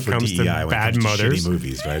when all it for comes DEI, to bad when it comes mothers, to shitty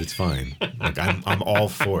movies, right? It's fine. Like I'm all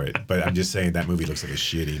for it, but I'm just saying that movie looks like a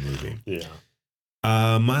shitty movie. Yeah.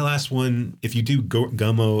 My last one, if you do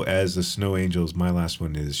Gummo as the Snow Angels, my last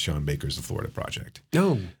one is Sean Baker's The Florida Project.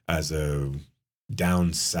 No. As a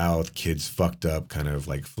down south, kids fucked up, kind of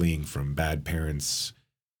like fleeing from bad parents,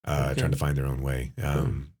 trying to find their own way.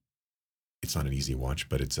 It's not an easy watch,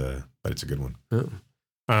 but it's a good one.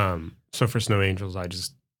 So for Snow Angels, I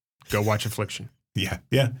just go watch Affliction. Yeah.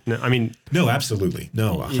 No, absolutely,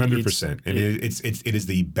 no, 100%. And it is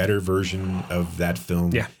the better version of that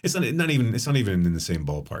film. Yeah, it's not even in the same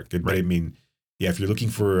ballpark. But I mean, yeah, if you're looking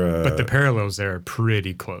for, but the parallels there are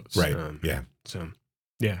pretty close, right? So.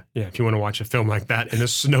 Yeah. If you want to watch a film like that in the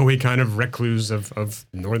snowy kind of recluse of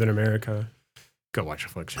Northern America, go watch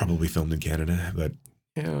Affliction. Probably filmed in Canada, but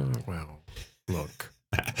well, look,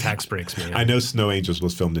 tax breaks, man. I know Snow Angels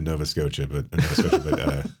was filmed in Nova Scotia, but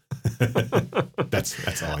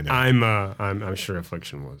that's all I know. I'm sure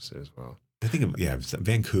Affliction was as well. I think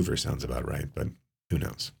Vancouver sounds about right, but Who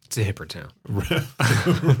knows? It's a hipper town. Right.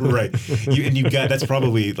 That's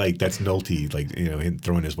probably like, that's Nolte, like, him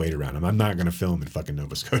throwing his weight around. I'm not going to film in fucking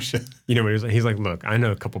Nova Scotia. You know what he's like, look, I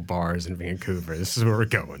know a couple bars in Vancouver. This is where we're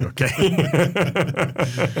going, okay?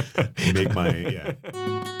 Make my, yeah.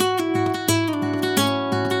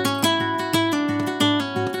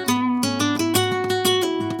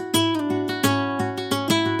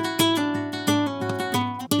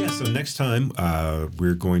 So next time,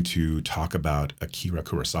 we're going to talk about Akira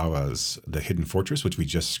Kurosawa's The Hidden Fortress, which we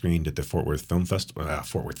just screened at the Fort Worth Film Festival.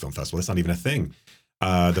 Fort Worth Film Festival. That's not even a thing.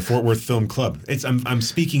 The Fort Worth Film Club. I'm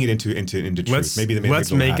speaking it into truth. Maybe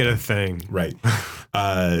let's make it a thing. Right.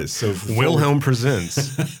 So Wilhelm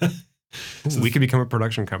presents. We could become a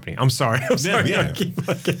production company. I'm sorry. Yeah. I keep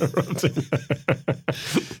interrupting.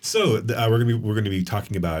 So we're gonna be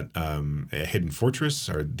talking about a Hidden Fortress,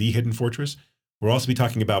 or The Hidden Fortress. We'll also be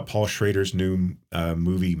talking about Paul Schrader's new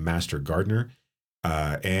movie, Master Gardener.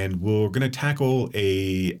 And we're going to tackle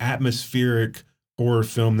a atmospheric horror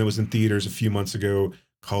film that was in theaters a few months ago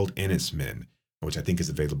called Ennis Men, which I think is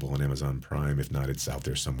available on Amazon Prime. If not, it's out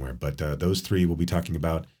there somewhere. But those three we'll be talking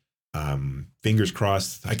about. Fingers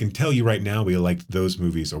crossed. I can tell you right now we liked those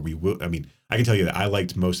movies, or we will. I mean, I can tell you that I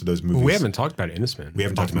liked most of those movies. We haven't talked about Ennis Men. We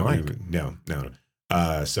haven't talked about it. No.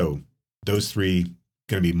 So those three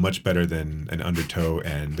going to be much better than an Undertow,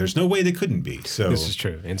 and there's no way they couldn't be. So this is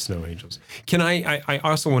true. And Snow Angels. Can I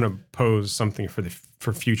also want to pose something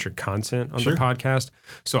for future content on the podcast.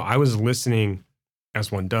 So I was listening,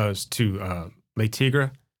 as one does, to Le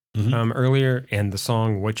Tigre earlier, and the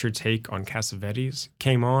song "What's Your Take on Cassavetes"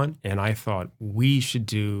 came on, and I thought we should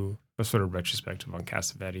do a sort of retrospective on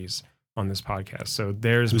Cassavetes on this podcast. So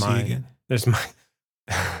there's Who's my he again? There's my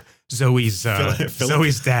Zoe's dad.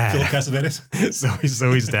 Zoe's dad.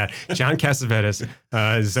 John Cassavetes,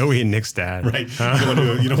 Zoe and Nick's dad. Right.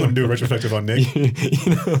 You don't want to do a retrospective on Nick?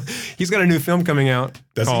 He's got a new film coming out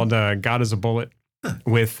called God is a Bullet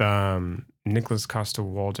with Nicholas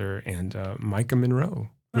Costa-Waldau and Micah Monroe,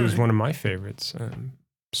 who's one of my favorites.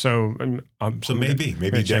 So maybe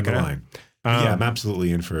down the line. Yeah, I'm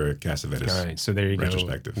absolutely in for Cassavetes. All right. So there you go,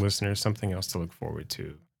 listeners. Something else to look forward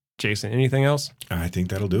to. Jason, anything else? I think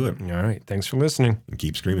that'll do it. All right. Thanks for listening. And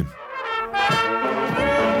keep screaming. Do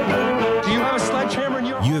you have a sledgehammer in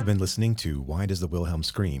your You have been listening to Why Does the Wilhelm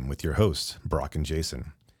Scream with your hosts, Brock and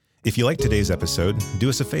Jason. If you liked today's episode, do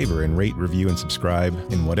us a favor and rate, review, and subscribe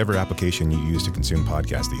in whatever application you use to consume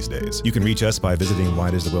podcasts these days. You can reach us by visiting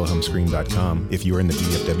whydoesthewilhelmscream.com. If you are in the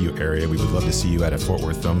DFW area, we would love to see you at a Fort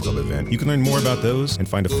Worth Film Club event. You can learn more about those and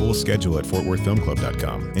find a full schedule at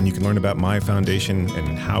fortworthfilmclub.com. And you can learn about my foundation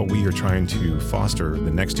and how we are trying to foster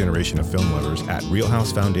the next generation of film lovers at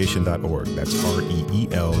realhousefoundation.org. That's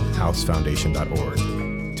REEL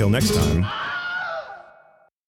housefoundation.org. Till next time,